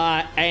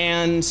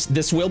 and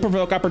this will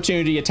provoke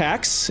opportunity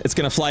attacks. It's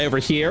going to fly over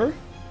here.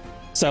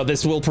 So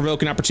this will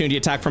provoke an opportunity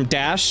attack from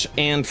Dash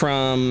and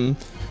from,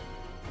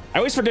 I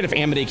always forget if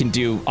Amity can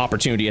do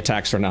opportunity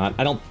attacks or not.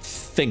 I don't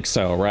think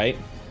so, right?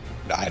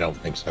 I don't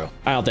think so.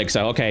 I don't think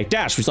so. Okay,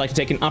 Dash, would you like to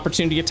take an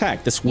opportunity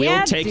attack? This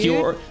will take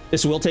your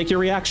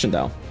reaction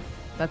though.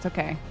 That's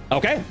okay.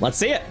 Okay, let's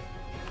see it.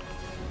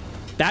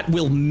 That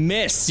will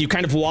miss. You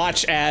kind of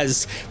watch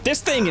as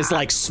this thing is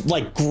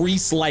like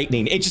grease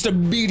lightning. It just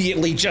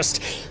immediately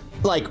just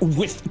like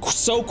with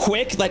so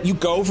quick that you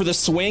go for the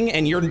swing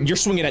and you're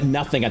swinging at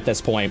nothing at this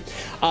point.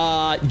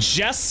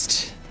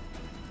 Just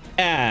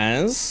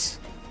as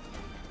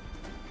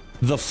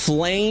the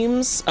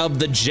flames of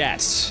the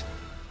jet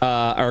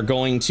are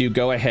going to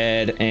go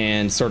ahead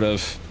and sort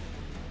of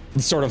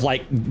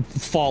like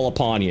fall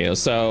upon you.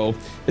 So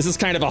this is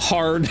kind of a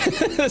hard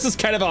this is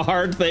kind of a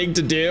hard thing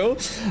to do,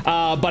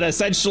 but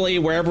essentially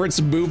wherever its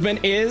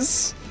movement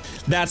is,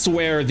 that's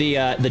where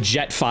the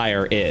jet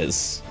fire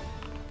is.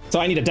 So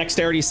I need a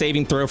dexterity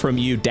saving throw from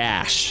you,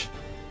 Dash.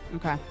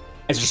 Okay.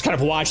 As you just kind of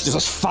watch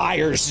those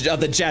fires of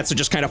the jets are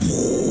just kind of,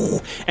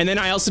 and then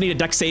I also need a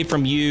dex save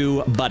from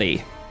you,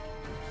 Buddy.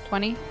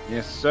 20.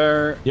 Yes,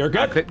 sir. You're good.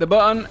 I click the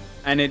button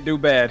and it do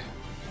bad.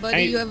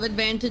 Buddy, you have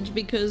advantage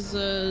because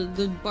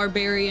the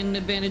barbarian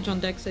advantage on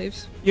dex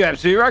saves. You're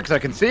absolutely right, because I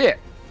can see it.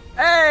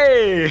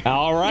 Hey!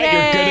 All right, Yay!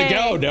 You're good to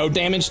go. No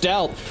damage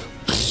dealt.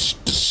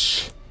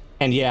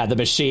 And yeah, the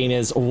machine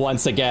is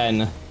once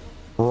again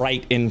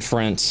right in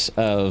front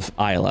of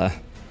Isla.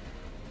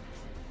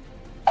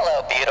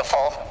 Hello,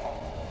 beautiful.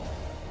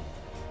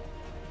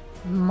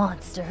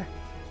 Monster.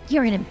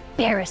 You're an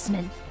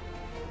embarrassment.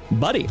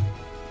 Buddy.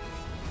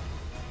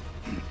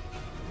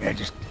 Yeah,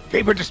 just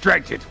keep her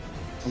distracted.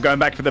 I'm going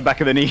back for the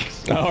back of the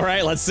knees. All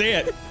right, let's see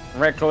it.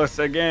 Reckless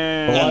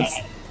again.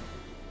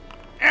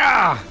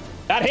 Yeah!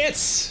 That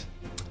hits.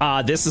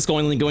 This is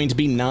going to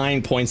be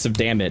 9 points of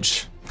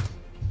damage.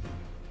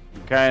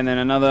 Okay, and then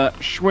another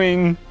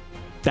swing.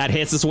 That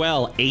hits as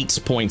well. 8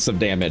 points of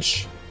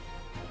damage.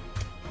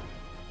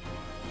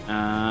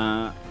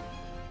 I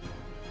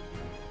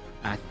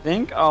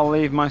think I'll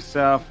leave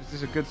myself. Is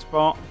this a good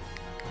spot?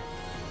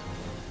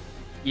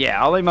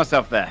 Yeah, I'll leave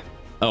myself there.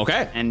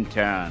 Okay. And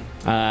turn.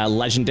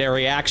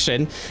 Legendary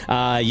action.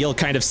 You'll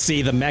kind of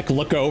see the mech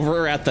look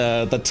over at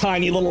the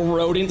tiny little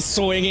rodent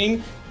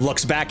swinging.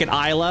 Looks back at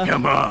Isla.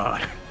 Come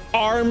on.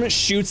 Arm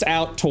shoots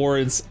out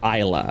towards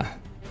Isla.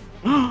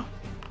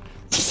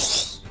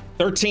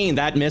 13,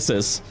 that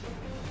misses.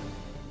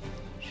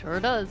 Sure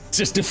does.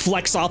 Just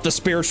deflects off the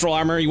spiritual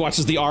armor. You watch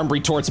as the arm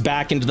retorts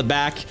back into the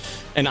back.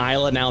 And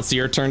Isla, now it's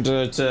your turn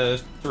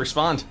to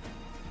respond.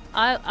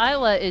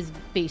 Isla is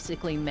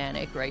basically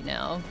manic right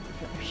now.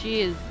 She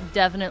is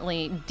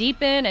definitely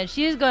deep in, and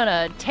she's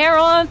gonna tear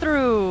on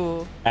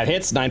through. That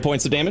hits, 9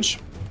 points of damage.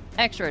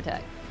 Extra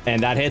attack.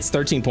 And that hits,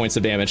 13 points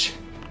of damage.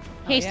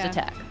 Haste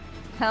attack.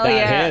 Hell That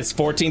yeah. hits,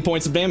 14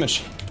 points of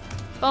damage.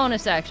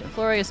 Bonus action.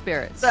 Flurry of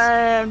Spirits.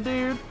 Damn,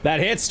 dude. That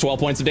hits, 12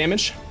 points of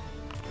damage.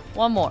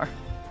 One more.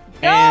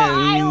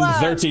 And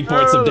 13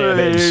 points of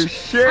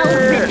damage.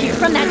 I'll rip you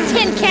from that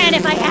tin can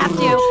if I have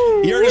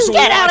to. You're just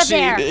Get watching, out of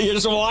there. You're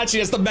just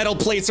watching as the metal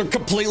plates are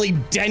completely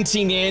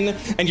denting in,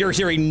 and you're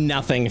hearing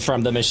nothing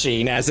from the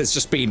machine as it's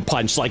just being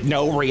punched. Like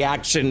no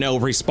reaction, no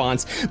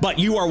response. But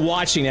you are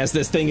watching as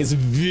this thing is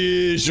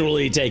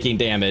visually taking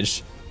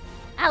damage.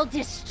 I'll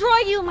destroy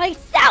you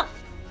myself.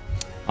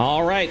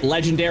 All right,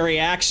 legendary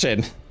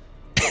action.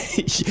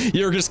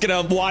 You're just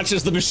gonna watch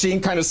as the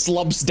machine kind of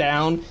slumps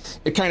down.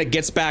 It kind of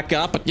gets back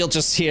up, but you'll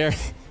just hear,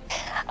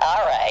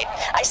 All right.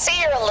 I see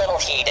you're a little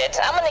heated.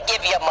 I'm gonna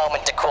give you a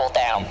moment to cool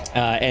down.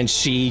 And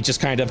she just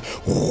kind of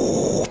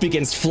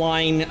begins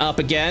flying up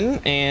again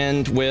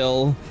and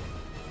will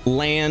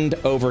land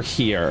over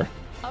here.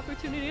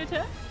 Opportunity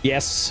attack?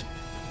 Yes.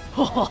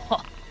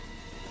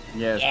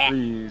 Yes,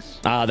 please.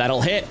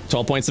 That'll hit.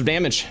 12 points of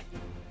damage.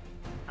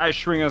 I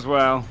swing as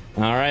well.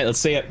 All right, let's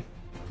see it.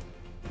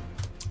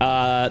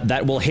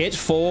 That will hit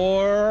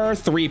for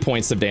 3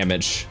 points of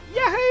damage.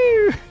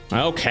 Yahoo!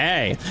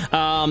 Okay.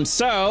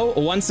 So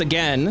once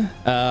again,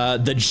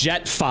 the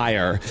jet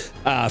fire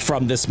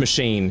from this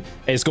machine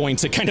is going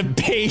to kind of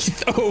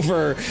bathe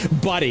over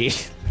Buddy,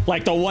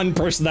 like the one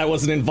person that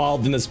wasn't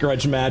involved in this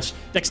grudge match.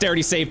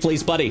 Dexterity save,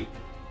 please, Buddy.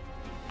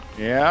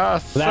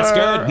 Yes. That's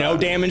good. No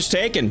damage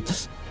taken.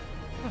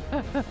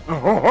 Great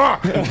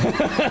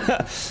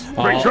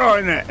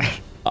trying that.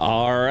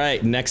 All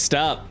right. Next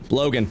up,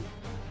 Logan.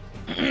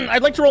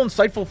 I'd like to roll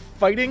Insightful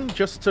Fighting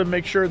just to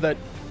make sure that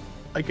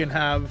I can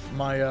have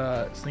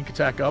my sneak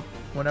attack up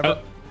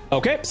whenever.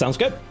 Okay, sounds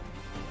good.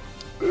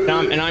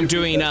 And I'm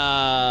doing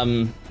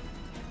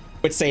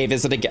what save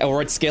is it again, or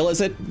what skill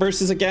is it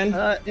versus again?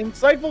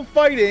 Insightful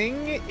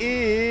Fighting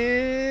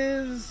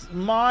is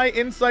my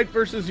insight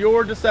versus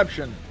your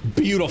deception.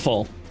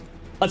 Beautiful.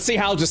 Let's see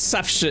how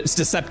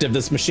deceptive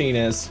this machine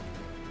is.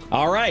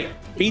 All right,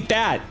 beat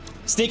that.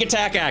 Sneak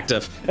attack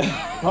active.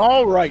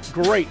 All right,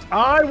 great.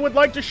 I would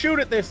like to shoot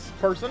at this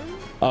person.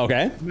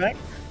 Okay. Next.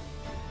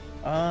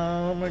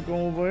 I'm gonna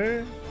go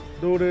over,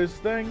 do this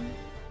thing,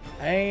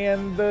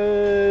 and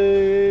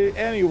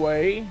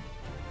anyway,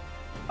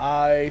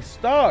 I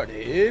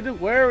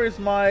started. Where is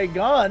my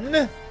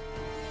gun?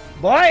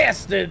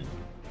 Blasted.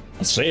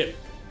 Let's see it.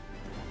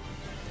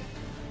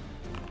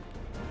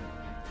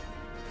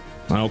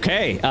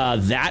 Okay,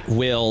 that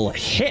will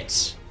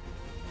hit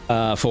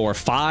for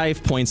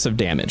 5 points of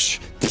damage.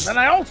 And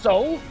I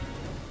also...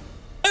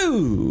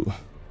 Ooh!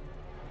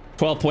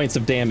 12 points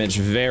of damage.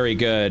 Very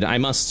good. I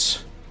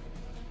must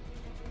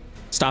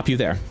stop you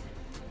there.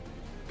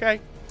 Okay.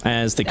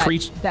 As the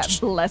creature... That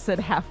blessed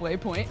halfway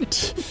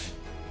point.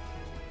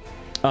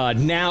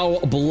 Now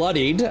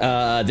bloodied,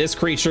 this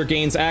creature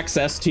gains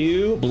access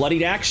to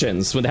bloodied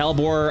actions. When the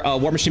Hellbore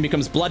War Machine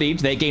becomes bloodied,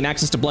 they gain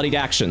access to bloodied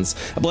actions.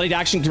 A bloodied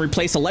action can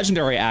replace a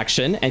legendary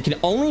action and can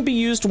only be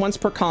used once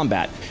per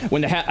combat.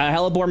 When the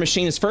Hellbore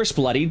Machine is first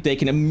bloodied, they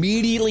can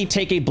immediately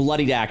take a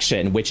bloodied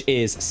action, which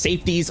is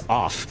safeties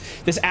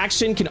off. This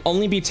action can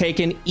only be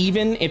taken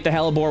even if the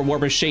Hellbore War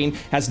Machine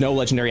has no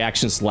legendary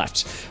actions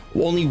left.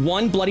 Only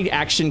one bloodied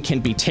action can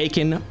be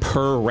taken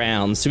per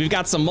round. So we've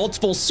got some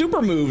multiple super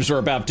moves we're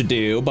about to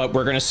do, but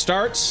we're going to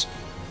start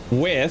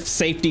with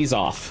safeties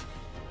off.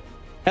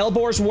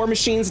 Hellbore's War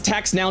Machine's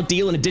attacks now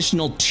deal an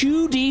additional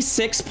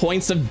 2d6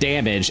 points of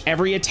damage.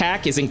 Every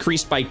attack is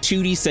increased by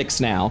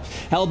 2d6 now.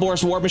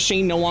 Hellbore's War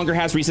Machine no longer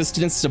has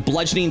resistance to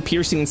bludgeoning,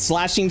 piercing, and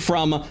slashing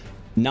from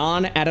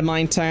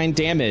non-adamantine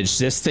damage.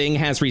 This thing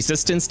has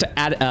resistance to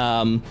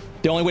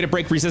the only way to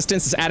break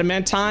resistance is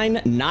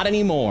adamantine. Not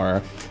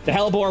anymore. The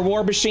Hellbore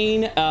War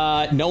Machine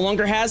no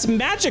longer has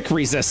magic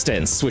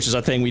resistance, which is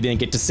a thing we didn't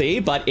get to see,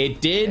 but it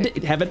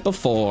did have it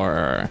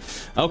before.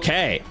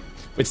 Okay,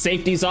 with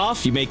safeties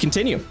off, you may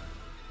continue.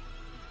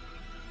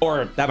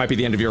 Or that might be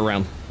the end of your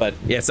round, but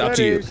yeah, it's up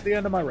to you. That is the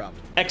end of my round.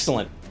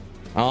 Excellent.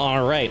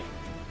 All right.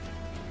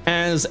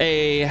 As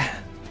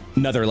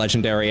another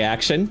legendary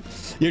action,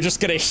 you're just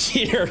gonna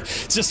hear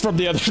just from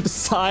the other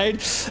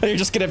side, and you're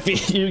just gonna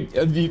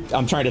be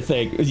I'm trying to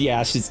think.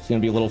 Yeah, she's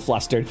gonna be a little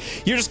flustered.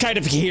 You're just kind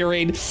of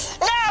hearing, No,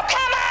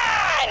 come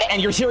on!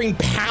 and you're hearing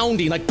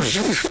pounding, like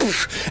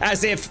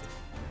as if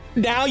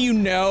now you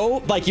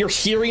know, like you're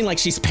hearing like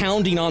she's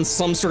pounding on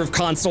some sort of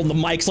console, and the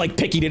mic's like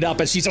picking it up,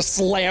 and she's just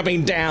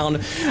slamming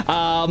down,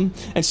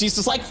 and she's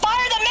just like,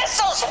 Fire the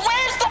missiles!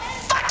 Where's the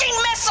fucking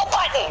missile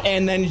button?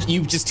 and then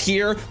you just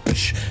hear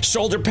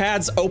shoulder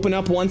pads open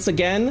up once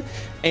again,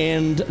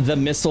 and the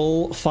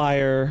missile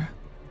fire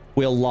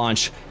will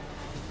launch.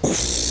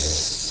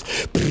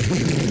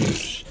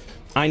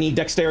 I need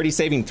dexterity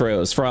saving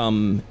throws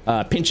from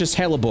Pinchas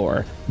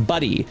Hellebore,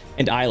 Buddy,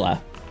 and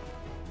Isla.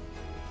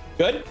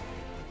 Good?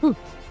 Good.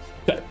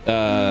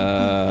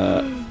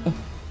 Bad?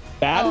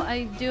 Oh,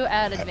 I do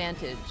add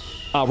advantage.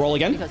 Roll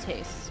again. Because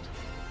haste.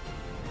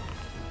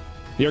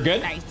 You're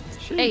good? Nice.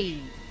 Hey.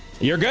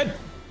 You're good.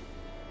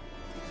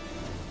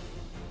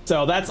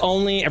 So that's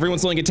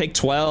everyone's only gonna take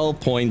 12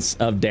 points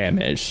of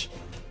damage.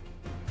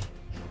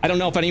 I don't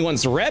know if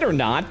anyone's read or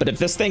not, but if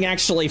this thing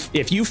actually,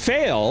 if you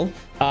fail,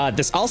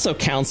 this also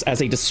counts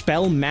as a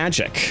dispel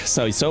magic.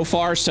 So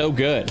far, so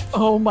good.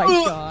 Oh my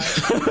god.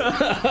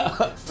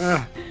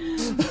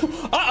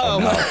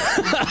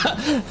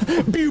 Uh-oh.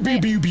 Pew, pew,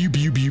 pew, pew,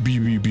 pew, pew,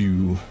 pew, pew,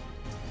 pew.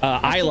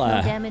 Isla.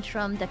 No damage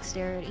from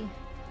dexterity.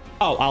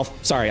 Oh, I'll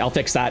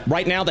fix that.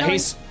 Right now, the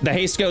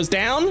haste goes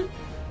down.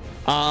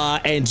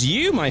 And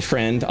you, my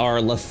friend,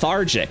 are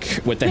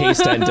lethargic with the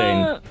haste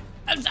ending.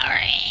 I'm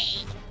sorry.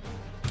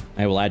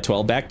 I will add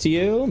 12 back to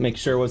you. Make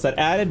sure, was that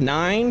added?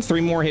 9,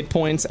 3 more hit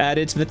points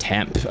added to the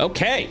temp.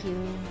 Okay.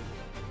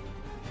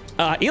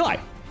 Eli.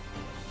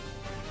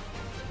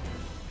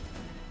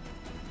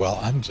 Well,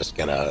 I'm just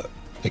gonna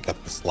pick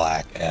up the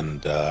slack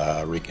and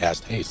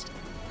recast haste.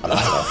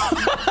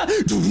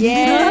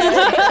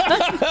 Yeah.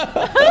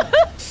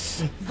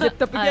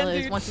 Zipped up again, Isla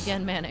is dude. once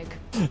again manic.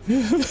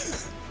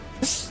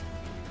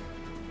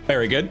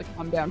 Very good.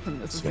 Come down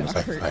from this As is soon as gonna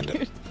I hurt. find it.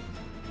 Dude.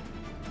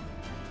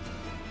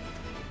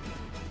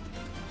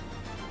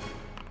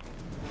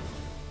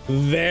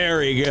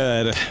 Very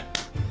good.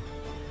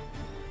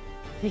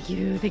 Thank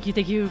you, thank you,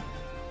 thank you.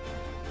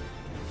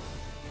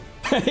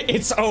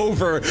 It's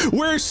over.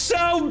 We're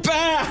so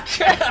back.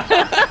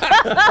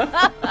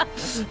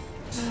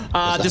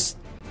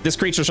 This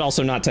creature's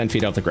also not 10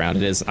 feet off the ground.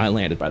 It is. I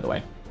landed, by the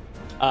way.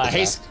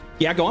 Haste.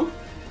 Yeah, go on.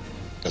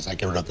 Does that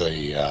get rid of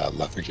the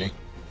lethargy?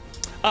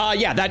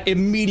 Yeah, that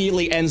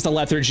immediately ends the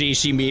lethargy.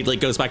 She immediately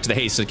goes back to the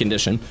hasted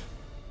condition.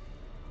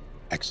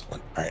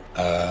 Excellent. All right.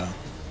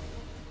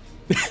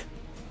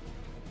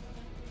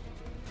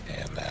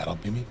 And that'll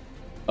be me.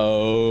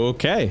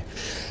 Okay.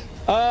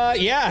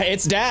 Yeah,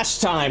 it's dash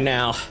time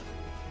now.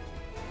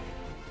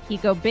 He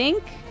go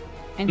bink,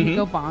 and he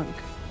go bonk.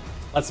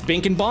 Let's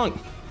bink and bonk.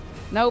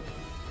 Nope.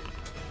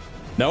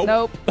 Nope.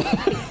 Nope.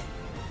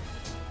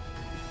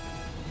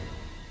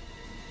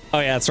 Oh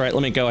yeah, that's right.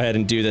 Let me go ahead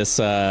and do this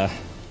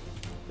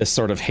this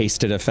sort of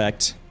hasted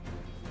effect.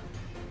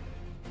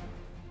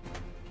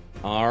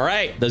 All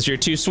right, those are your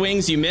 2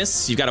 swings. You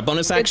miss. You've got a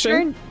bonus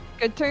action.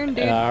 Good turn,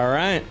 dude. All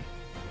right.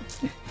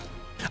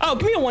 Oh,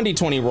 give me a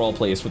 1d20 roll,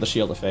 please, for the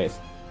Shield of Faith.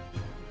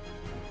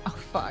 Oh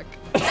fuck.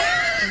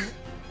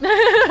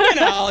 You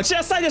know, I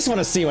just want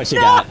to see what you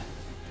got.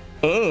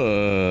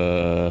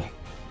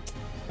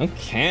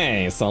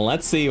 Okay, so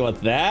let's see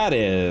what that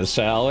is,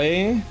 shall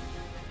we?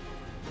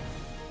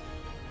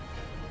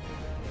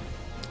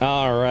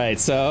 All right,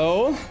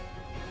 so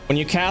when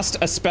you cast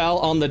a spell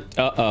on the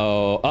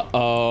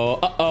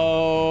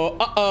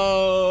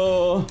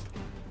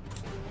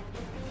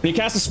when you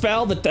cast a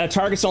spell that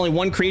targets only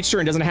one creature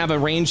and doesn't have a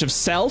range of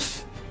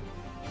self,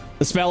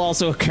 the spell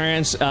also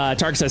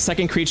targets a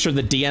second creature of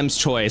the DM's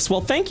choice.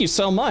 Well, thank you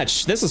so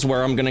much. This is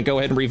where I'm going to go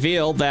ahead and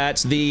reveal that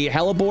the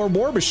Hellebore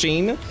War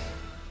Machine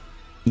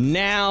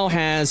now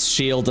has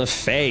Shield of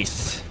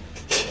Faith.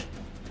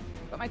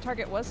 But my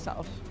target was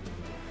self.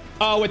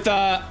 Oh, with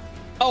the...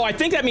 Oh, I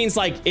think that means,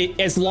 like,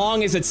 as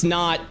long as it's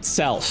not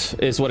self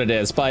is what it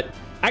is. But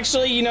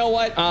actually, you know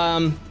what?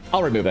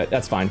 I'll remove it.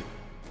 That's fine.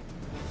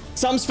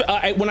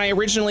 When I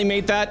originally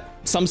made that,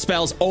 some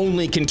spells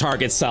only can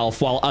target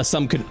self, while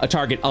some could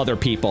target other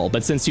people.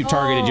 But since you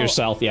targeted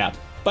yourself, yeah.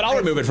 But I'll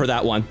remove it for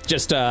that one.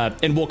 Just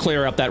and we'll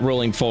clear up that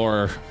ruling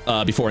for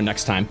before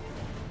next time.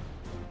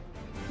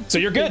 So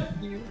you're good.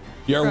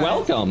 You're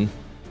welcome.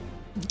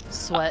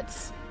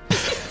 Sweats.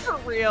 For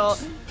real.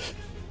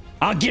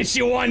 I'll get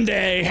you one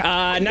day.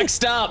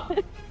 Next up,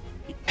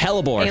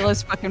 Hellebore.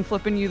 Ayla's fucking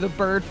flipping you the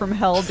bird from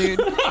hell, dude.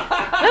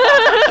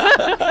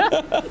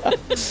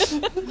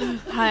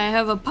 Hi, I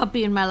have a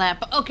puppy in my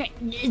lap. Okay,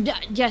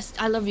 yes,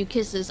 I love you,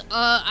 kisses.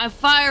 I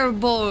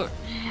firebolt.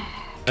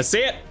 I see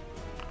it.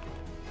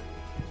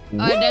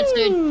 That's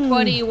a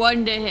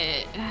 21 to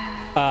hit.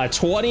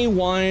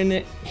 21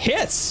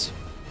 hits.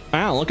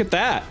 Wow, look at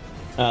that.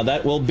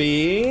 That will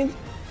be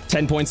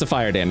 10 points of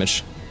fire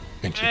damage.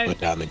 And she put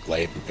down the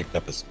glaive and picked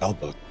up a spell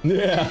book.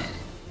 Yeah.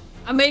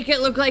 I make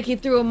it look like he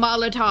threw a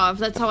Molotov.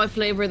 That's how I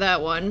flavor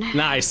that one.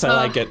 Nice, I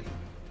like it.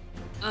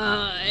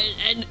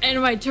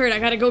 And my turn. I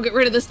gotta go get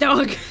rid of this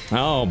dog.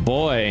 Oh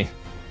boy.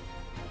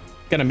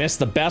 Gonna miss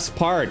the best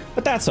part,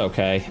 but that's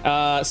okay.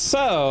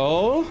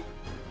 So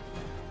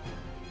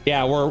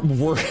yeah,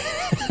 we're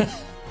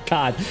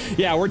God.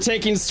 Yeah, we're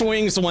taking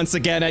swings once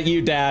again at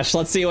you, Dash.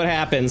 Let's see what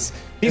happens.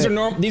 These are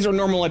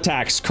normal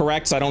attacks,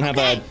 correct? So I don't have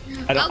a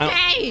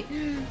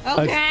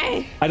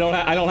I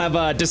don't have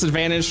a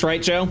disadvantage,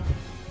 right, Joe?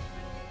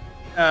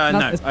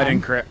 No, I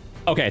didn't crit.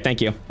 Okay,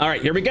 thank you. All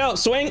right, here we go.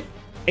 Swing.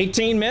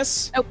 18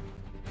 miss. Nope.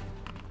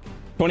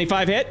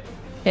 25 hit.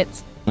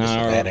 Hits.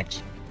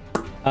 Disadvantage.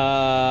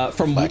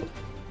 From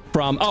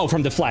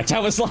deflect. I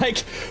was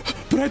like,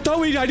 but I thought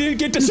I didn't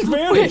get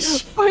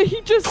disadvantage. Wait,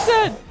 he just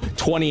said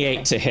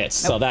 28 to hit.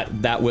 So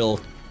that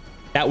will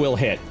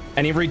hit.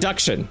 Any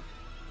reduction?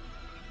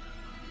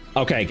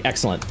 Okay,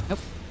 excellent. Nope.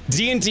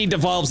 D&D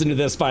devolves into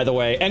this, by the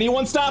way.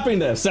 Anyone stopping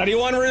this?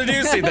 Anyone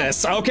reducing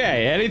this?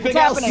 Okay, anything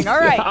else? happening? All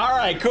right. All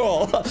right,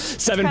 cool.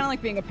 It's kind of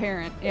like being a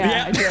parent.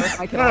 Yeah. I feel like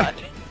my kid a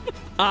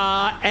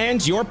lot.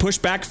 And you're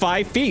pushed back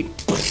 5 feet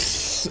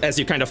as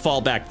you kind of fall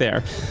back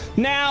there.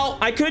 Now,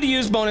 I could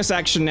use bonus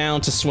action now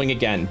to swing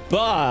again,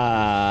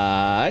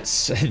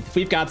 but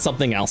we've got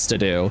something else to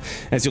do.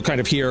 As you'll kind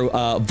of hear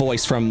a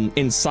voice from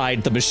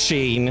inside the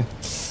machine.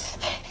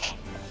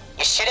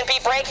 You shouldn't be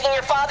breaking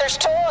your father's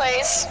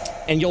toys.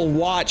 And you'll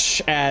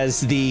watch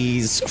as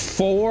these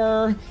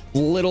 4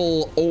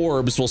 little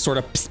orbs will sort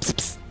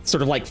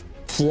of like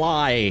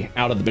fly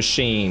out of the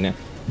machine.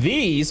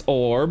 These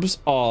orbs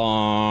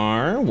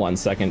are, 1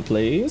 second,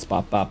 please.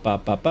 Ba, ba, ba,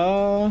 ba,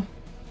 ba.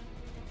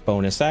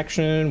 Bonus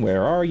action.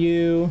 Where are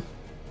you?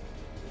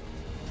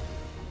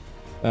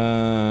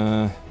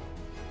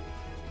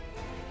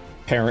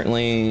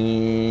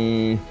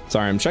 apparently...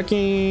 Sorry, I'm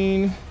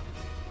checking.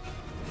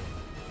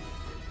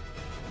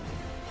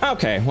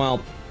 Okay,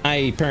 well, I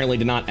apparently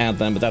did not add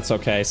them, but that's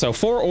okay. So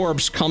 4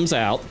 orbs comes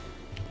out.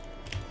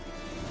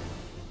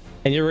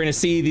 And you're going to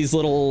see these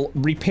little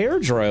repair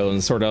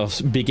drones sort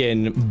of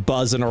begin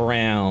buzzing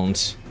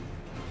around.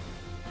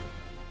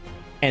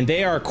 And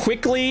they are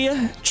quickly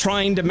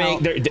trying to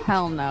make...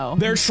 Hell no.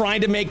 They're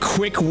trying to make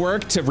quick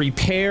work to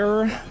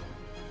repair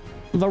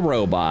the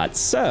robot.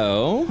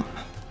 So...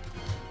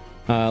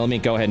 let me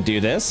go ahead and do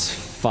this.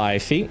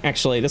 5 feet.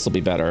 Actually, this will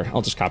be better.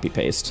 I'll just copy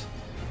paste.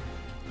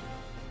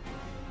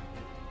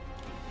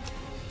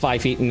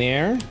 5 feet in the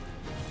air.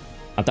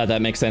 Not that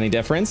that makes any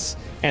difference.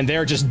 And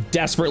they're just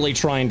desperately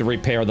trying to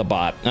repair the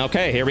bot.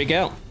 Okay, here we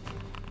go.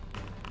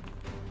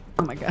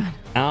 Oh my god.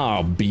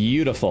 Oh,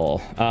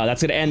 beautiful.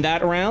 That's gonna end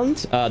that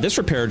round. This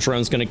repair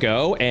drone's gonna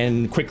go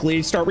and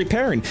quickly start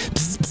repairing.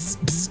 Bzz, bzz,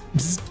 bzz,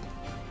 bzz.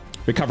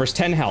 Recovers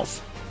 10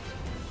 health.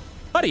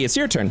 Buddy, it's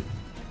your turn.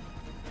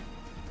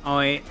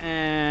 We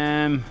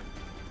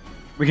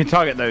can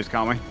target those,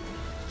 can't we?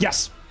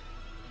 Yes.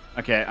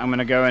 Okay, I'm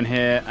gonna go in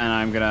here and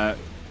I'm gonna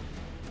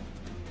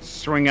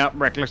swing up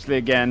recklessly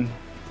again.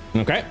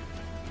 Okay.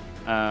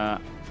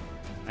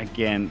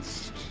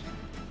 Against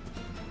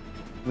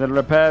the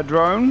repair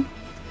drone.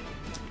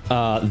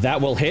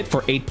 That will hit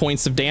for 8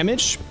 points of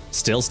damage.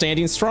 Still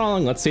standing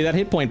strong. Let's see that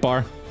hit point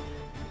bar.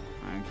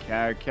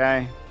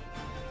 Okay.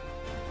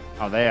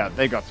 Oh,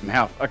 they got some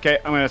health. Okay,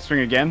 I'm gonna swing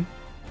again.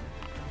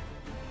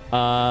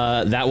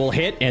 That will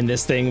hit, and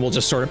this thing will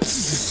just sort of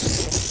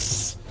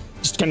just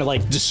kind of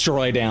like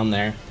destroy down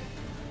there.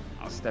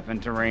 I'll step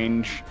into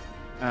range,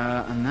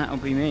 and that'll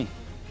be me.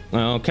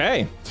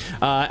 Okay.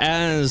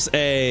 As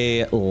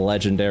a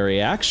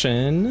legendary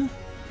action,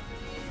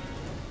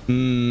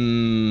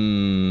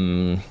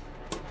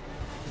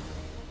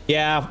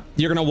 yeah,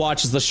 you're gonna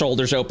watch as the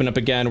shoulders open up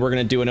again. We're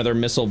gonna do another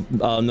missile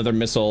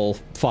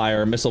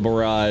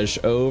barrage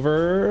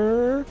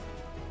over,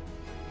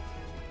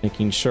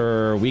 making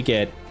sure we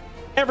get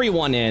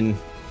everyone in.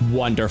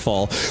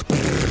 Wonderful.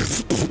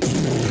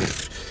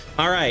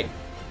 All right.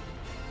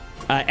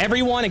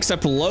 Everyone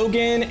except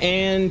Logan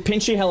and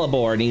Pinchy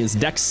Hellebore needs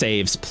dex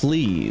saves,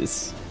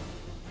 please.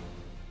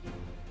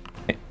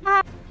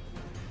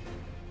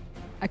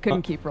 I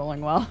couldn't keep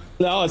rolling well.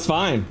 No, it's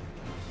fine.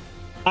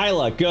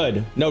 Isla,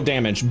 good. No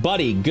damage.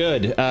 Buddy,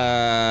 good.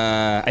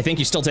 I think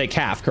you still take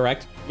half,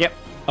 correct? Yep.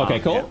 Okay,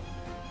 cool. Yeah.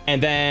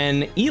 And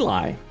then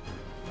Eli.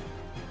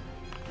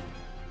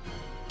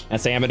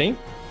 That's Amity.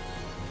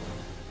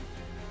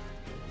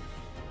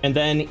 And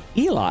then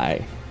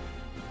Eli.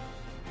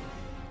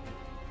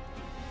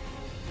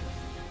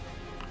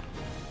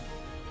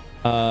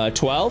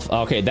 12.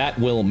 Okay, that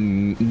will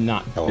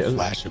not. Oh, a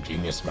flash of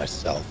genius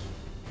myself.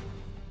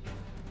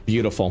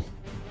 Beautiful.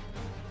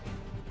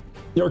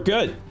 You're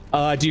good.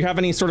 Do you have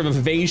any sort of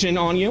evasion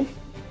on you?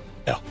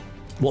 No.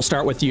 We'll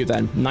start with you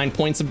then. 9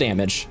 points of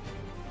damage.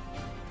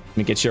 Let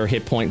me get your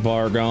hit point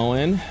bar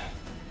going.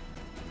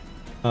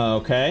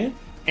 Okay.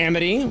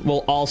 Amity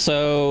will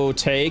also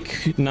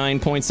take 9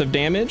 points of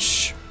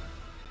damage.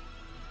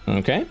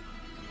 Okay.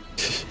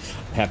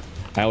 I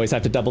always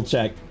have to double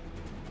check.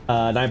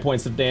 9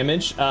 points of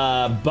damage.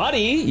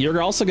 Buddy,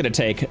 you're also going to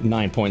take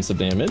 9 points of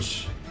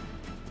damage.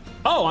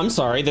 Oh, I'm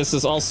sorry. This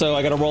is also,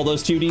 I got to roll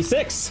those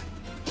 2d6.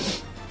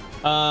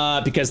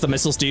 Because the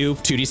missiles do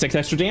 2d6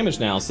 extra damage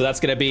now. So that's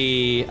going to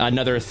be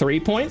another 3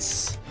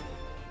 points.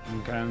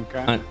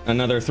 Okay.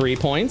 Another 3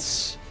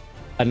 points.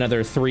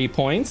 Another 3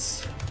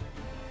 points.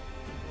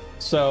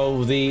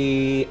 So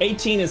the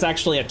 18 is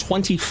actually a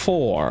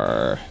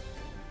 24.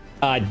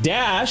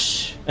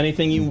 Dash,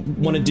 anything you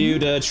want to do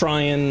to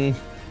try and...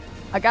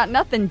 I got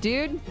nothing,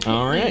 dude.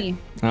 All right.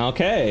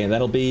 Okay,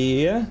 that'll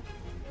be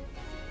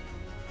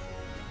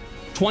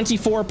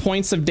 24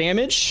 points of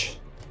damage,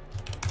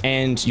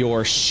 and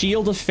your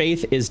Shield of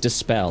Faith is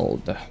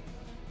dispelled.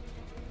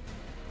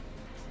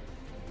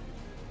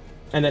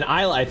 And then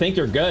Isla, I think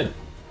you're good.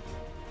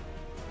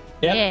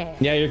 Yep.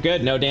 Yeah, you're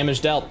good. No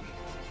damage dealt.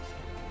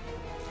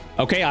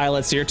 Okay, Isla,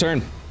 it's your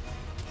turn.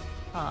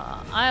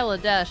 Isla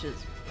dashes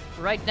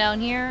right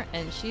down here,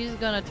 and she's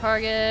gonna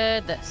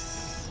target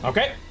this.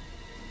 Okay.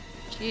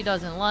 She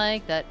doesn't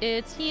like that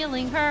it's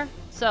healing her.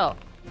 So,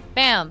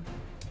 bam.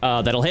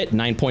 That'll hit.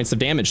 9 points of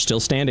damage, still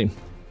standing.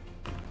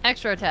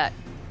 Extra attack.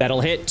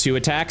 That'll hit. 2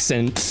 attacks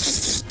and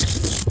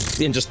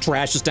just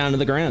trashes down to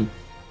the ground.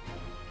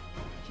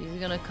 She's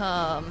gonna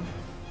come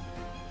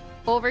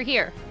over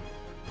here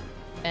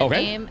and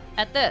aim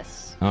at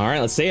this. All right,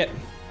 let's see it.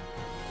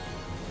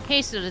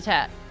 Hasted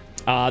attack.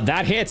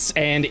 That hits,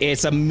 and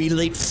it's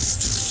immediately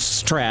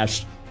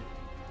trashed.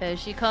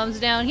 As she comes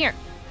down here.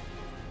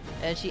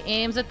 And she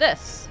aims at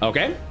this.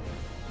 Okay.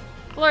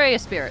 Flurry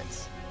of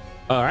Spirits.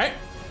 All right.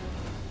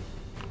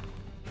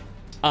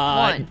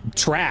 1.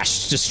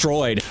 Trashed,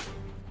 destroyed.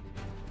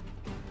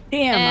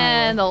 Damn.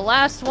 And the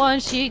last one,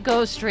 she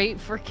goes straight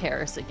for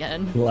Karis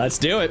again. Let's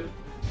do it.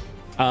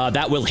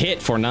 That will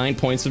hit for 9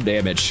 points of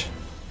damage.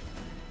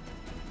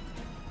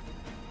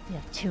 You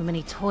have too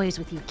many toys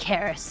with you,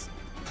 Karis.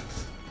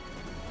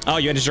 Oh,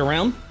 you ended your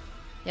round?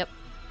 Yep.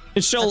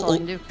 And That's all I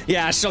can do.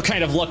 yeah, she'll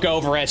kind of look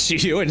over at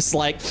you and it's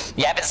like,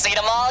 You haven't seen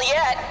them all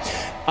yet.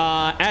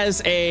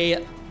 as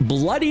a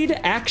bloodied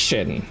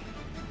action,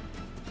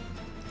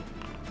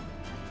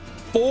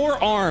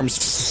 4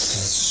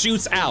 arms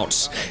shoots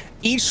out,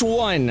 each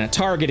one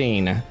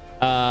targeting.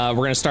 We're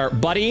gonna start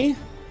Buddy,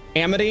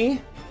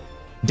 Amity,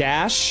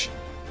 Dash,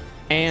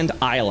 and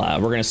Isla.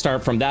 We're gonna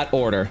start from that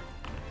order.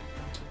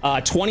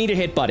 20 to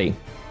hit Buddy.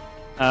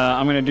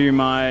 I'm gonna do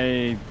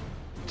my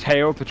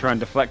tail to try and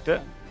deflect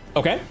it.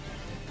 Okay.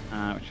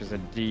 Which is a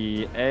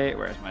D8.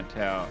 Where's my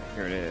tail?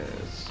 Here it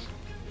is.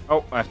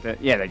 Oh, I have to.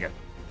 Yeah, there you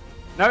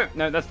go.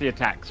 No, that's the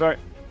attack. Sorry.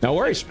 No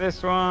worries.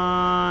 This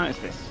one. It's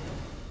this.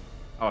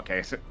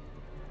 Okay, so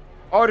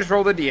I'll just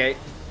roll the D8.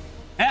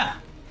 Yeah.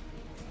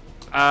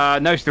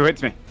 No, still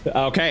hits me.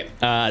 Okay.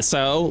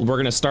 So we're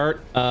gonna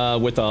start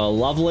with a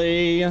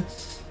lovely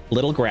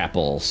little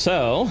grapple.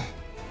 So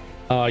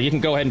you can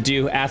go ahead and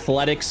do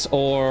athletics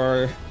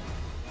or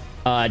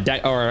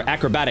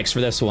acrobatics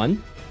for this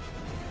one.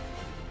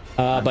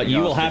 But you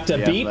will have to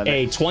beat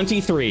a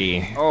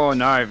 23. Oh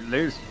no,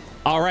 lose.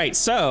 All right,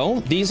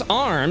 so these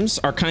arms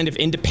are kind of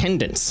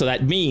independent, so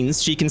that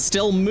means she can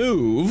still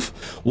move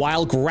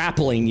while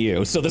grappling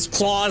you. So this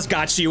claw's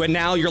got you, and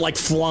now you're like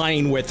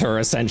flying with her,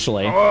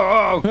 essentially.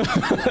 Oh!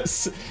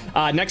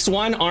 Next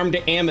one, arm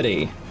to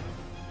Amity.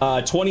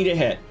 20 to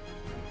hit.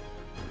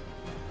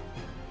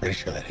 Pretty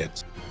sure that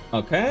hits.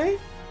 Okay.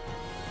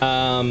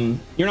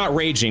 You're not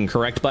raging,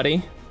 correct,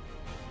 buddy?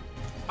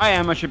 I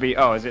am. I should be.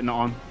 Oh, is it not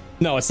on?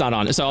 No, it's not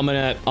on. So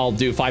I'll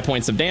do 5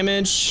 points of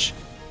damage.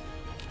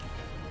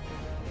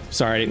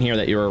 Sorry, I didn't hear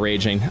that you were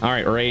raging. All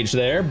right, rage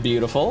there.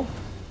 Beautiful.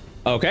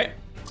 Okay.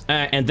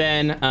 And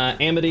then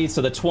Amity,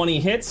 so the 20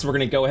 hits. We're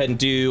going to go ahead and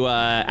do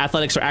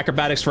athletics or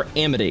acrobatics for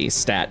Amity's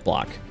stat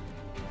block.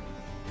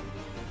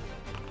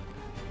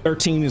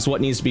 13 is what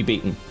needs to be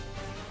beaten.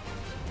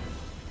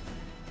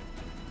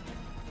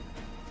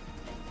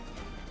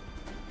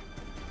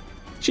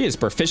 She is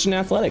proficient in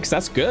athletics.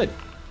 That's good.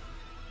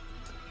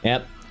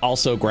 Yep.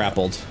 Also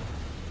grappled.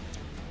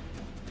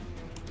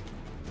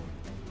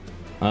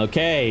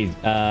 Okay,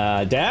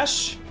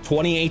 Dash,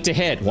 28 to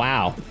hit.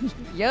 Wow.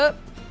 Yep.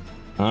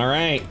 All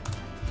right.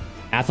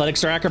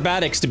 Athletics or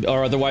acrobatics,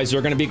 or otherwise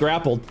you're going to be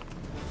grappled.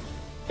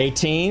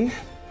 18,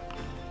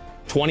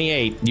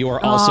 28. You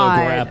are also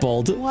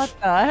grappled. What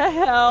the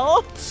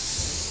hell?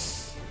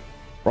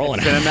 Rolling.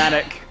 It's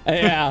cinematic.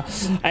 Yeah.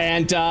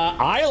 And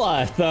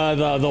Isla,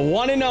 the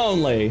one and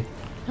only.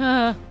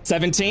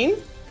 17.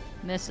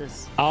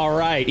 Misses. All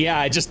right,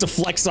 yeah, it just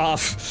deflects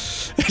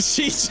off.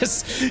 He's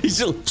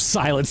just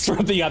silenced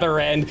from the other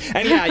end.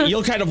 And yeah,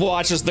 you'll kind of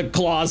watch as the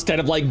claws kind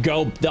of like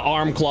the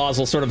arm claws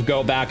will sort of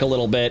go back a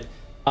little bit.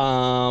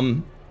 Yeah,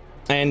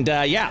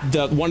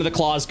 one of the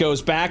claws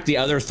goes back. The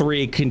other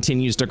 3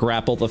 continues to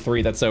grapple the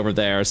 3 that's over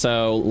there.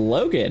 So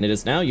Logan, it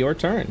is now your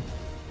turn.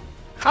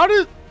 How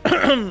does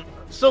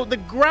so the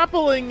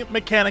grappling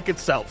mechanic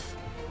itself?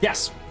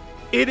 Yes.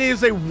 It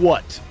is a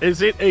what?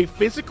 Is it a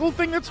physical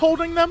thing that's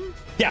holding them?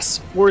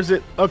 Yes. Or is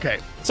it okay?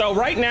 So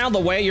right now, the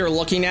way you're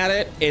looking at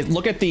it is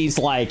look at these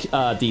like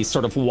these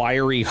sort of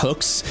wiry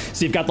hooks.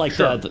 So you've got like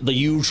the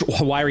huge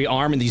wiry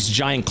arm and these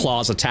giant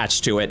claws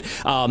attached to it.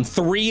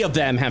 3 of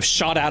them have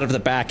shot out of the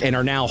back and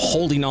are now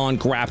holding on,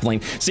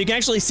 grappling. So you can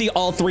actually see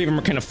all 3 of them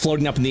are kind of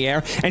floating up in the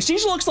air, and she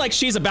looks like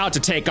she's about to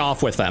take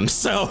off with them.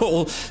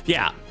 So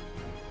yeah.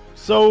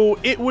 So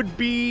it would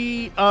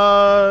be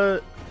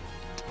right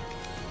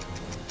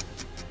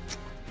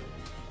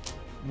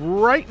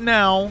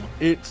now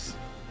it's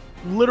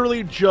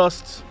literally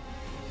just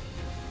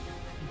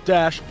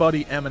Dash,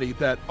 Buddy, Amity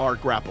that are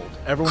grappled.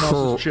 Everyone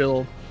else is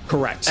chill.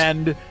 Correct.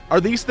 And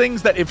are these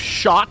things that if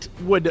shot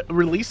would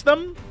release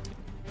them?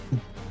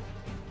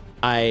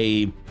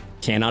 I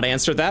cannot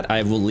answer that.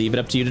 I will leave it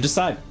up to you to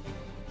decide.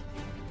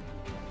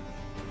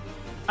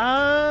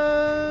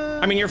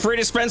 I mean, you're free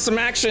to spend some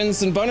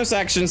actions and bonus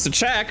actions to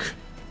check,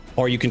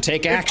 or you can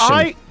take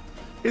action.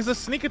 Is a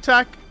sneak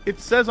attack, it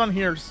says on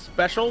here,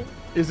 special?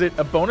 Is it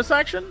a bonus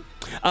action?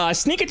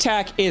 Sneak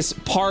attack is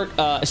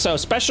so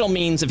special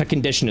means if a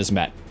condition is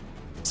met.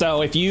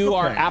 So if you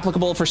are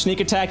applicable for sneak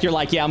attack, you're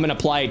like, yeah, I'm gonna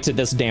apply it to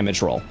this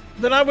damage roll.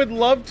 Then I would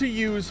love to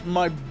use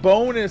my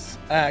bonus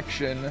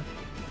action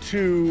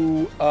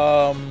to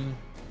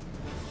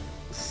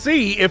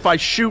see if I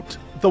shoot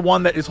the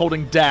one that is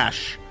holding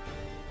Dash,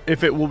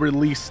 if it will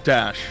release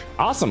Dash.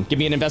 Awesome. Give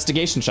me an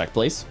investigation check,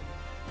 please.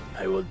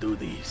 I will do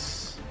these.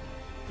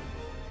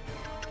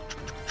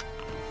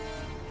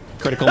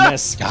 Critical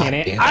miss.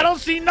 I don't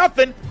see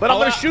nothing, but I'm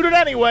gonna shoot it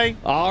anyway.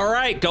 All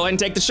right, go ahead and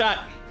take the shot.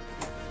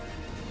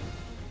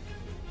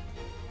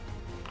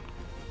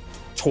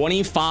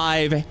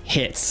 25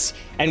 hits,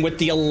 and with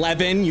the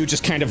 11, you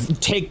just kind of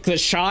take the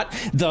shot.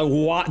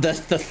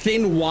 The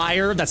thin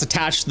wire that's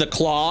attached to the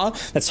claw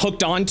that's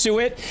hooked onto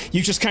it,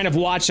 you just kind of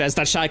watch as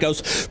that shot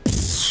goes,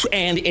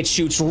 and it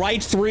shoots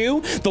right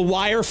through. The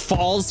wire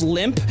falls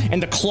limp,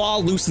 and the claw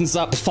loosens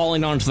up,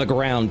 falling onto the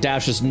ground.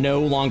 Dash is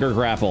no longer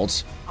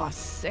grappled. Oh,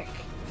 sick.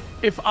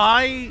 If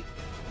I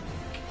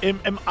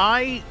am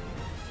I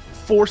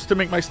forced to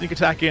make my sneak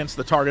attack against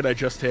the target I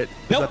just hit.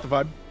 Is that the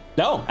vibe?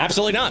 No,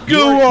 absolutely not.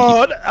 Go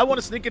on! I want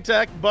to sneak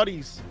attack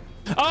buddies.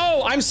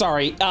 Oh, I'm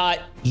sorry.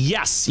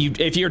 Yes.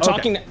 If you're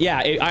talking, yeah,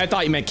 I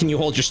thought you meant can you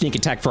hold your sneak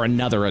attack for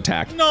another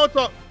attack? No, it's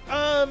all.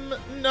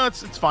 No,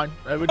 it's fine.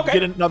 I would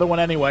get another one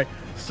anyway.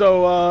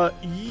 So,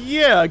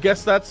 yeah, I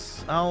guess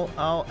that's.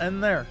 I'll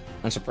end there.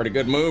 That's a pretty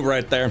good move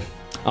right there.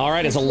 All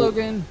right, as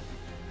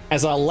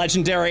a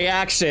legendary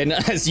action,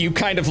 as you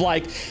kind of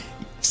like.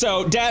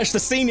 So, Dash, the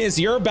scene is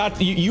you're about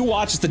you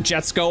watch as the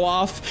jets go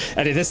off,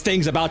 and this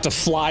thing's about to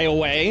fly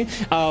away.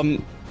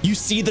 You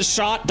see the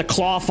shot, the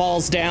claw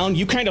falls down.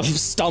 You kind of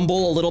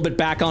stumble a little bit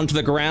back onto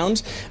the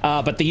ground,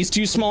 but these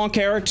two small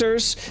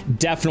characters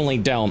definitely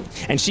don't.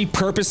 And she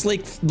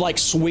purposely like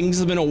swings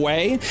them in a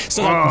way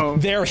so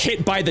that they're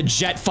hit by the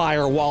jet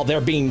fire while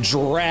they're being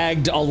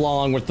dragged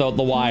along with the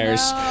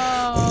wires.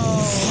 No.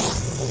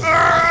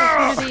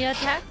 The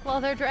attack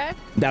while they're dragged?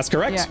 That's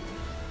correct. Yeah.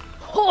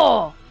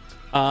 Oh.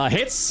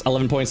 Hits,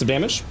 11 points of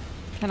damage.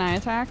 Can I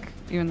attack,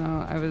 even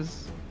though I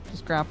was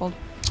just grappled?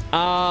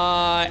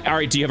 All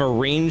right, do you have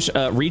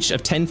a reach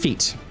of 10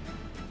 feet?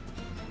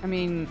 I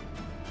mean,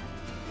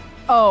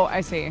 oh,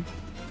 I see.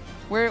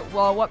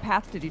 What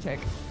path did you take?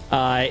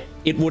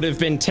 It would have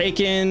been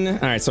taken, all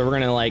right, so we're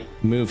gonna like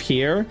move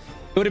here.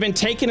 It would have been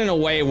taken in a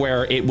way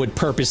where it would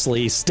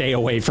purposely stay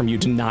away from you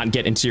to not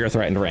get into your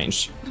threatened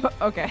range.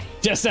 Okay.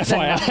 Just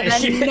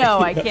FYI. Then no,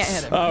 I can't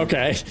hit him.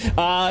 Okay.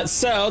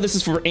 So this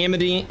is for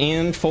Amity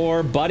and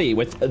for Buddy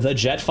with the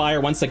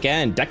Jetfire once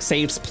again. Dex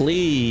saves,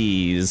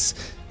 please.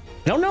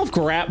 I don't know if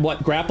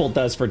what grapple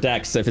does for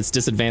Dex, if it's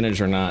disadvantage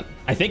or not.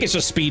 I think it's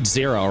just speed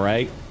 0,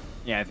 right?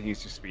 Yeah, I think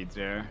it's just speed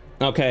 0.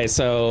 Okay,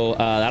 so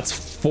that's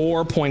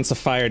 4 points of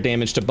fire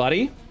damage to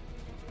Buddy.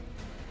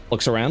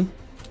 Looks around.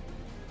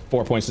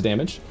 4 points of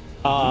damage.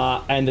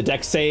 And the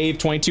Dex save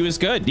 22 is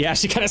good. Yeah,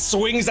 she kind of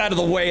swings out of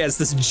the way as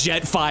this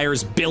jet fire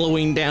is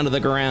billowing down to the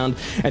ground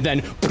and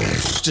then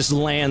just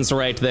lands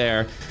right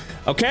there.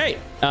 Okay,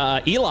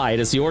 Eli,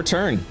 it is your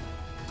turn.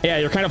 Yeah,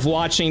 you're kind of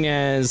watching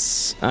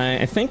as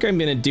I think I'm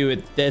gonna do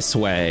it this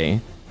way.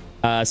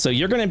 So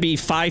you're gonna be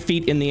 5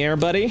 feet in the air,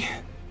 buddy.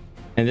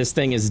 And this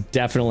thing is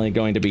definitely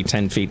going to be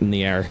 10 feet in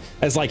the air.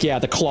 As like, yeah,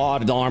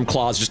 the arm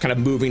claws just kind of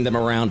moving them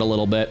around a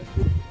little bit.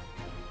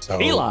 So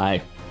Eli.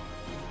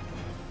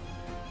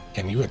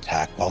 Can you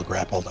attack while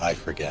grappled? I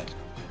forget.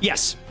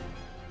 Yes.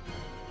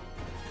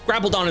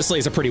 Grappled honestly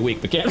is a pretty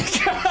weak mechanic.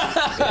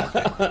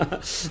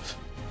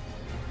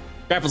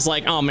 Grappled's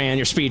like, oh man,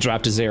 your speed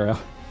dropped to 0.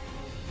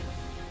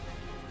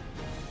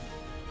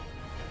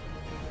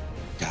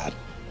 God.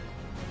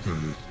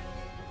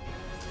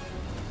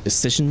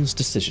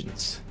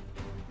 Decisions.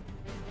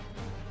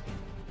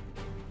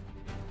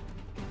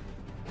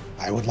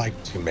 I would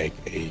like to make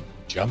a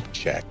jump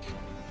check.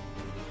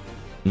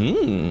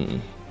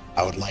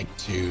 I would like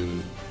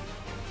to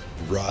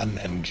run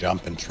and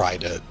jump and try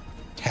to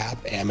tap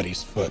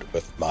Amity's foot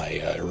with my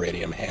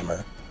iridium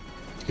hammer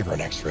to give her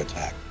an extra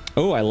attack.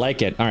 Oh, I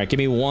like it. All right, give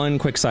me 1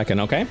 quick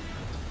second, okay?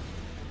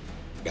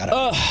 Got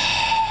it.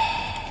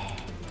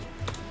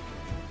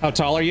 How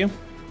tall are you?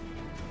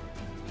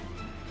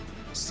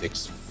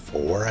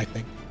 6'4", I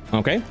think.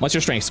 Okay, what's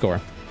your strength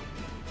score?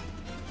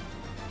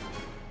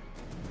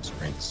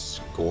 Strength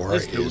score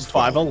This is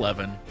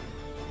 5'11".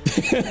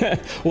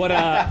 What,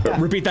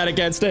 repeat that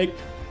again, Snake?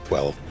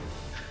 12.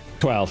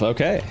 12,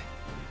 okay.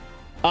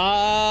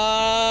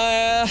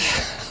 Oh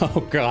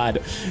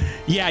God.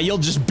 Yeah, you'll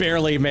just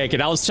barely make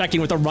it. I was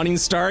checking with a running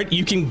start.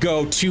 You can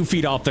go 2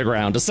 feet off the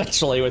ground,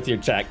 essentially, with your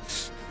check.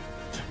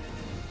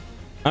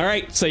 All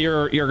right, so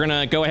you're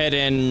gonna go ahead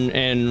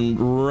and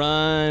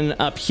run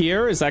up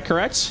here. Is that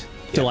correct?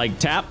 Yeah. To like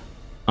tap.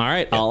 All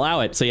right, I'll allow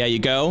it. So yeah, you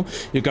go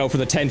for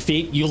the 10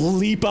 feet. You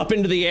leap up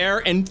into the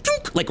air and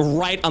like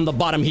right on the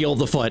bottom heel of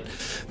the foot,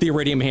 the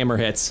iridium hammer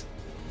hits.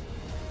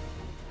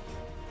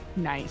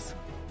 Nice.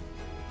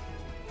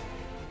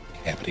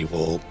 Amity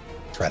will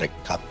try to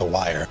cut the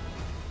wire.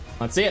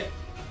 Let's see it.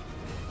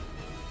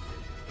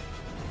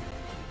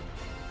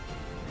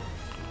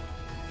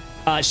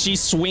 She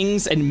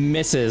swings and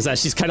misses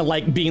as she's kind of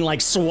like being like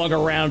swung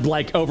around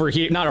like over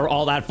here, not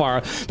all that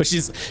far, but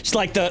she's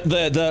like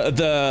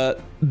the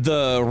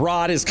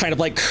rod is kind of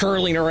like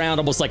curling around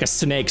almost like a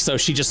snake, so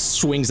she just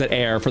swings at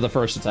air for the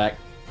first attack.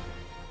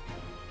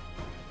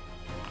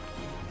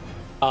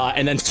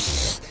 And then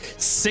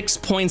 6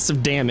 points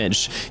of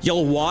damage.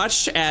 You'll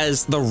watch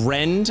as the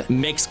rend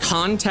makes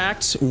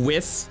contact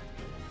with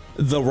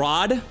the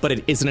rod, but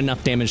it isn't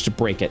enough damage to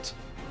break it.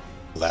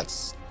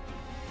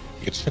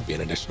 It should be an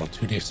additional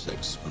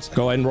 2d6.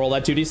 Go ahead and roll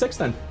that 2d6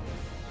 then.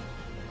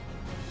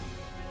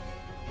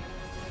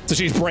 So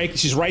she's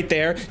right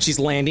there. She's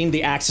landing.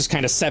 The axe just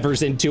kind of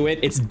severs into it.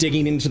 It's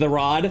digging into the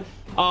rod.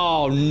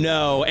 Oh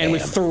no. And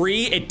with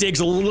 3, it digs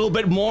a little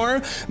bit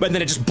more, but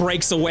then it just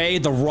breaks away.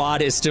 The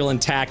rod is still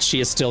intact. She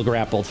is still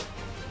grappled.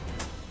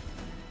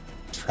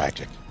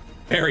 Tragic.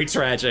 Very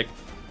tragic.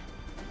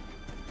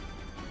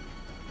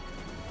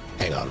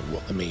 Hang on.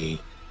 Well, let me...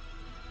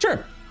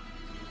 Sure.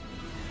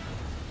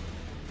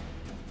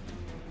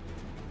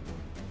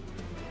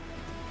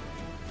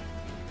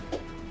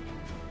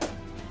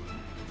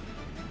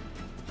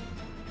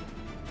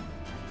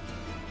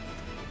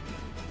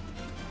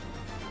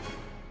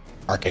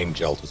 Arcane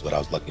Jolt is what I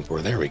was looking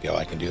for. There we go.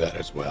 I can do that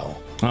as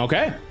well.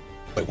 Okay.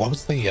 Wait, what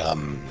was the I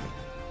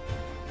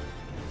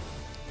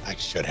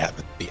should have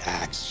it. The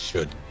axe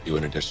should do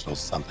an additional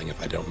something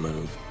if I don't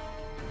move.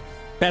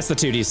 That's the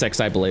 2d6,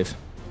 I believe.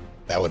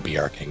 That would be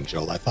Arcane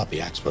Jolt. I thought the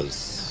axe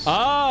was...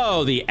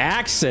 Oh, the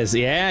axes.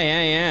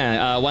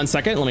 Yeah. 1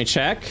 second. Let me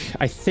check.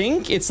 I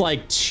think it's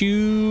like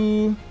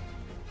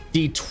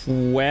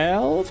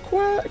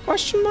 2d12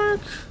 question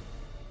mark?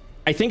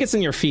 I think it's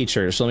in your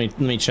features. Let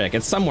me check.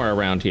 It's somewhere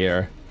around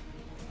here.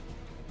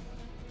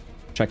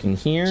 Checking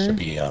here. Should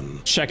be,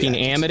 checking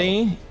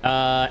Amity.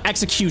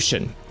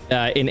 Execution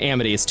in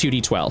Amity is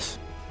 2d12.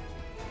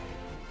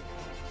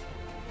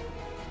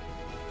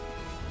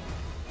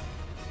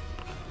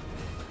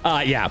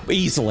 Yeah,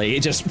 easily.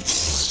 It just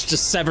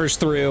severs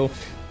through.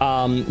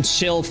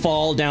 She'll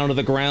fall down to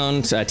the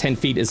ground. 10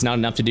 feet is not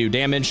enough to do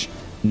damage.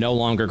 No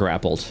longer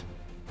grappled.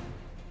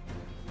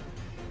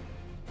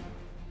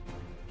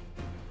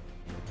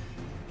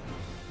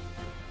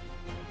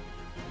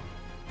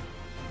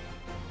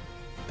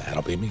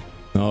 That'll be me.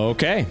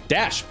 Okay,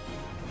 Dash.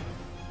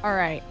 All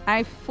right,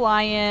 I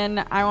fly in.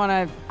 I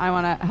wanna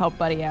help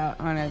Buddy out.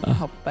 I wanna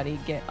help Buddy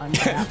get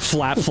untrapped.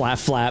 Flap, flap,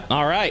 flap.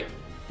 All right.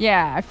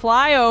 Yeah, I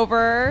fly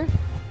over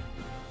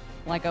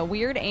like a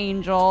weird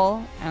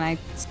angel, and I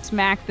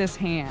smack this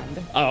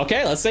hand. Oh,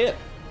 okay, let's see it.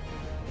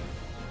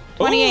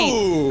 28.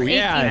 Ooh, 18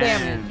 yeah.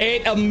 damage.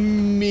 It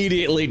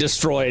immediately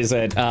destroys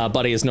it.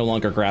 Buddy is no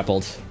longer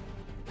grappled.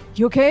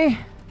 You okay?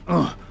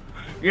 Oh,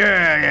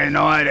 yeah,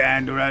 no, I'd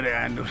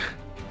handle.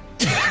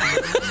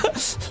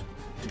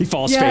 He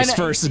falls face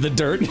first in the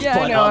dirt. Yeah,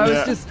 I know.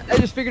 I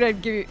just figured I'd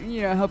give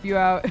you, help you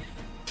out.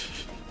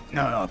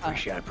 No,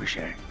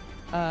 appreciate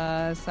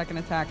it. Second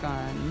attack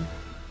on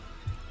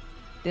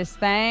this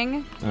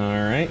thing. All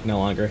right, no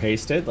longer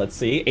hasted. Let's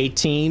see.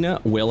 18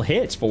 will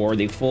hit for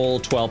the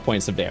full 12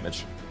 points of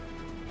damage.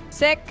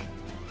 Sick.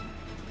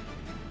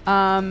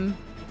 I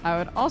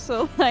would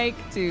also like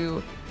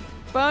to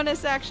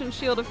bonus action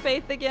Shield of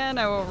Faith again.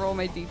 I will roll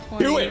my d20.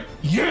 Do it.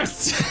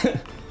 Yes.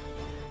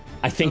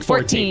 I think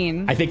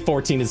 14. I think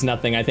 14 is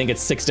nothing. I think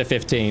it's 6 to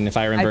 15 if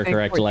I remember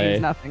correctly. 14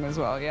 is nothing as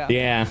well. Yeah.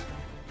 Yeah.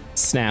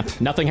 Snap.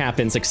 Nothing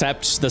happens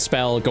except the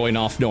spell going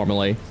off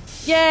normally.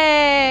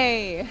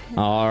 Yay!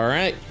 All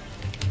right.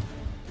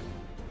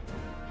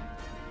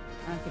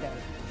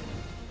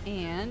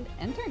 And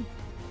enter.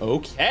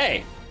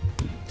 Okay.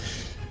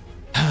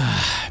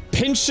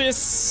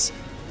 Pinchus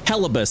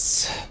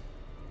Helibus.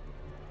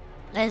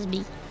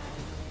 Lesby.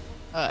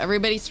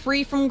 Everybody's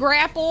free from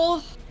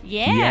grapple.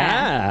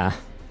 Yeah.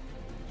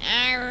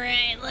 All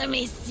right, let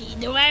me see.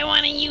 Do I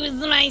want to use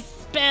my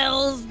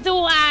spells? Do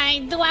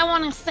I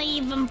want to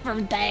save them for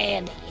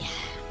Daddy?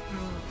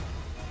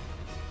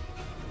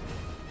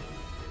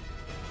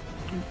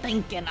 I'm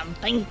thinking.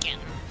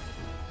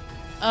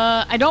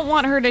 I don't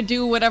want her to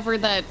do whatever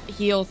that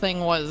heal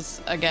thing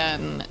was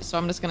again, so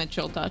I'm just gonna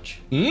chill touch.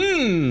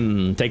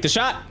 Take the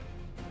shot.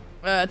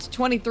 It's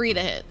 23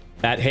 to hit.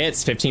 That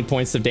hits. 15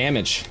 points of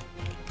damage.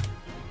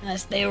 I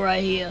stay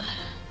right here.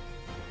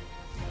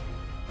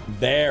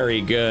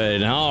 Very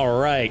good. All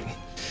right.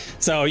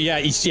 So yeah,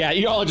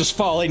 you all just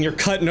fall in. You're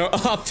cutting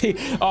off the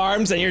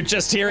arms, and you're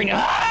just hearing,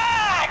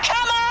 "Ah,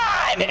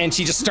 come on!" And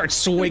she just starts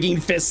swinging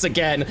fists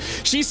again.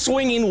 She's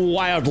swinging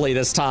wildly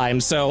this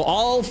time. So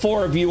all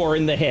 4 of you are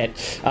in the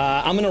hit.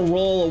 I'm gonna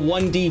roll a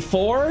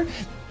 1d4.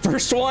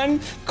 First one,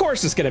 of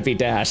course, is gonna be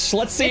Dash.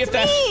 Let's see if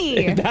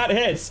that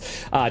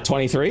hits.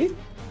 23.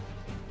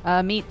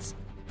 Meets.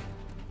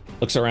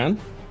 Looks around.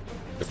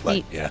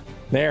 Meet. Yeah.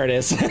 There it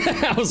is.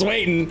 I was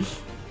waiting.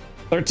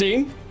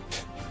 13.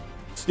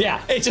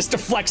 Yeah, it just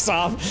deflects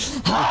off.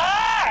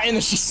 And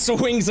then she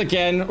swings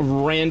again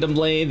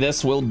randomly.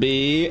 This will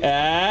be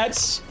at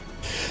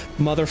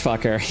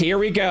motherfucker. Here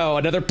we go.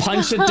 Another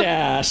punch and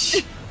dash.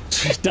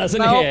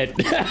 Doesn't hit.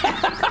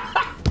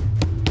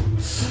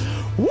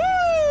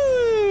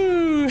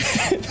 Woo!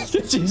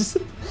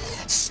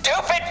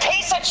 Stupid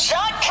piece of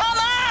junk, come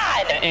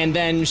on! And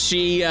then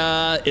she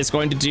is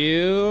going to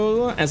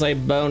do, as a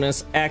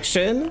bonus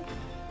action,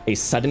 a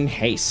sudden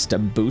haste to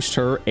boost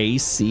her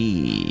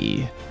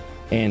AC.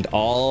 And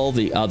all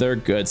the other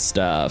good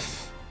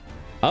stuff.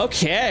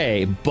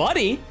 Okay,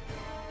 Buddy.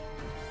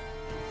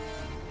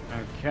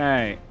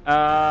 Okay,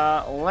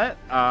 let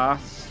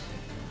us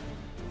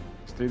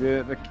do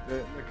the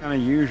kind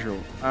of usual.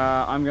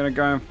 I'm gonna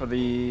go in for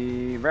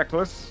the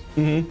reckless.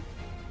 Mm-hmm.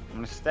 I'm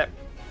gonna step.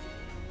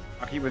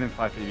 I'll keep within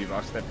 5 feet of you, but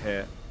I'll step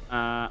here.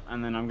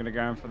 And then I'm gonna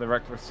go in for the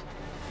reckless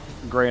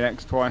Great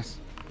X twice.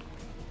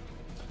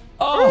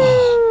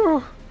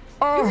 Oh!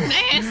 Oh,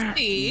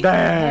 nasty.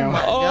 Damn.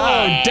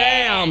 Oh,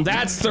 damn.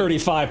 That's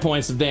 35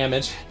 points of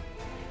damage.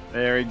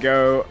 There we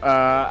go.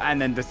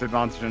 And then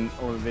disadvantage on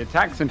all of the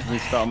attacks until we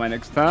start my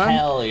next turn.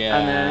 Hell yeah.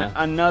 And then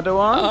another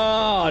one.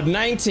 Oh,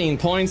 19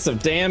 points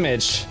of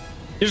damage.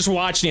 You're just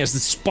watching as the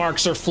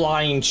sparks are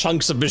flying,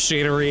 chunks of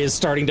machinery is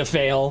starting to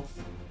fail.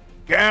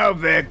 Get out of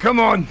there, come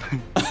on.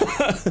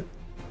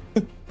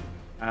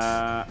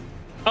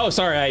 Oh,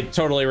 sorry, I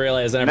totally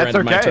realized I never That's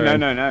ended my okay, turn.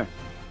 no.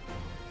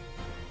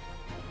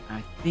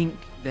 I think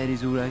that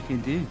is all I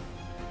can do.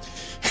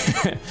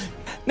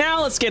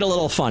 Now let's get a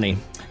little funny.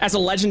 As a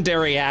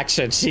legendary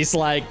action, she's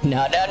like,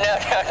 No.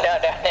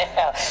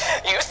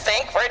 You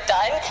think we're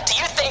done? Do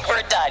you think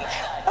we're done?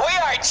 We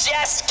are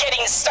just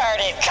getting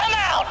started. Come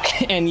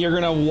out! and you're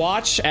gonna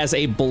watch as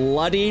a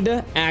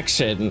bloodied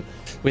action,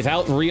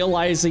 without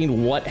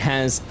realizing what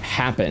has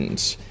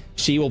happened,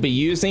 she will be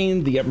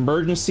using the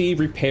emergency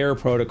repair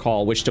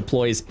protocol, which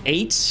deploys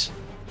 8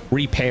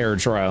 repair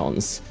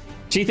drones.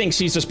 She thinks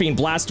she's just being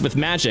blasted with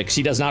magic.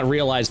 She does not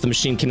realize the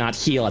machine cannot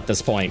heal at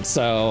this point.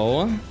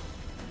 So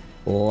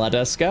let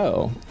us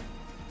go.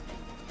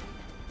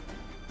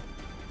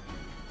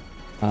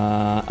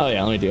 Oh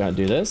yeah, let me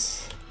do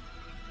this.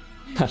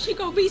 She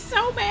gonna be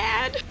so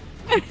mad.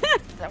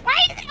 Why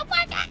is it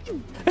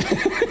working?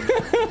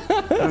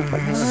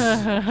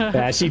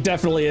 Yeah, she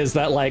definitely is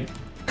that like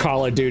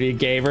Call of Duty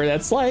gamer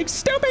that's like,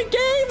 stupid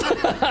game.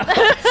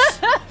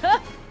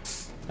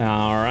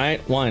 All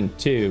right, 1,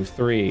 2,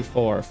 3,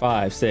 4,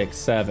 5, 6,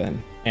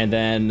 7, and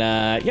then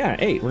yeah,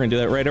 8. We're gonna do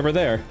that right over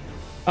there.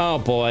 Oh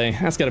boy,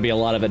 that's gonna be a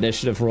lot of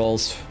initiative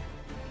rolls.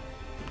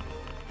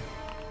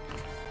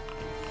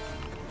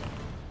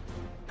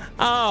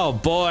 Oh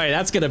boy,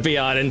 that's gonna be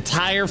an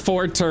entire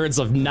 4 turns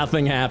of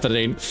nothing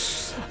happening.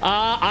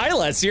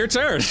 Isla, it's your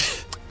turn.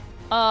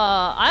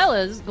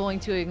 Isla's going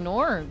to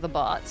ignore the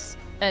bots,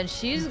 and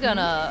she's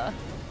gonna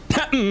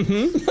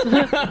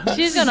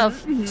she's gonna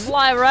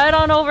fly right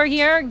on over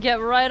here, get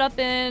right up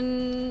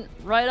in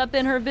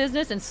her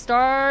business, and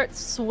start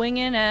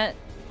swinging at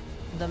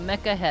the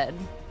mecha head.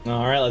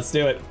 All right, let's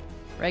do it.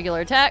 Regular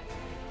attack.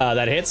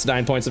 That hits,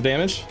 9 points of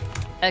damage.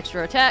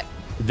 Extra attack.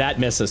 That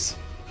misses.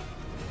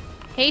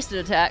 Hasted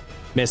attack.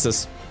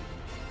 Misses.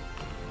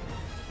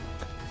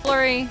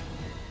 Flurry.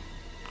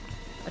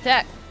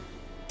 Attack.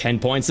 10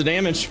 points of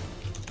damage.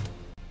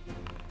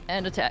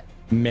 And attack.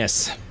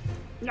 Miss.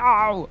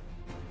 No.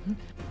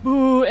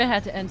 Boo! It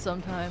had to end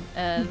sometime,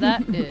 and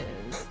that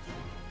is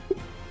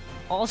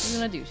all she's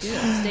gonna do. She's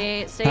gonna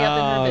stay up in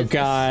her business. Oh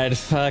god,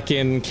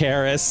 fucking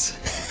Karis.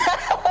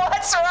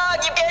 What's wrong?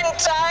 You getting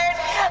tired?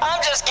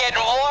 I'm just getting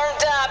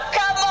warmed up.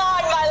 Come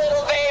on, my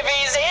little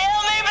babies,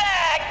 heal me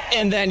back!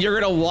 And then you're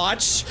gonna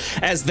watch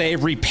as they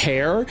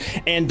repair,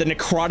 and the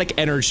necrotic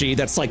energy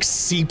that's like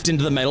seeped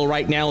into the metal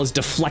right now is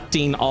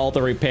deflecting all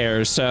the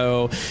repairs,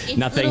 so It's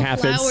nothing little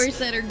happens. flowers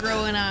that are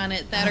growing on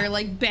it that are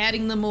like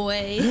batting them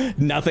away.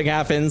 Nothing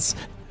happens.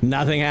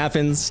 Nothing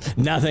happens.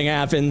 Nothing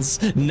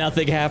happens.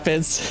 Nothing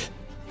happens.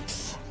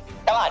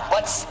 Come on,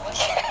 what's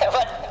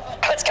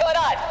going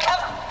on?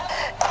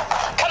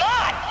 Come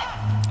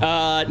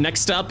on!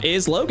 Next up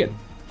is Logan.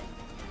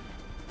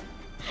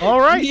 All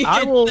right, You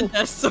I hit will. the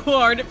desk so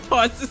hard it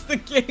pauses the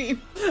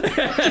game.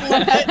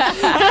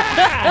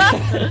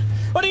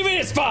 What do you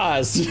mean it's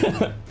paused?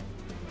 I'm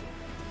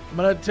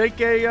gonna take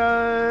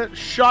a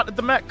shot at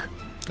the mech.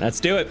 Let's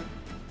do it.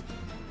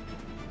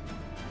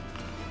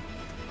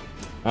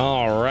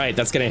 All right,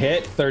 that's gonna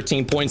hit.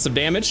 13 points of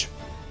damage.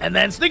 And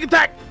then sneak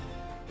attack.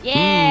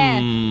 Yeah.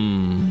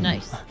 Mm.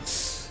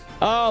 Nice.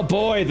 Oh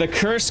boy, the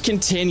curse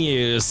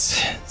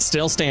continues.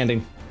 Still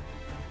standing.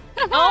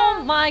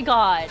 Oh my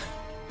god.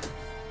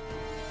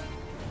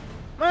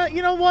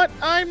 You know what?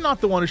 I'm not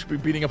the one who should be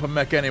beating up a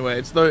mech anyway.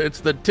 It's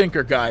the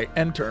Tinker guy.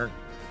 End turn.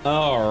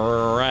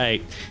 All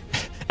right.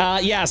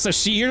 Yeah, so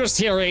you're just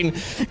hearing,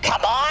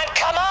 Come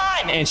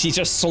on! and she's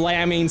just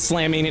slamming,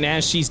 and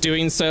as she's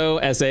doing so,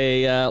 as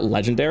a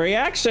legendary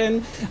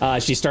action,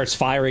 she starts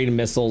firing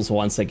missiles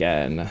once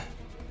again.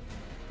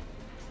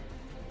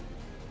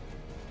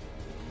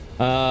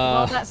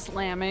 Well, that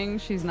slamming,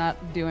 she's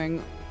not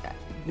doing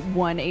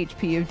 1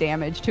 HP of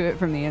damage to it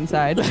from the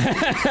inside.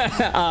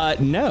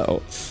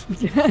 No.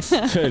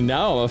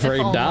 No, I'm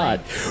afraid not.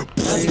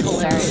 That's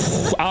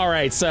hilarious. All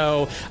right,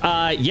 so,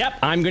 yep,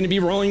 I'm going to be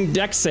rolling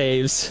deck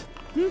saves.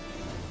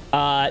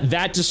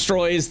 That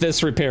destroys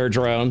this repair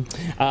drone.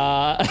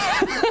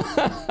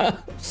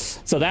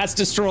 So that's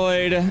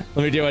destroyed. Let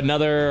me do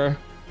another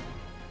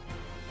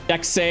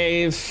deck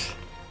save.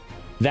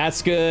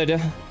 That's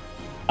good.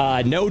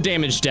 No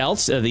damage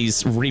dealt.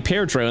 These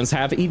repair drones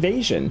have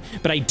evasion,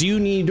 but I do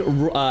need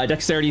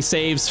dexterity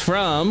saves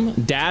from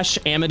Dash,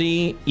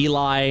 Amity,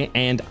 Eli,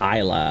 and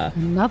Isla.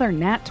 Another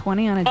nat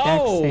 20 on a dex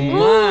save.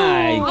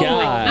 My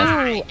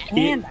god.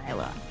 And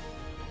Isla.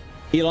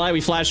 Eli, we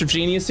flash of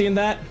genius seeing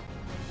that?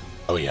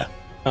 Oh yeah.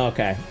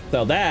 Okay,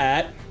 so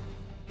that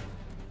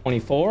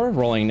 24,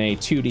 rolling a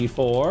 2d4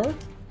 or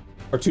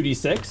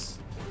 2d6.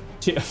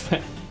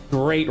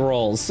 Great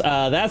rolls.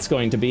 That's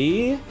going to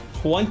be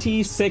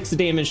 26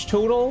 damage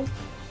total.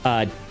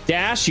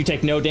 Dash, you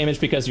take no damage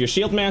because of your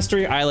shield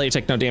mastery. Isla, you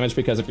take no damage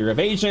because of your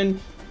evasion.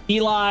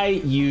 Eli,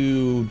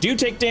 you do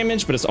take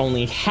damage, but it's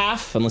only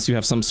half unless you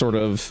have some sort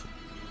of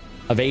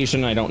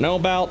evasion I don't know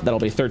about. That'll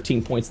be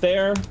 13 points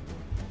there.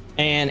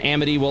 And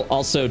Amity will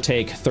also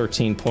take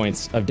 13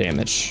 points of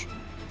damage.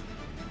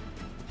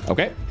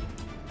 Okay.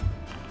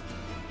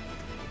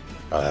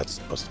 Oh, that's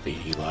supposed to be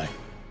Eli.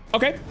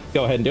 Okay,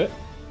 go ahead and do it.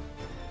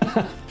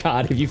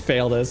 God, if you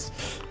fail this.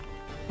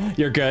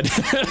 You're good.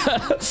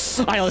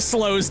 Isla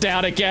slows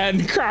down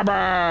again. Come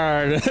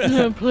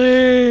on.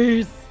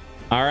 Please.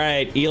 All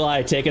right,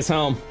 Eli, take us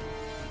home.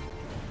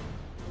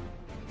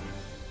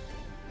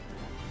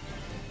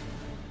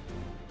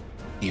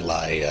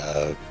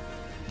 Eli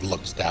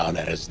looks down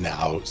at his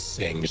now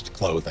singed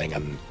clothing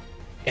and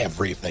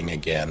everything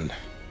again,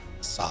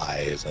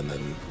 sighs, and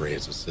then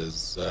raises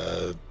his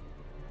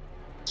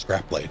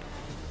scrap blade.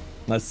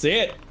 Let's see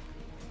it.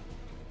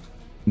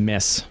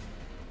 Miss.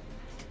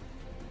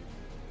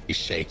 He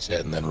shakes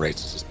it and then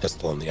raises his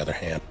pistol in the other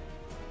hand.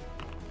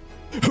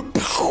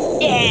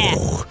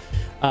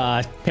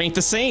 Yeah. Paint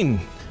the scene.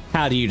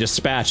 How do you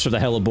dispatch the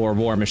Hellebore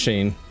war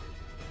machine?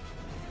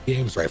 He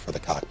aims right for the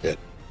cockpit.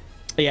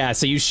 Yeah,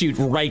 so you shoot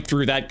right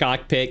through that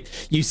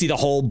cockpit. You see the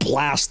hole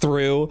blast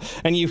through,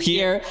 and you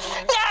hear...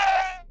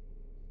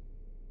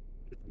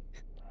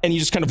 And you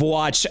just kind of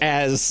watch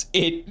as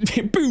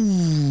it...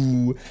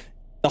 Boo!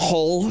 The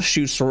hole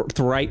shoots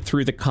right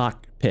through the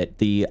cockpit,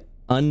 the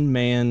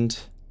unmanned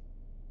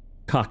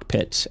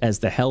cockpit, as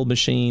the Hell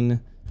machine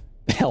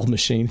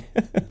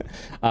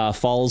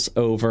falls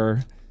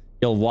over.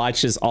 You'll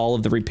watch as all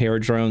of the repair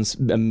drones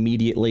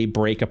immediately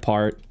break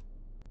apart,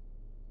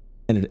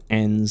 and it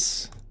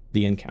ends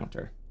the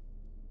encounter.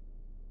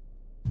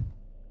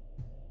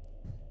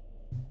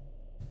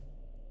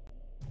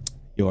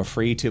 You're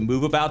free to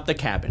move about the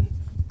cabin.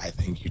 I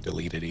think you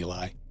deleted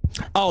Eli.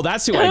 Oh,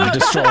 that's who I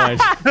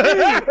destroyed.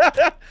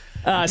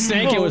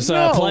 Snake, it was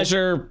a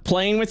pleasure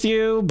playing with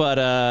you, but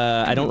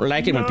I don't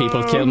like it when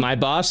people kill my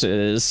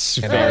bosses.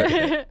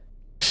 Let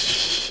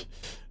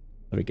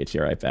me get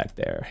you right back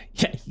there.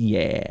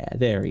 Yeah,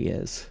 there he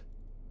is.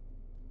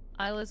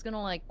 Isla's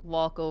gonna like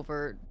walk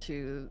over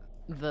to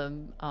the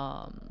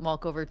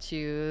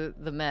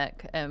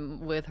mech, and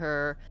with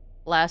her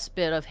last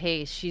bit of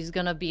haste, she's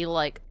gonna be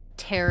like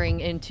tearing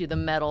into the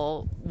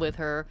metal with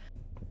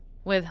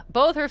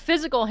both her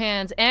physical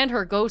hands and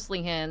her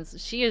ghostly hands.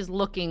 She is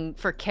looking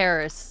for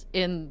Karis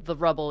in the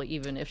rubble,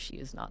 even if she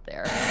is not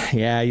there.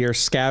 Yeah, you're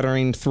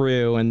scattering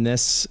through, and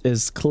this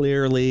is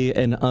clearly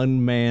an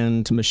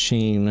unmanned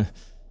machine.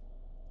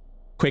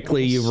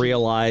 Quickly, you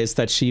realize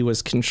that she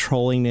was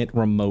controlling it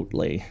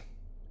remotely.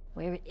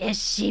 Where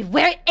is she?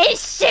 Where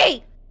is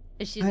she?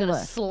 And she's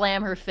gonna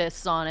slam her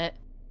fists on it.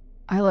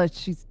 Isla,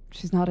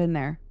 she's not in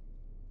there.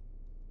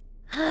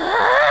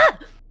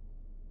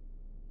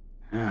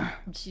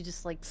 She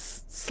just like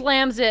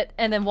slams it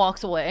and then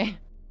walks away.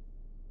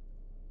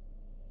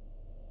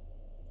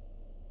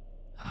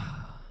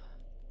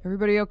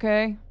 Everybody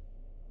okay?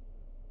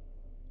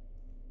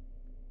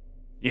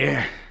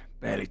 Yeah,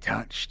 barely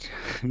touched.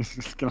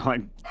 Just gonna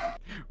like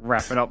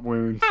wrap it up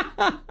wounds.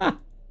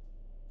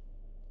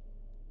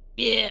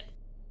 Yeah.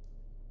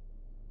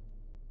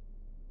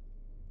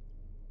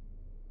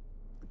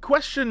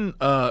 Question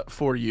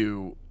for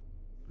you,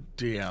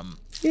 DM.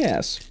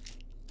 Yes.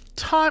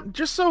 Time,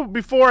 just so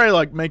before I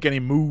like make any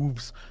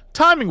moves,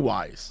 timing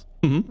wise,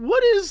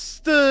 what is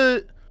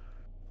the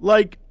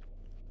like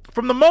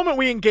from the moment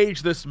we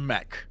engage this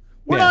mech?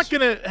 We're not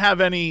gonna have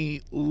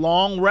any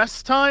long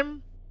rest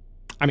time.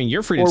 I mean,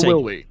 you're free to take. Or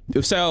will we?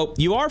 So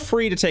you are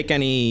free to take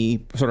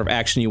any sort of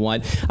action you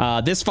want.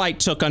 This fight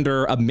took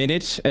under a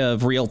minute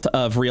of real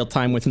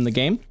time within the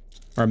game,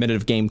 or a minute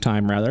of game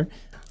time rather.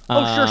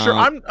 Oh, sure.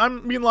 I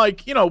mean,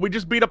 like, you know, we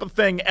just beat up a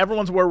thing.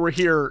 Everyone's where we're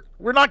here.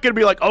 We're not going to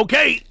be like,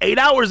 okay, 8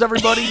 hours,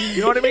 everybody.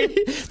 You know what I mean?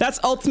 That's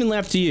ultimately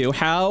up to you.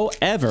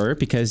 However,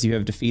 because you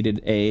have defeated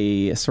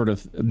a sort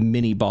of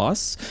mini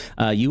boss,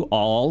 you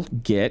all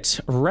get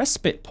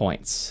respite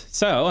points.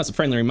 So, as a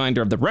friendly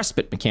reminder of the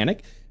respite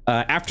mechanic,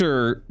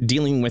 after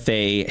dealing with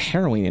a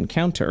harrowing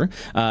encounter,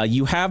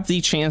 you have the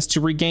chance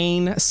to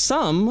regain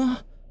some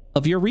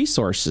of your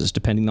resources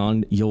depending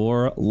on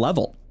your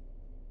level.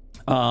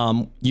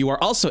 You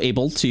are also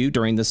able to,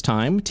 during this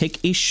time, take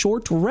a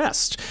short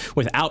rest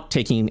without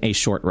taking a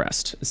short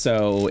rest.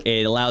 So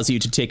it allows you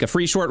to take a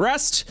free short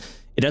rest.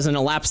 It doesn't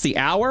elapse the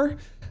hour.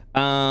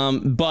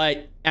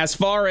 But as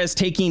far as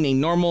taking a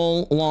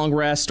normal long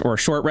rest or a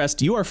short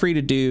rest, you are free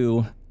to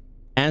do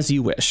as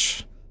you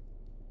wish.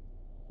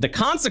 The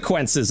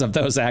consequences of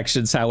those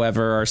actions,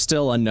 however, are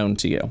still unknown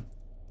to you.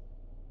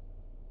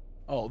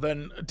 Oh,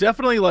 then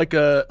definitely like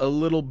a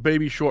little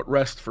baby short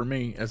rest for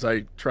me as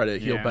I try to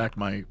heal back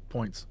my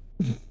points.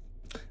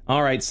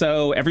 All right,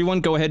 so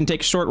everyone go ahead and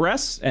take a short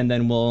rest, and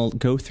then we'll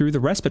go through the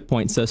respite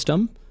point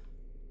system.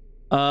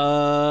 So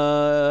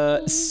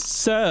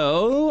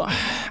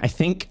I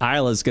think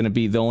Isla's going to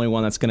be the only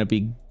one that's going to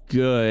be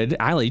good.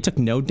 Isla, you took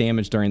no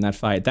damage during that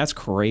fight. That's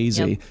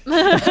crazy.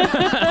 Yep.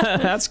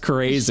 That's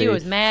crazy. She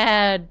was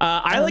mad.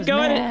 Isla, go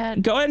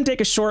ahead and take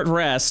a short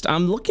rest.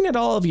 I'm looking at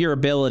all of your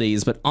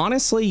abilities, but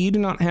honestly, you do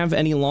not have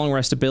any long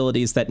rest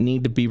abilities that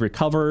need to be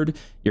recovered.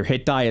 Your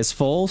hit die is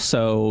full,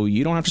 so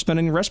you don't have to spend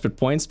any respite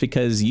points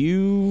because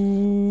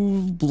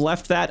you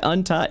left that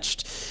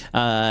untouched.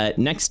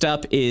 Next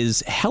up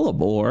is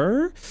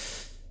Hellebore.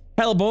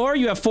 Hellebore,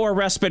 you have 4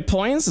 respite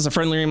points. As a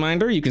friendly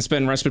reminder, you can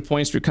spend respite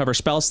points to recover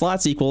spell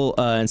slots equal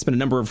and spend a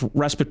number of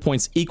respite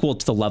points equal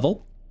to the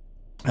level.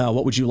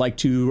 What would you like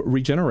to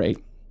regenerate?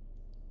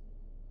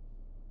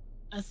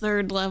 A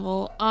 3rd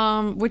level.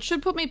 Which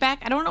should put me back.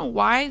 I don't know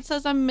why it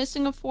says I'm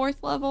missing a 4th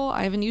level.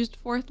 I haven't used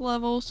 4th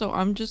level, so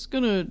I'm just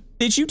gonna.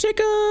 Did you take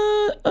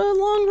a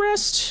long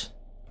rest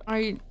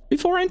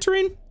before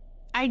entering?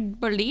 I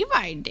believe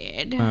I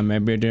did.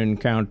 Maybe I didn't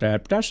count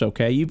that, but that's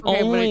okay. You've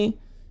only.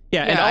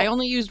 Yeah, I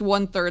only used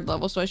 1/3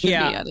 level, so I should be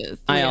at it.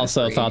 I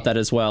also thought that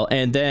as well.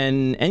 And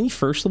then any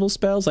 1st level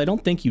spells? I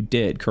don't think you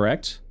did,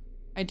 correct?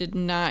 I did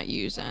not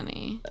use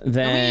any.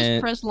 Then Let me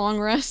just press long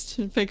rest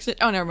and fix it.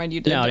 Oh, never mind, you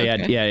did. No, okay.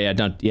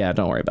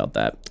 don't worry about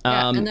that.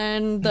 And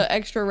then the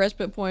extra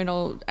respite point,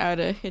 I'll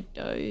add a hit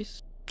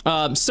dice.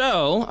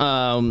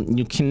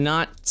 You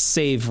cannot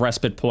save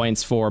respite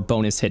points for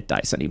bonus hit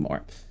dice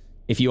anymore.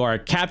 If you are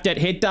capped at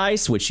hit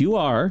dice, which you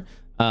are,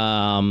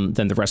 then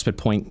the respite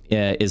point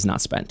is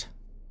not spent.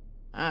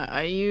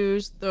 I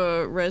used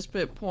the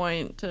respite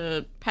point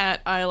to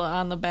pat Isla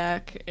on the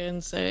back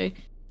and say,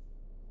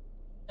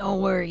 "Don't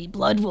worry,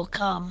 blood will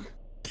come."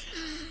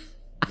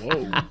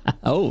 Whoa.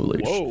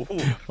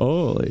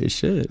 Holy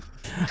shit.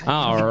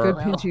 Good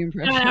Pinchy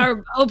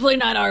impression. Hopefully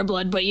not our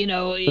blood, but you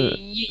know,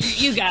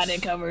 you got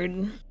it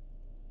covered.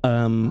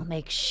 I'll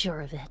make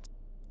sure of it.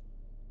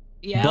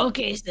 Yeah,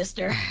 okay,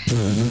 sister.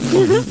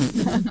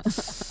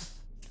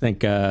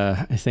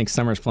 I think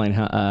Summer's playing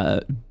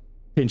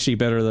Pinchy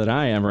better than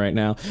I am right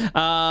now.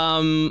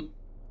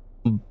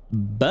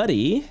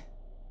 Buddy,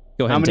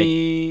 go ahead. How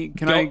many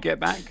can I get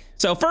back?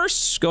 So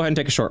first, go ahead and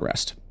take a short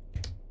rest.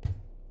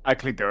 I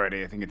clicked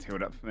already. I think it's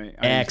healed up for me.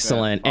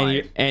 Excellent.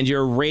 And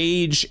your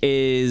rage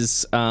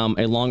is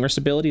a long rest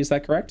ability. Is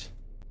that correct?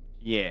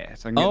 Yeah.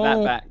 So I can get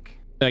that back.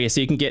 Okay.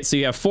 So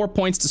you have 4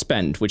 points to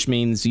spend, which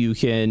means you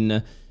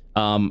can.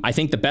 I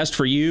think the best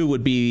for you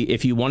would be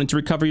if you wanted to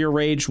recover your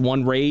rage,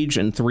 1 rage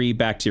and 3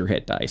 back to your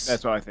hit dice.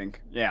 That's what I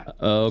think. Yeah.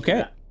 Okay.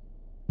 Yeah.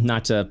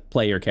 Not to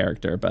play your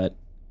character, but.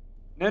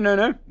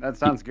 No. That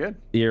sounds good.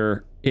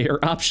 Your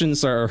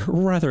options are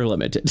rather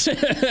limited.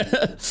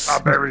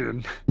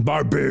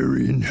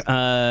 Barbarian.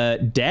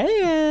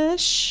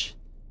 Dash.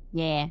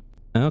 Yeah.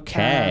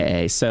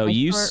 Okay, so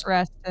you short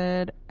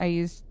rested. I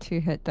used 2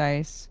 hit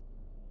dice.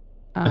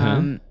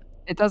 Uh-huh.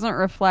 It doesn't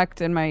reflect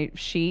in my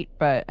sheet,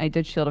 but I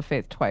did Shield of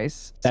Faith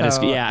twice. That is,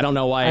 I don't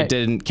know why I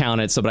didn't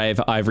count it,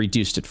 but I've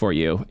reduced it for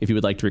you. If you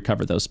would like to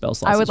recover those spell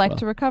slots, I would like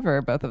to recover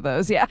both of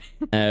those. Yeah.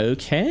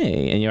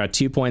 Okay, and you're at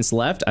 2 points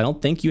left. I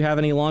don't think you have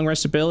any long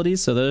rest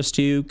abilities, so those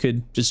 2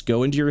 could just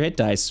go into your hit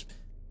dice.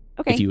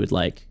 Okay. If you would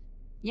like.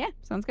 Yeah,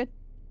 sounds good.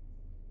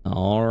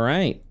 All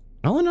right.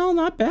 All in all,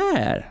 not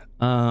bad.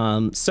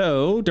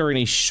 So during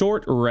a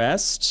short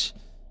rest,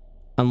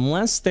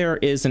 unless there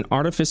is an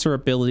artificer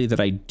ability that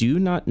I do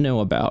not know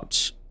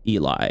about,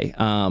 Eli,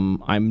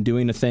 I'm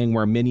doing a thing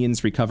where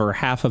minions recover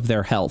half of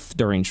their health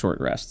during short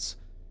rests,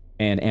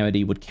 and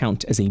Amity would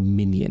count as a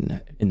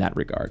minion in that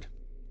regard.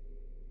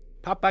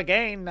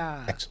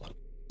 Papagena. Excellent.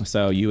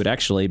 So you would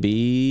actually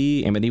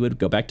be, Amity would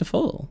go back to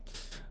full.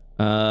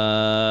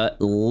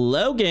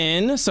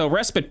 Logan, so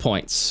respite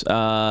points.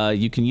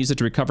 You can use it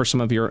to recover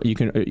some of your,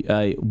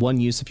 one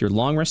use of your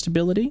long rest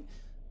ability.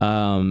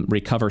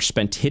 Recover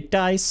spent hit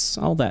dice,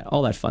 all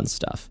that fun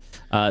stuff.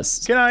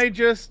 Can I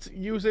just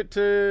use it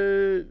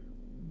to?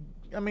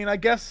 I mean, I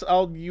guess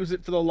I'll use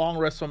it for the long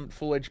rest on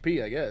full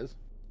HP, I guess.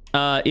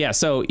 Yeah.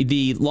 So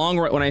the long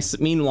rest, when I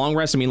mean long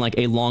rest, I mean like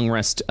a long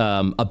rest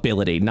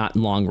ability, not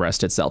long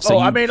rest itself. So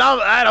I mean,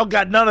 I don't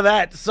got none of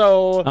that.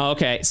 So.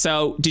 Okay.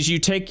 So did you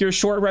take your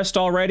short rest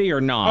already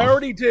or not? I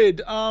already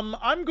did.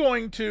 I'm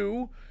going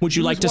to. Would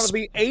you like to? One of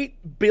the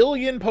 8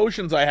 billion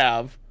potions I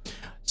have.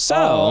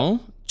 So.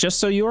 Just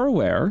so you're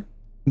aware,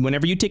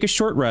 whenever you take a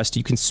short rest,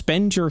 you can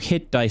spend your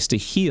hit dice to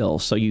heal,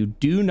 so you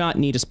do not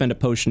need to spend a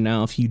potion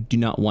now if you do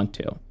not want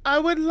to. I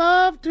would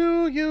love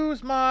to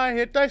use my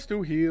hit dice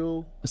to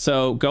heal.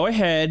 So go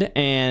ahead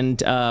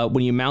and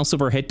when you mouse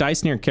over hit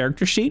dice in your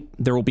character sheet,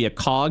 there will be a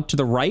cog to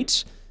the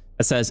right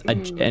that says,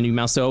 and you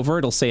mouse over,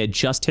 it'll say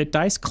adjust hit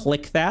dice,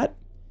 click that,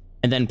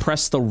 and then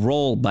press the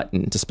roll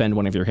button to spend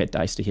one of your hit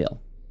dice to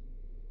heal.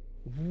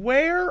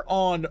 Where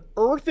on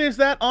earth is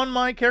that on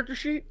my character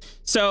sheet?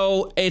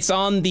 So it's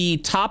on the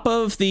top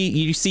of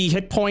you see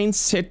hit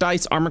points, hit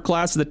dice, armor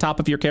class at the top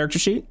of your character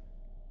sheet?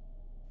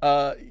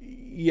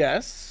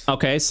 Yes.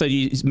 Okay, so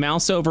you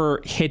mouse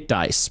over hit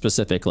dice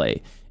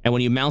specifically. And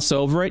when you mouse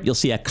over it, you'll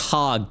see a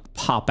cog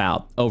pop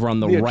out over on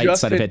the right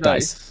side of hit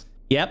dice.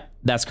 Yep,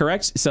 that's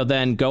correct. So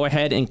then go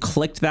ahead and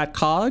click that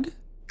cog.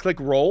 Click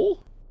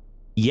roll?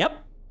 Yep.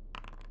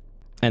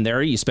 And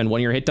there you spend 1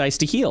 of your hit dice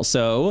to heal.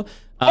 So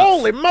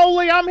holy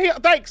moly, I'm here.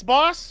 Thanks,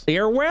 boss.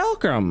 You're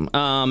welcome.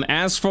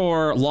 As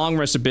for long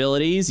rest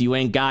abilities, you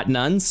ain't got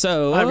none,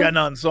 so I've got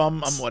none, so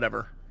I'm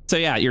whatever. So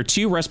yeah, your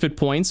 2 respite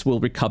points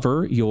will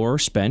recover your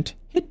spent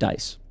hit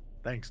dice.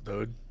 Thanks,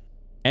 dude.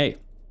 Hey,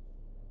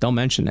 don't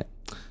mention it.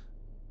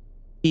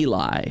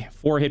 Eli,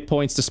 4 hit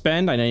points to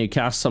spend. I know you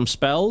cast some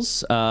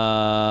spells.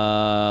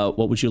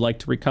 What would you like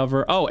to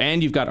recover? Oh,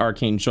 and you've got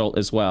Arcane Jolt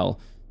as well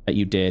that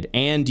you did,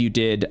 and you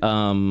did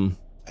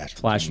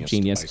Flash of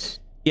Genius. Twice.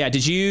 Yeah,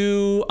 did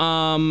you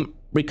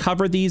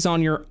recover these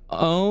on your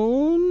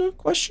own?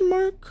 Question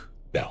mark.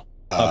 No.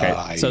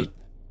 Okay,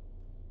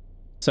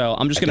 So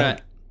I'm just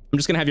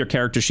gonna have your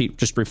character sheet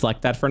just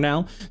reflect that for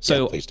now.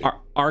 So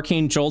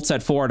Arcane Jolt's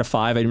at 4 out of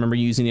 5. I remember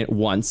using it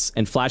once,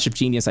 and Flash of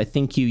Genius I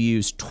think you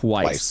used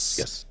twice.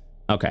 Yes.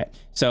 Okay,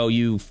 so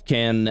you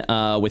can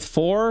with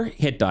 4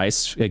 hit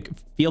dice.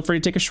 Feel free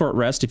to take a short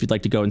rest if you'd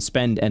like to go and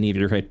spend any of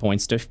your hit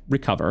points to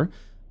recover.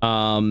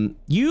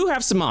 You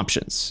have some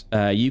options.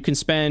 You can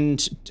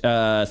spend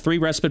 3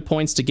 respite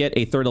points to get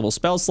a 3rd level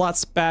spell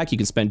slots back. You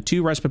can spend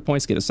 2 respite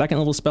points to get a 2nd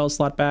level spell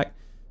slot back.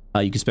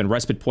 You can spend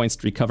respite points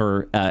to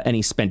recover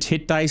any spent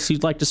hit dice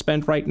you'd like to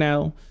spend right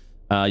now.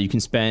 You can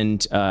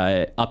spend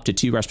up to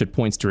 2 respite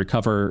points to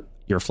recover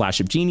your Flash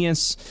of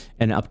Genius,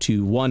 and up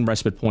to 1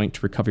 respite point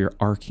to recover your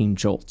Arcane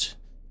Jolt.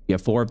 You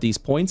have 4 of these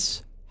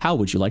points. How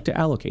would you like to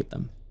allocate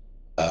them?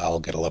 I'll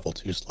get a level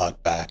 2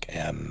 slot back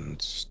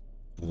and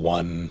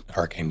 1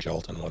 Arcane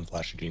Jolt and 1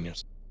 Flash of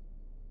Genius.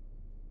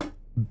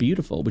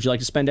 Beautiful. Would you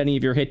like to spend any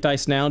of your hit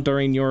dice now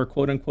during your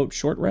quote-unquote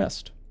short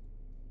rest?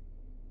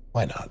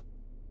 Why not?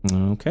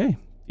 Okay.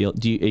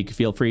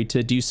 Feel free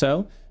to do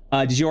so.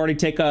 Did you already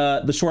take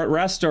the short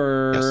rest,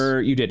 or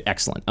yes. You did?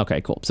 Excellent.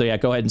 Okay, cool. So yeah,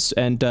 go ahead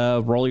and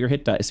roll your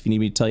hit dice. If you need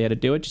me to tell you how to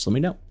do it, just let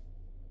me know.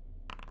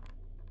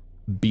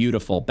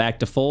 Beautiful. Back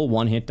to full.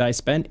 1 hit dice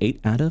spent. 8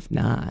 out of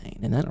 9.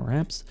 And that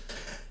wraps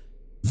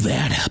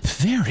that up.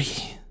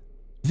 Very,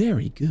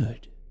 very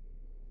good.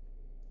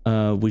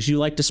 Would you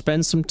like to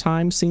spend some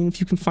time seeing if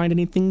you can find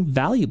anything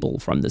valuable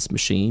from this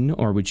machine,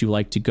 or would you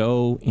like to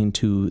go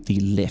into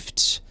the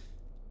lift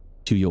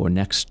to your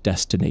next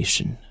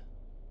destination?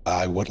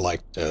 I would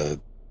like to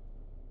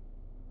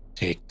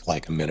take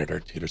like a minute or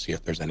 2 to see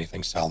if there's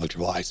anything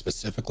salvageable. I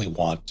specifically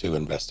want to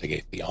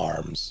investigate the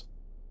arms.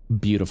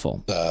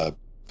 Beautiful. The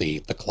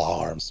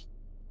claw arms.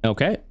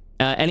 Okay.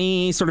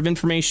 Any sort of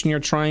information you're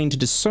trying to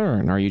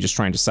discern, or are you just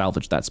trying to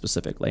salvage that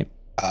specifically?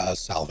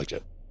 Salvage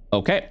it.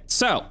 Okay,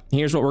 so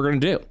here's what we're going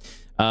to do.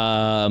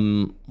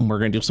 We're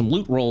going to do some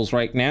loot rolls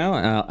right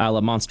now, a la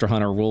Monster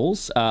Hunter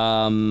rules. I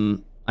don't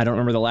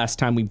remember the last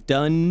time we've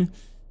done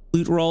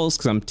loot rolls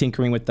because I'm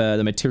tinkering with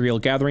the material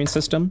gathering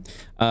system.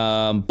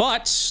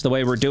 But the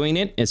way we're doing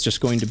it, it's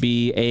just going to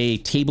be a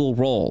table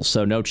roll,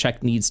 so no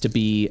check needs to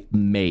be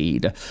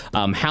made.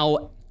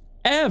 However,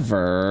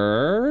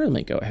 let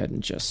me go ahead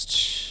and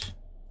just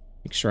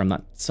make sure I'm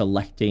not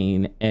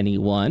selecting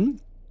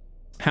anyone.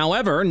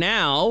 However,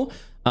 now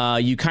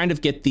you kind of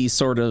get these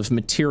sort of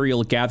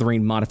material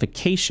gathering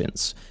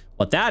modifications.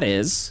 What that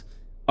is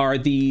are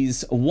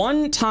these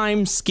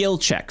one-time skill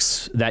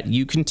checks that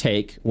you can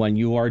take when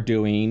you are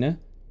doing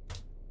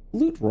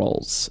loot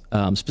rolls.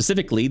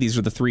 Specifically, these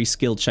are the 3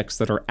 skill checks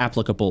that are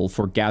applicable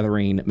for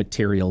gathering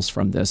materials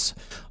from this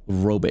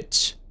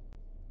robot.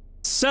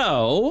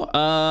 So,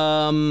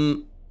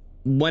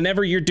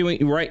 whenever you're doing,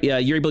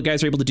 you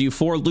guys are able to do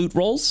 4 loot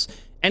rolls.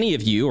 Any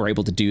of you are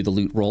able to do the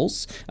loot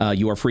rolls.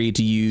 You are free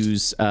to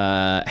use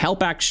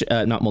help action,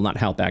 not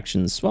help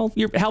actions. Well,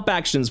 your help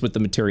actions with the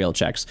material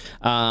checks.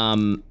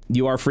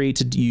 You are free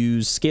to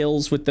use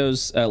skills with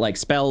those, like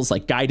spells,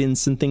 like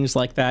guidance and things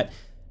like that.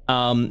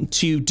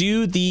 To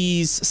do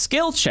these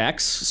skill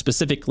checks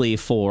specifically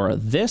for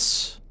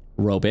this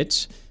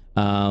robot,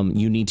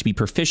 you need to be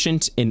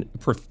proficient in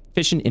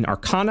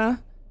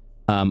Arcana,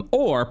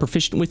 or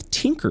proficient with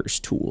Tinker's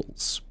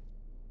tools.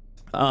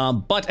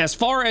 But as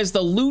far as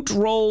the loot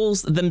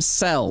rolls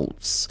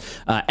themselves,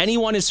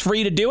 anyone is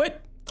free to do it,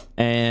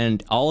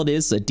 and all it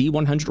is a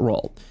D100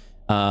 roll.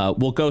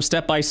 We'll go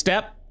step by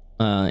step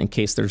in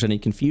case there's any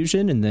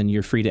confusion, and then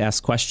you're free to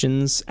ask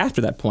questions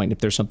after that point if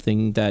there's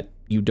something that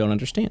you don't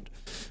understand.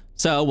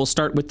 So we'll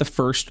start with the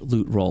first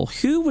loot roll.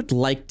 Who would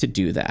like to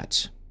do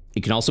that?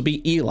 It can also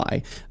be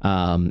Eli,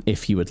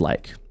 if you would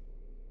like.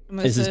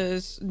 This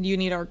is you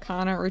need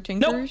Arcana or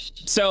Tinkers?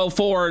 Nope. So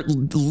for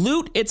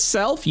loot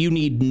itself, you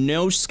need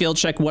no skill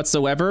check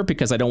whatsoever,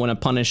 because I don't want to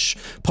punish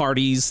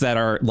parties that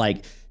are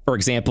like, for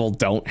example,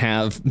 don't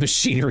have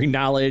machinery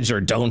knowledge or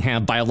don't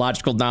have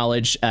biological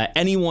knowledge.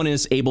 Anyone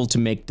is able to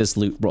make this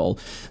loot roll.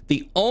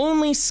 The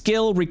only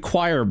skill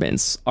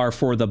requirements are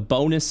for the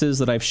bonuses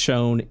that I've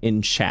shown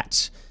in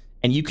chat.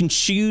 And you can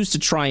choose to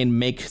try and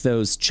make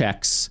those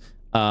checks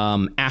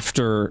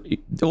after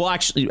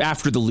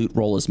the loot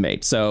roll is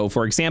made. So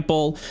for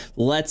example,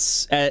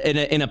 let's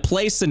in a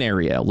play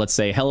scenario, let's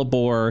say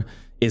Hellebore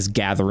is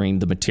gathering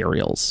the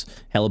materials.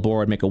 Hellebore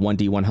would make a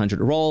 1d100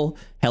 roll.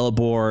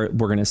 Hellebore,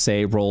 we're gonna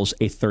say, rolls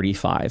a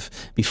 35.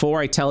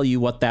 Before I tell you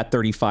what that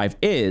 35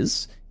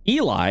 is,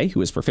 Eli,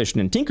 who is proficient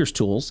in Tinker's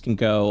tools, can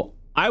go,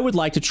 I would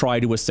like to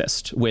try to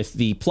assist with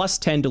the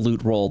 +10 to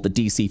loot roll, the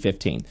DC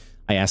 15.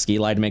 I ask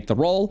Eli to make the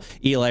roll.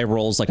 Eli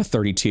rolls like a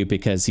 32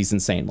 because he's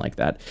insane like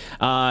that.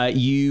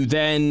 You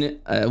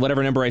then,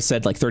 whatever number I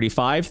said, like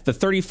 35, the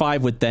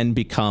 35 would then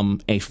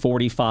become a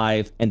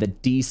 45, and the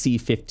DC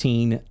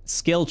 15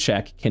 skill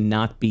check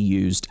cannot be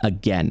used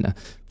again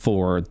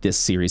for this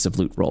series of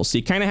loot rolls. So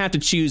you kind of have to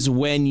choose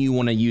when you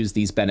want to use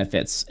these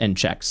benefits and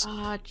checks.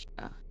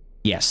 Gotcha.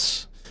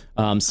 Yes.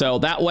 So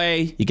that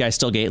way you guys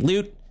still get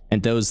loot.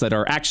 And those that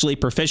are actually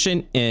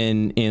proficient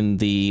in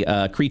the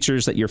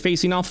creatures that you're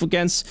facing off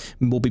against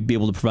will be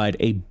able to provide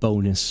a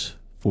bonus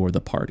for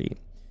the party.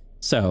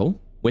 So,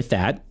 with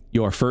that,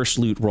 your first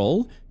loot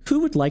roll, who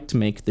would like to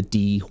make the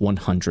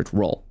D100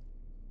 roll?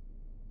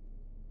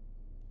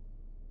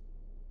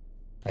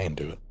 I can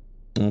do it.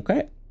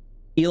 Okay.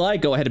 Eli,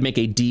 go ahead and make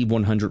a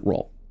D100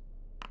 roll.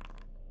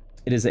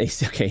 It is a,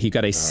 okay, you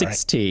got a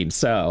 16. Right.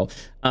 So,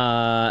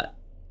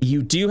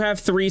 you do have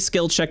 3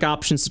 skill check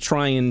options to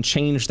try and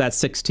change that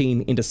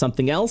 16 into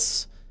something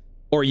else,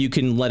 or you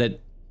can let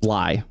it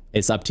lie.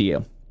 It's up to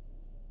you.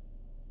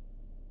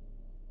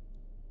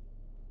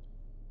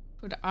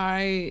 Could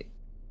I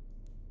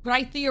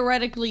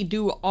theoretically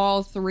do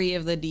all 3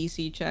 of the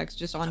DC checks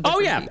just on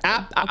different people?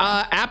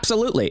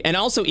 Absolutely. And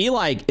also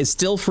Eli is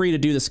still free to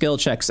do the skill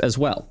checks as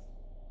well.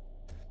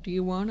 Do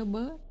you want to,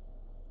 bud?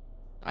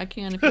 I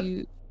can if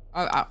you...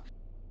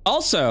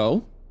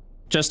 Also,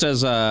 just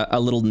as a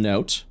little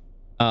note,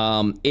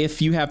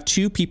 if you have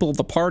 2 people of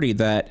the party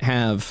that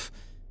have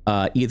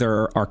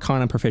either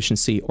Arcana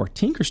proficiency or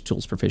Tinker's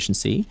Tools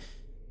proficiency,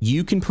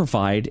 you can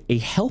provide a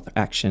help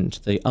action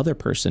to the other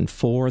person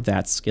for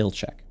that skill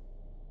check.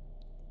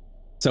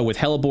 So with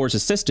Hellebor's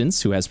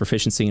assistance, who has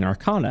proficiency in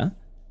Arcana,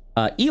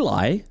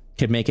 Eli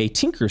can make a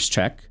Tinker's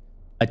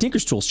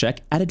Tools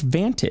check at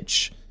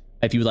advantage,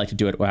 if you would like to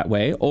do it that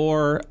way,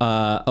 or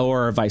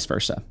vice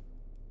versa.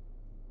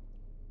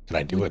 Can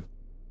I do it?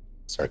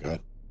 Sorry, go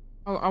ahead.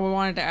 Oh, I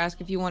wanted to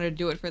ask if you wanted to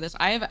do it for this.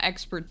 I have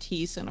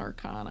expertise in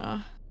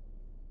Arcana,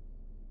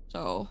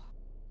 so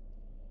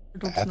I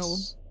don't know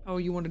how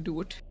you want to do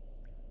it.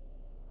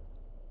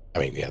 I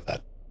mean, yeah,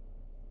 that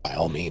by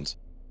all means.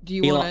 Do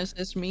you want to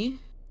assist me?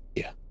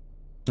 Yeah.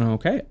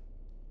 Okay.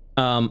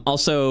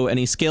 Also,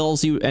 any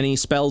spells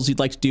you'd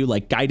like to do,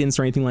 like guidance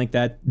or anything like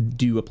that,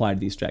 do apply to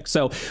these checks.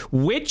 So,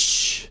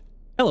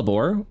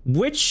 Hellebor,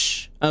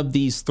 which of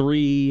these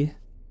 3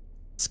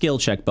 skill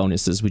check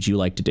bonuses would you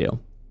like to do?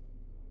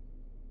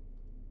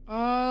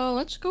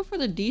 Let's go for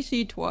the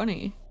DC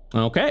 20.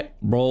 Okay.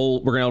 We're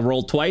gonna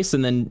roll twice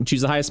and then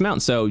choose the highest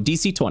amount. So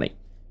DC 20.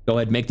 Go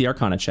ahead and make the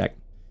Arcana check.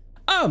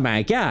 Oh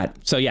my god.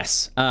 So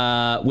yes,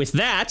 with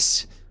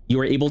that, you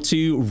are able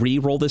to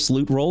re-roll this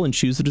loot roll and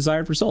choose the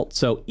desired result.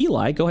 So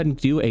Eli, go ahead and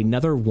do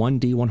another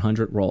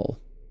 1d100 roll.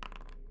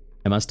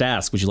 I must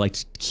ask, would you like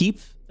to keep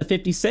the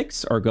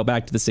 56 or go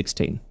back to the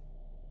 16?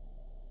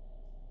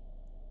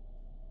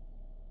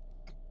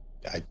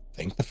 I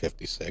think the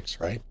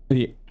 56, right?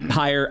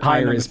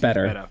 Higher is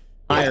better.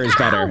 Higher is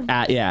better.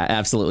 Yeah,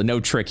 absolutely. No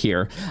trick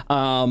here.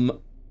 The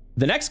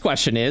next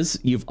question is,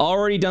 you've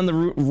already done the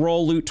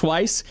roll loot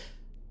twice.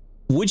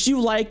 Would you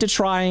like to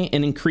try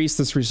and increase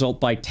this result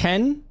by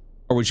 10,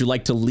 or would you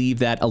like to leave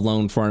that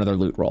alone for another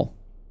loot roll?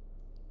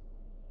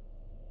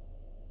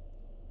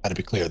 To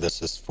be clear,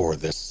 this is for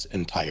this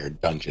entire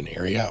dungeon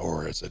area,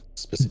 or is it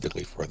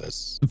specifically for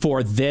this?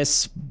 For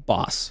this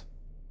boss.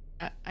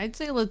 I'd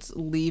say let's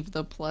leave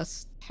the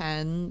plus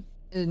 10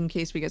 in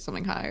case we get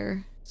something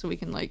higher, so we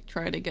can like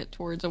try to get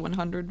towards a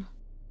 100.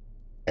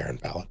 Fair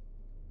and valid.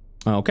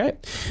 Okay.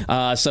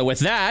 So with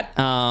that,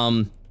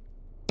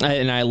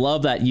 and I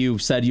love that you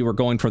said you were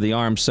going for the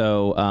arm.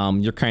 So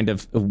you're kind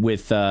of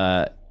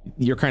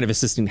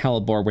assisting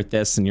Hellebor with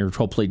this, and you're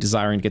hopefully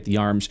desiring to get the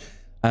arms.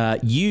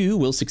 You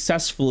will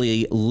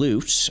successfully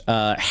loot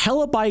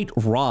Hellebite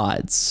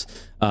rods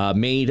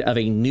made of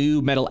a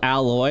new metal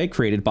alloy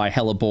created by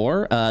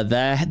Hellebor,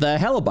 the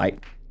Hellebite.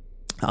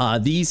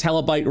 These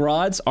Hellebite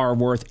rods are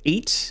worth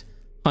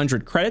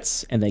 800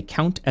 credits, and they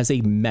count as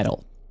a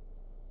metal.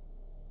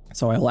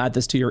 So I'll add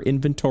this to your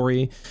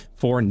inventory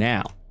for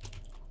now.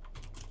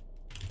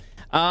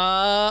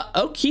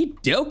 Okie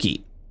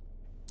dokie.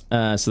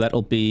 So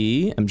that'll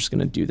be, I'm just going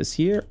to do this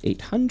here,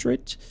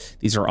 800.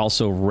 These are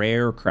also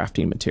rare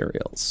crafting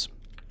materials.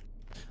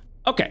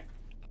 Okay.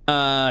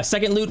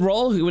 Second loot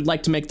roll. Who would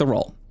like to make the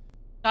roll?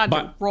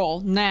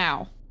 Roll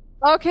now.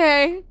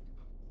 Okay.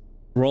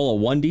 Roll a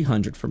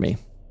 1d100 for me.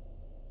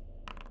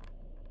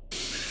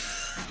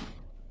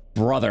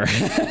 Brother.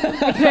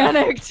 I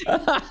panicked.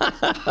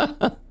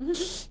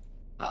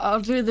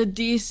 I'll do the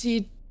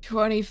DC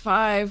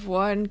 25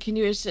 one. Can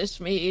you assist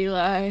me,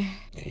 Eli?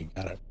 Yeah, you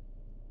got it.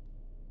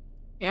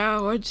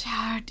 Yeah, what's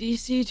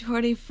DC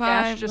 25?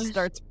 Dash just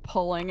starts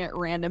pulling at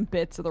random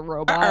bits of the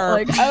robot.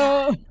 Like,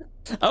 oh.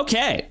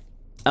 Okay.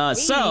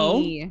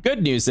 So,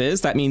 good news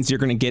is that means you're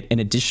going to get an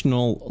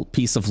additional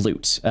piece of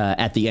loot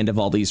at the end of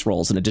all these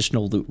rolls, an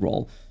additional loot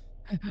roll.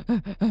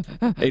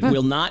 It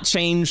will not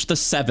change the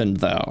 7,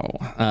 though.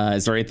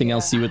 Is there anything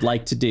else you would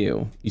like to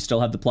do? You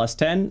still have the plus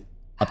 10?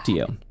 Up to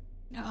you.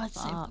 No,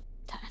 let's say 10.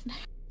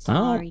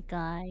 Sorry,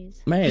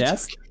 guys. Man,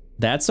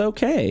 that's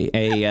okay.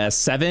 A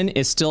 7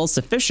 is still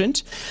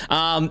sufficient.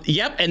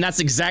 Yep, and that's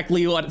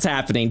exactly what's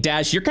happening.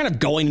 Dash, you're kind of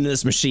going into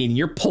this machine.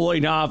 You're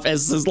pulling off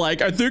as this,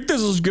 like, I think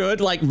this is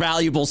good, like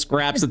valuable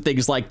scraps and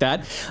things like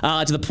that,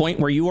 to the point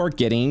where you are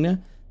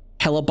getting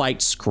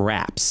Hellebite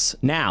scraps.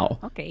 Now,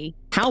 okay,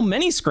 how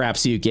many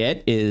scraps you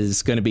get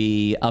is going to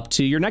be up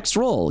to your next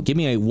roll. Give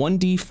me a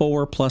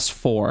 1d4 plus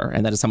 4,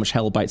 and that is how much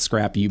Hellebite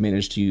scrap you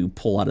managed to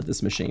pull out of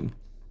this machine.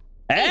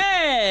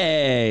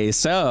 Hey,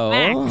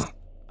 so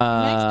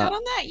Maxed out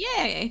on that?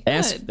 Yay.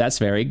 Good. That's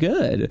very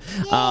good.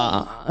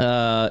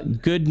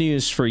 Good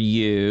news for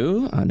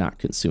you. Not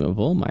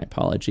consumable. My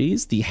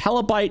apologies. The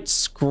helibite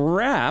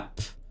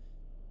scrap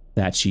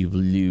that you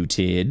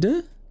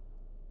looted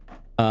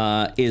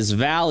is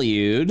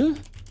valued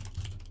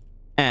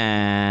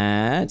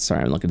at,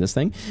 sorry, I'm looking at this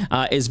thing,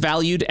 is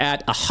valued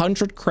at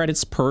 100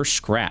 credits per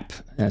scrap.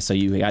 So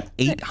you got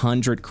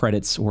 800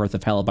 credits worth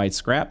of helibite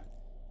scrap.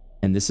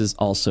 And this is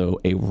also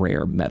a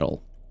rare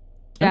metal.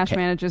 Dash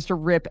manages to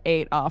rip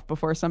 8 off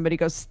before somebody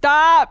goes,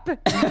 stop!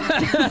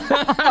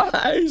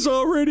 He's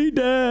already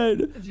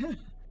dead.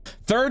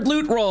 Third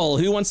loot roll.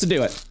 Who wants to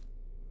do it?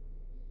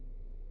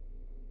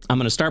 I'm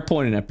going to start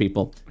pointing at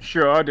people.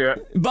 Sure, I'll do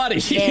it. Buddy.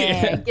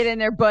 Yeah, get in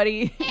there,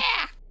 buddy.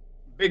 Yeah.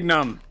 Big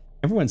num.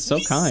 Everyone's so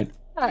kind.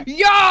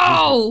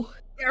 Yo!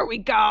 There we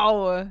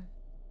go.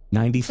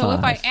 95. So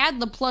if I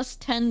add the plus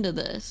 10 to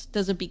this,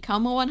 does it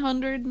become a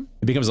 100?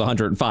 It becomes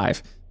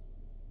 105.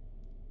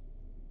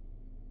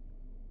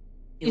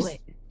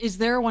 Is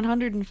there a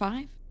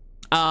 105?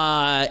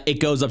 It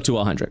goes up to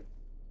 100.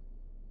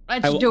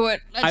 Let's do it.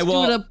 Let's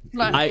do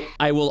it.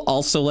 I will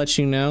also let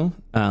you know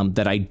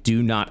that I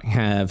do not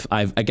have.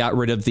 I got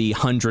rid of the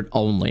 100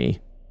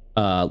 only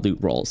loot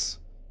rolls.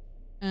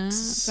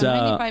 So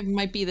 95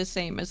 might be the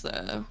same as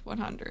the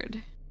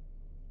 100.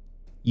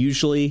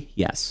 Usually,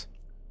 yes.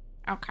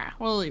 Okay,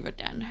 we'll leave it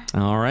then.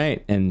 All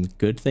right, and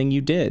good thing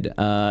you did.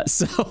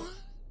 So.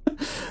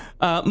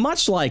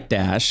 Much like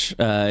Dash,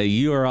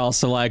 you are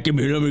also like, let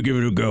me give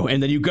it a go.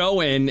 And then you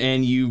go in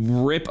and you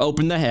rip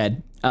open the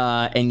head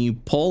and you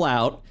pull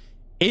out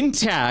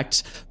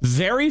intact,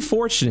 very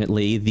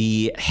fortunately,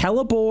 the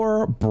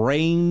hellebore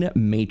brain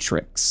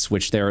matrix,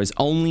 which there is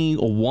only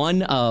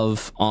one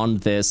of on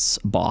this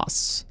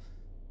boss.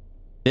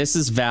 This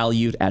is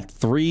valued at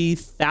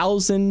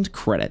 3,000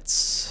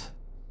 credits.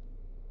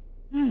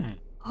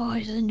 Oh,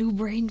 it's a new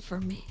brain for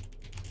me.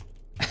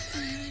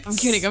 I'm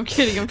kidding.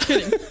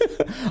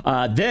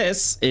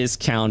 This is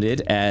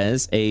counted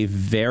as a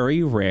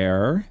very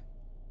rare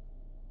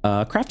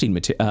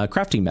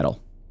crafting metal.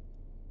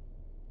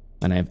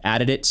 And I've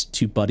added it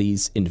to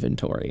Buddy's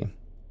inventory.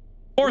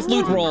 Fourth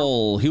loot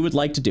roll. Who would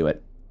like to do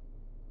it?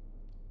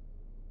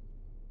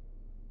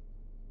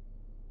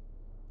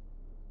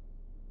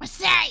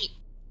 Masai!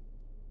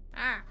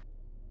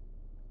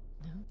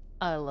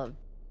 I love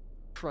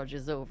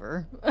trudges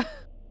over.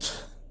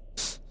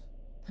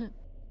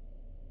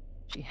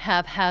 She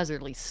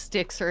haphazardly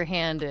sticks her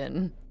hand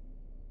in.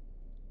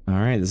 All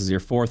right, this is your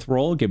fourth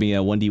roll. Give me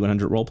a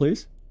 1d100 roll,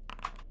 please.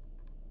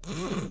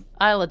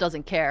 Isla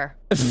doesn't care.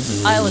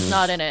 Isla's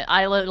not in it.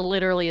 Isla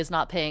literally is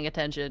not paying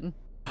attention.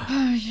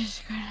 I'm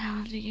just gonna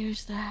have to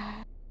use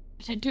that.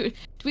 Do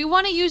we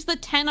want to use the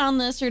 10 on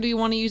this, or do we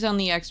want to use on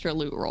the extra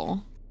loot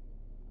roll?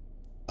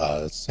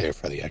 Save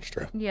for the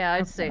extra. Yeah,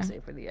 I'd say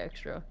save for the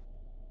extra.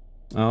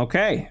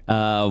 Okay.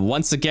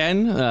 Once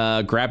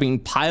again, grabbing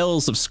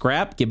piles of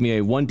scrap. Give me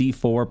a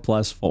 1d4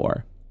 plus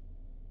 4.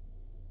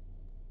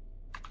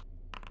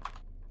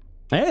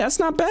 Hey, that's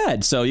not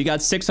bad. So you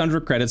got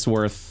 600 credits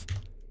worth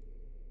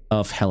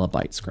of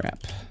helibite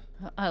scrap.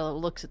 Isla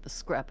looks at the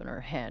scrap in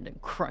her hand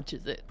and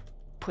crunches it,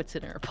 puts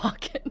it in her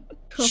pocket.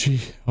 Gee,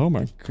 oh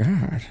my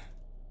god.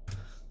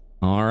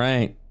 All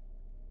right.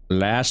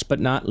 Last but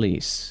not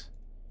least.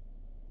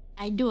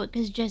 I do it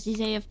because Jesse's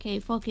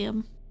AFK. Fuck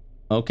him.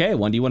 Okay,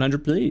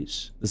 1d100,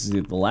 please. This is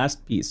the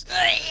last piece.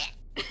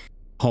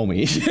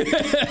 Homie.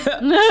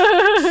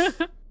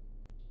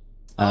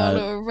 All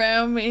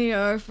around me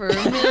are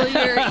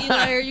familiar.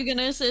 Eli, are you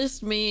gonna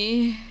assist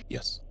me?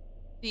 Yes.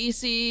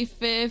 DC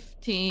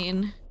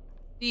 15.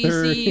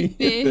 DC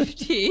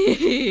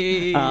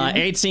 15.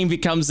 18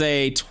 becomes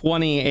a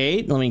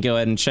 28. Let me go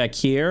ahead and check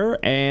here.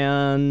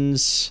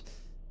 And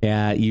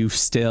yeah, you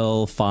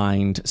still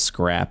find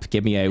scrap.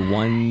 Give me a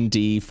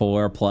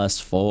 1d4 plus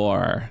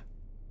 4.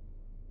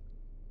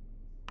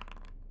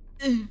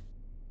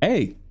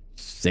 Hey,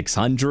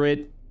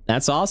 600.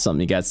 That's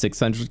awesome. You got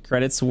 600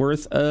 credits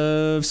worth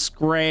of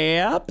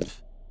scrap.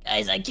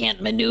 Guys, I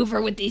can't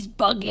maneuver with these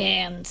bug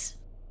hands.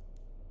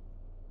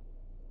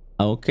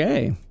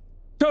 Okay.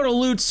 Total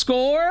loot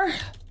score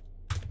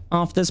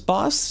off this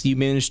boss. You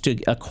managed to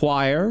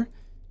acquire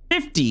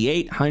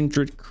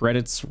 5,800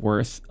 credits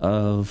worth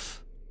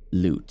of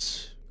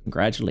loot.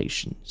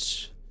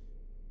 Congratulations.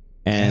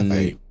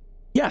 And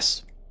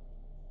yes.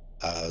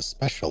 A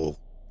special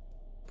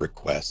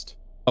request.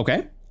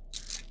 Okay.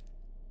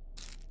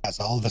 As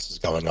all of this is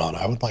going on,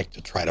 I would like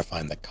to try to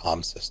find the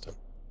comm system.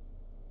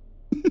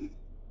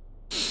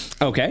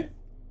 Okay.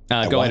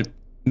 Go ahead and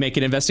make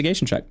an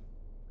investigation check.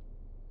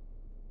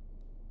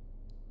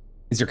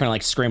 As you're kind of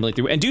like scrambling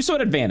through, and do so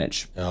at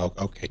advantage. Oh,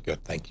 okay,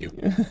 good. Thank you.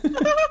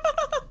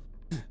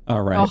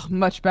 All right. Oh,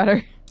 much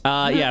better.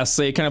 Yeah,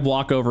 so you kind of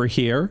walk over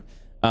here.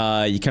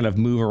 You kind of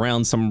move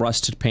around some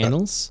rusted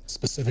panels.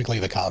 Specifically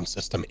the comm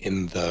system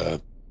in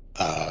the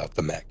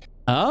mech.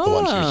 Oh. The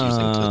one she was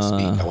using to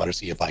speak. I want to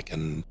see if I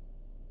can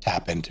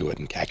tap into it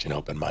and catch an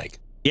open mic.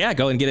 Yeah,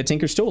 go and get a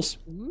Tinker's Tools.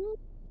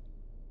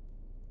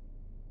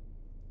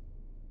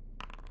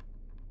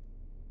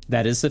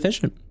 That is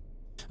sufficient.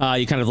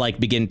 You kind of like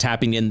begin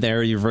tapping in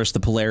there. You reverse the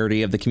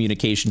polarity of the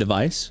communication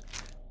device.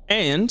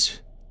 And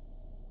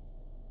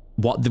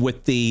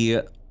with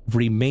the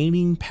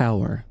remaining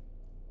power,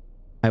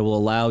 I will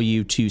allow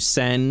you to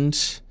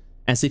send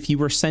as if you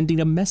were sending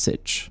a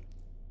message.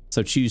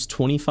 So choose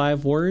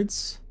 25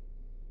 words,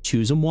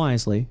 choose them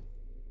wisely,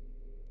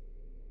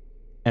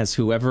 as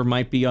whoever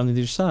might be on the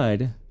other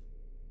side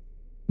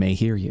may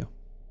hear you.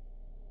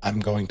 I'm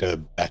going to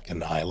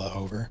beckon Isla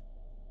over.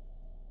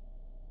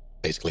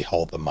 Basically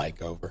hold the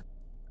mic over.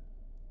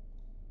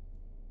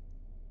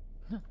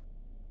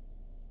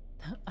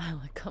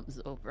 Isla comes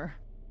over.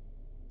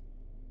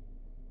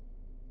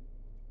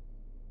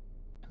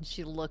 And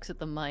she looks at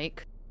the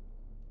mic.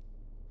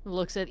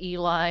 Looks at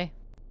Eli.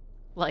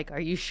 Like,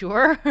 are you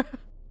sure?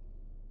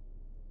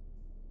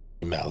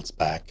 He mouths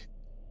back.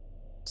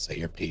 Say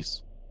your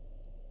piece.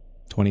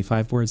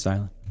 25 words,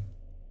 Isla.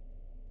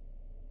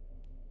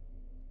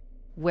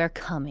 We're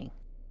coming.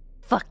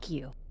 Fuck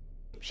you.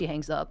 She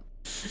hangs up.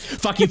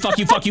 Fuck you, fuck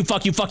you, fuck you,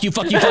 fuck you, fuck you,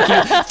 fuck you, fuck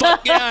you.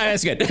 Fuck, yeah,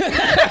 that's good.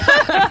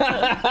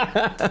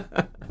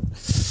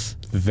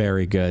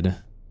 Very good.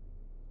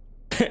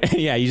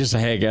 Yeah, you just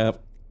hang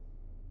up.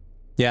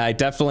 Yeah, I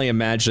definitely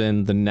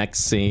imagine the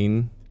next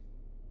scene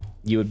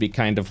you would be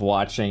kind of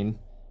watching,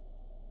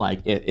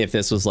 like if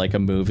this was like a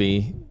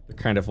movie, you're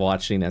kind of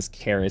watching as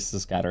Karis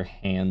has got her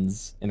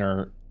hands in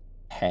her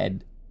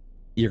head.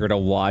 You're gonna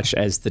watch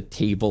as the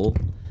table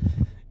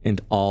and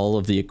all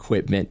of the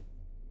equipment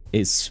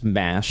is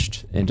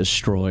smashed and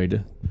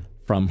destroyed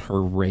from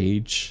her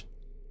rage.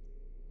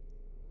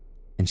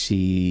 And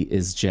she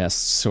is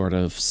just sort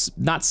of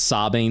not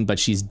sobbing, but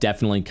she's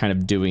definitely kind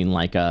of doing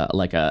like a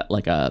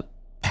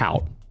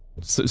pout.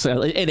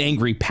 So an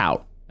angry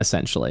pout,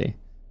 essentially.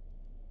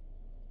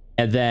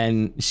 And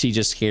then she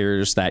just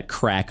hears that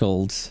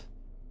crackled,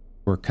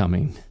 "We're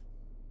coming.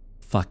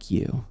 Fuck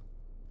you."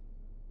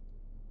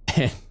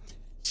 And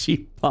she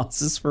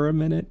pauses for a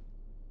minute.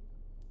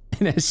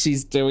 And as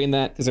she's doing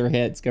that, because her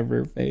head's covered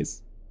her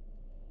face,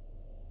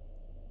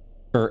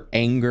 her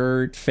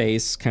angered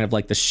face, kind of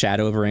like the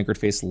shadow of her angered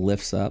face,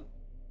 lifts up.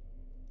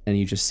 And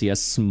you just see a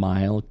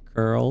smile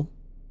curl.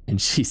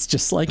 And she's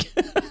just like...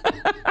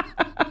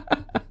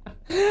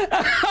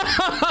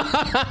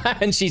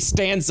 And she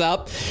stands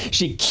up,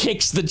 she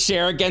kicks the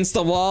chair against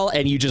the wall,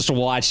 and you just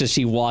watch as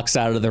she walks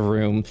out of the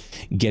room,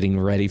 getting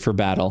ready for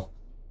battle.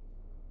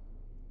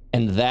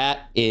 And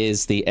that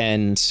is the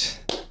end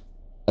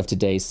of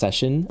today's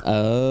session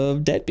of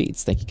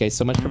Deadbeats. Thank you guys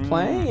so much for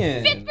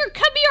playing. Victor,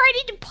 come here. I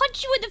need to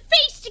punch you in the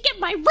face to get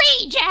my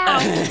rage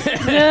out.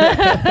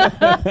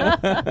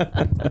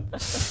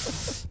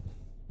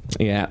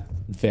 Yeah,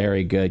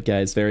 very good,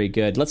 guys. Very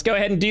good. Let's go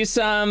ahead and do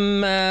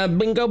some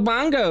bingo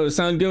bongo.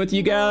 Sound good with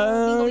you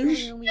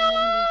guys?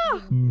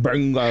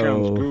 Bingo.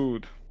 Sounds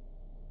good.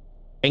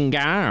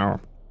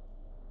 Bingo.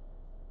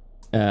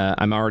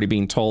 I'm already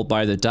being told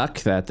by the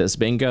duck that this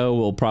bingo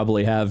will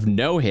probably have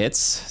no hits,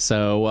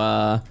 so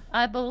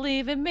I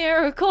believe in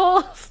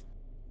miracles.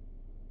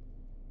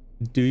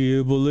 Do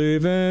you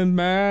believe in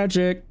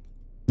magic?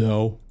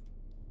 No.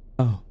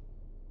 Oh.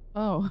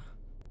 Oh.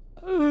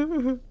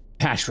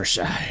 Pass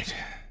Rashide.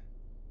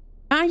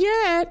 Not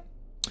yet.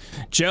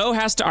 Joe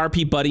has to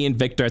RP Buddy and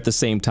Victor at the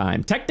same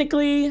time.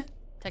 Technically,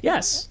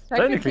 yes.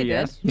 Technically,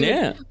 yes.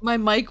 Yeah. My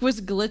mic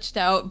was glitched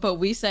out, but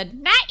we said,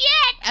 "Not yet!"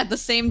 at the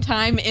same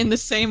time in the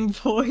same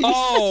voice.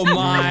 Oh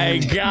my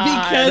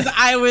god. Because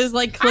I was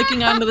like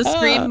clicking onto the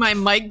screen, my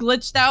mic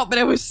glitched out, but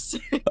it was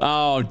sick.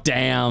 Oh,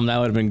 damn. That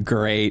would have been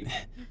great.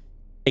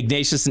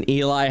 Ignatius and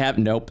Eli have...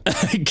 Nope.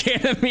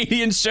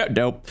 Ganymedian show...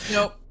 Nope.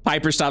 Nope.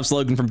 Piper stops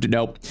Logan from...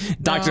 Nope.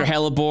 Dr.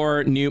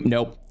 Hellebore...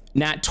 Nope.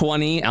 Nat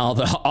 20. All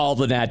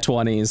the Nat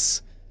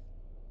 20s.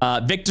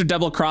 Victor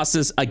double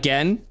crosses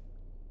again.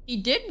 He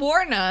did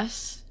warn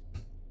us.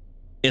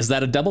 Is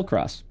that a double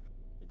cross?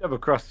 Double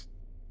cross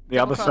the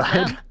other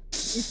side.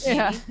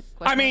 Yeah.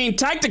 I mean,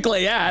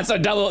 technically, yeah, it's a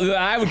double.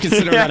 I would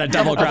consider that a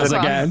double cross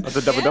again. That's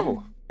a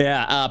double.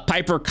 Yeah.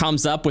 Piper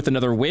comes up with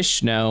another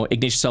wish. No.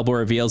 Ignatius Elbow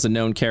reveals a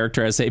known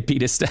character as a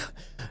beat.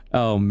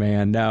 Oh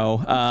man, no.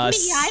 Me,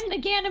 I'm the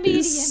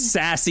Ganymedian.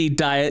 Sassy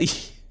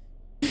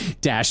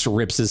Dash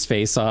rips his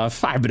face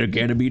off. I've been a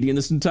Ganymedian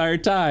this entire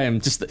time.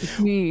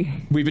 Just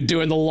Me. We've been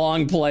doing the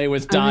long play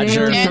with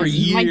Dodger for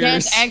years. My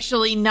dad's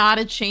actually not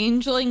a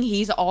changeling.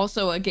 He's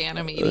also a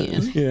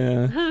Ganymedian.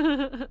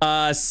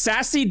 Yeah.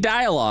 Sassy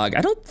dialogue.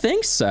 I don't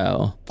think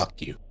so. Fuck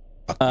you.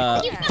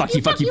 Fuck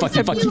you.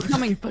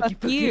 Coming,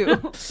 fuck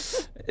you.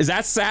 Is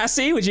that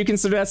sassy? Would you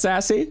consider that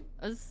sassy?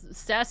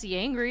 Sassy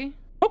angry.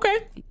 Okay.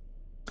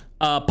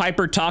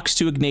 Piper talks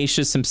to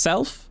Ignatius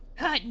himself.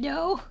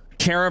 No.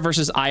 Kara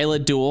versus Isla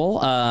duel.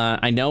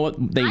 I know what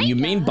you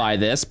mean by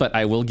this, but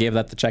I will give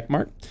that the check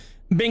mark.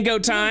 Bingo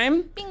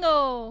time.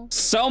 Bingo.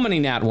 So many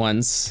nat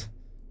ones.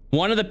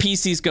 One of the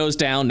PCs goes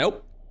down.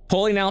 Nope.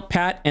 Pulling out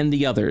Pat and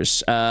the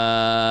others.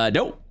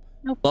 Nope.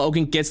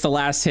 Logan gets the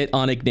last hit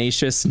on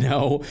Ignatius.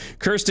 No.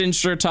 Kirsten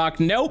sure talk.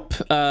 Nope.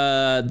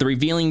 The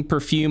revealing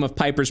perfume of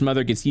Piper's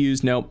mother gets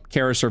used. Nope.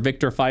 Karis or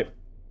Victor fight.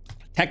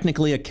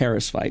 Technically a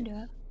Karis fight.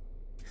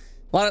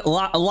 A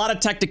lot of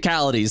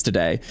technicalities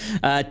today.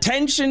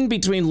 Tension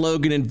between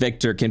Logan and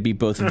Victor can be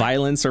both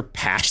violence or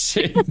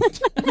passion.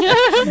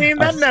 I mean,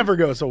 that never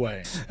goes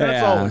away.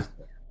 That's always.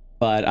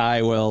 But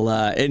I will.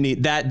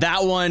 That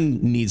one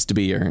needs to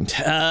be earned.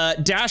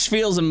 Dash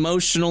feels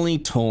emotionally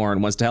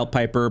torn, wants to help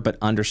Piper, but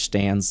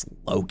understands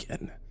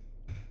Logan.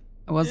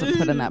 I wasn't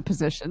put in that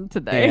position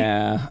today.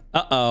 Yeah.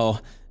 Uh-oh.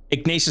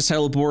 Ignatius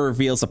Hellebore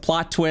reveals a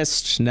plot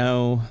twist.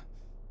 No.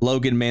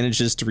 Logan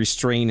manages to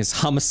restrain his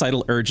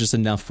homicidal urges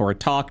enough for a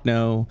talk.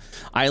 No.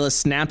 Isla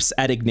snaps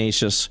at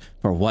Ignatius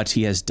for what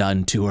he has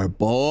done to her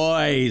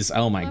boys.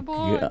 Oh my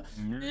god.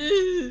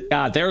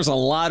 God, there's a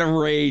lot of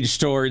rage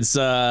towards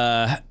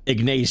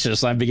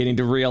Ignatius. I'm beginning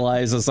to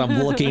realize as I'm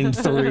looking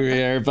through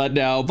here. But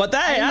no. But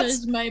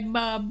that's my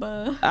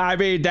baba. I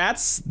mean,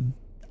 that's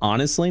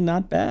honestly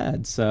not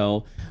bad.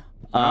 So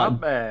not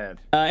bad.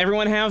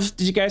 Everyone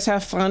did you guys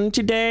have fun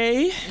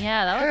today?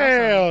 Yeah, that was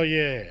Hell awesome.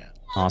 yeah.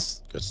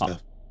 Awesome. Good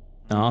stuff.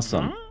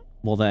 Awesome.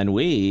 Well, then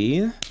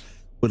we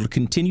will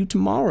continue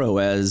tomorrow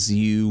as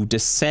you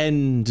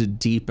descend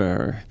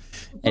deeper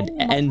and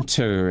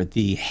enter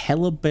the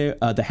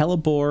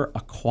Hellebore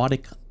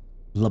Aquatic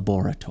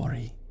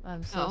Laboratory.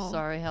 I'm so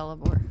sorry,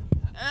 Hellebore.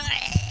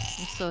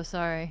 I'm so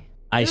sorry.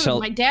 I shall.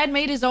 My dad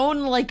made his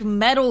own like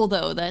medal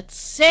though. That's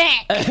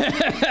sick.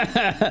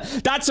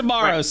 Not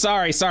tomorrow.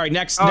 Right. Sorry.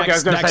 Next Okay,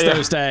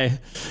 Thursday.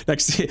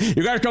 Next,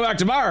 you guys come back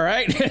tomorrow,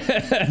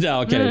 right? No,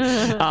 I'm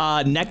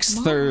kidding. Next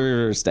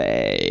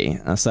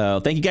Thursday. So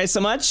thank you guys so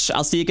much.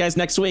 I'll see you guys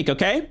next week.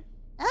 Okay.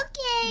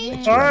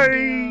 Okay. Bye.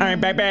 All right.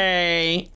 Bye.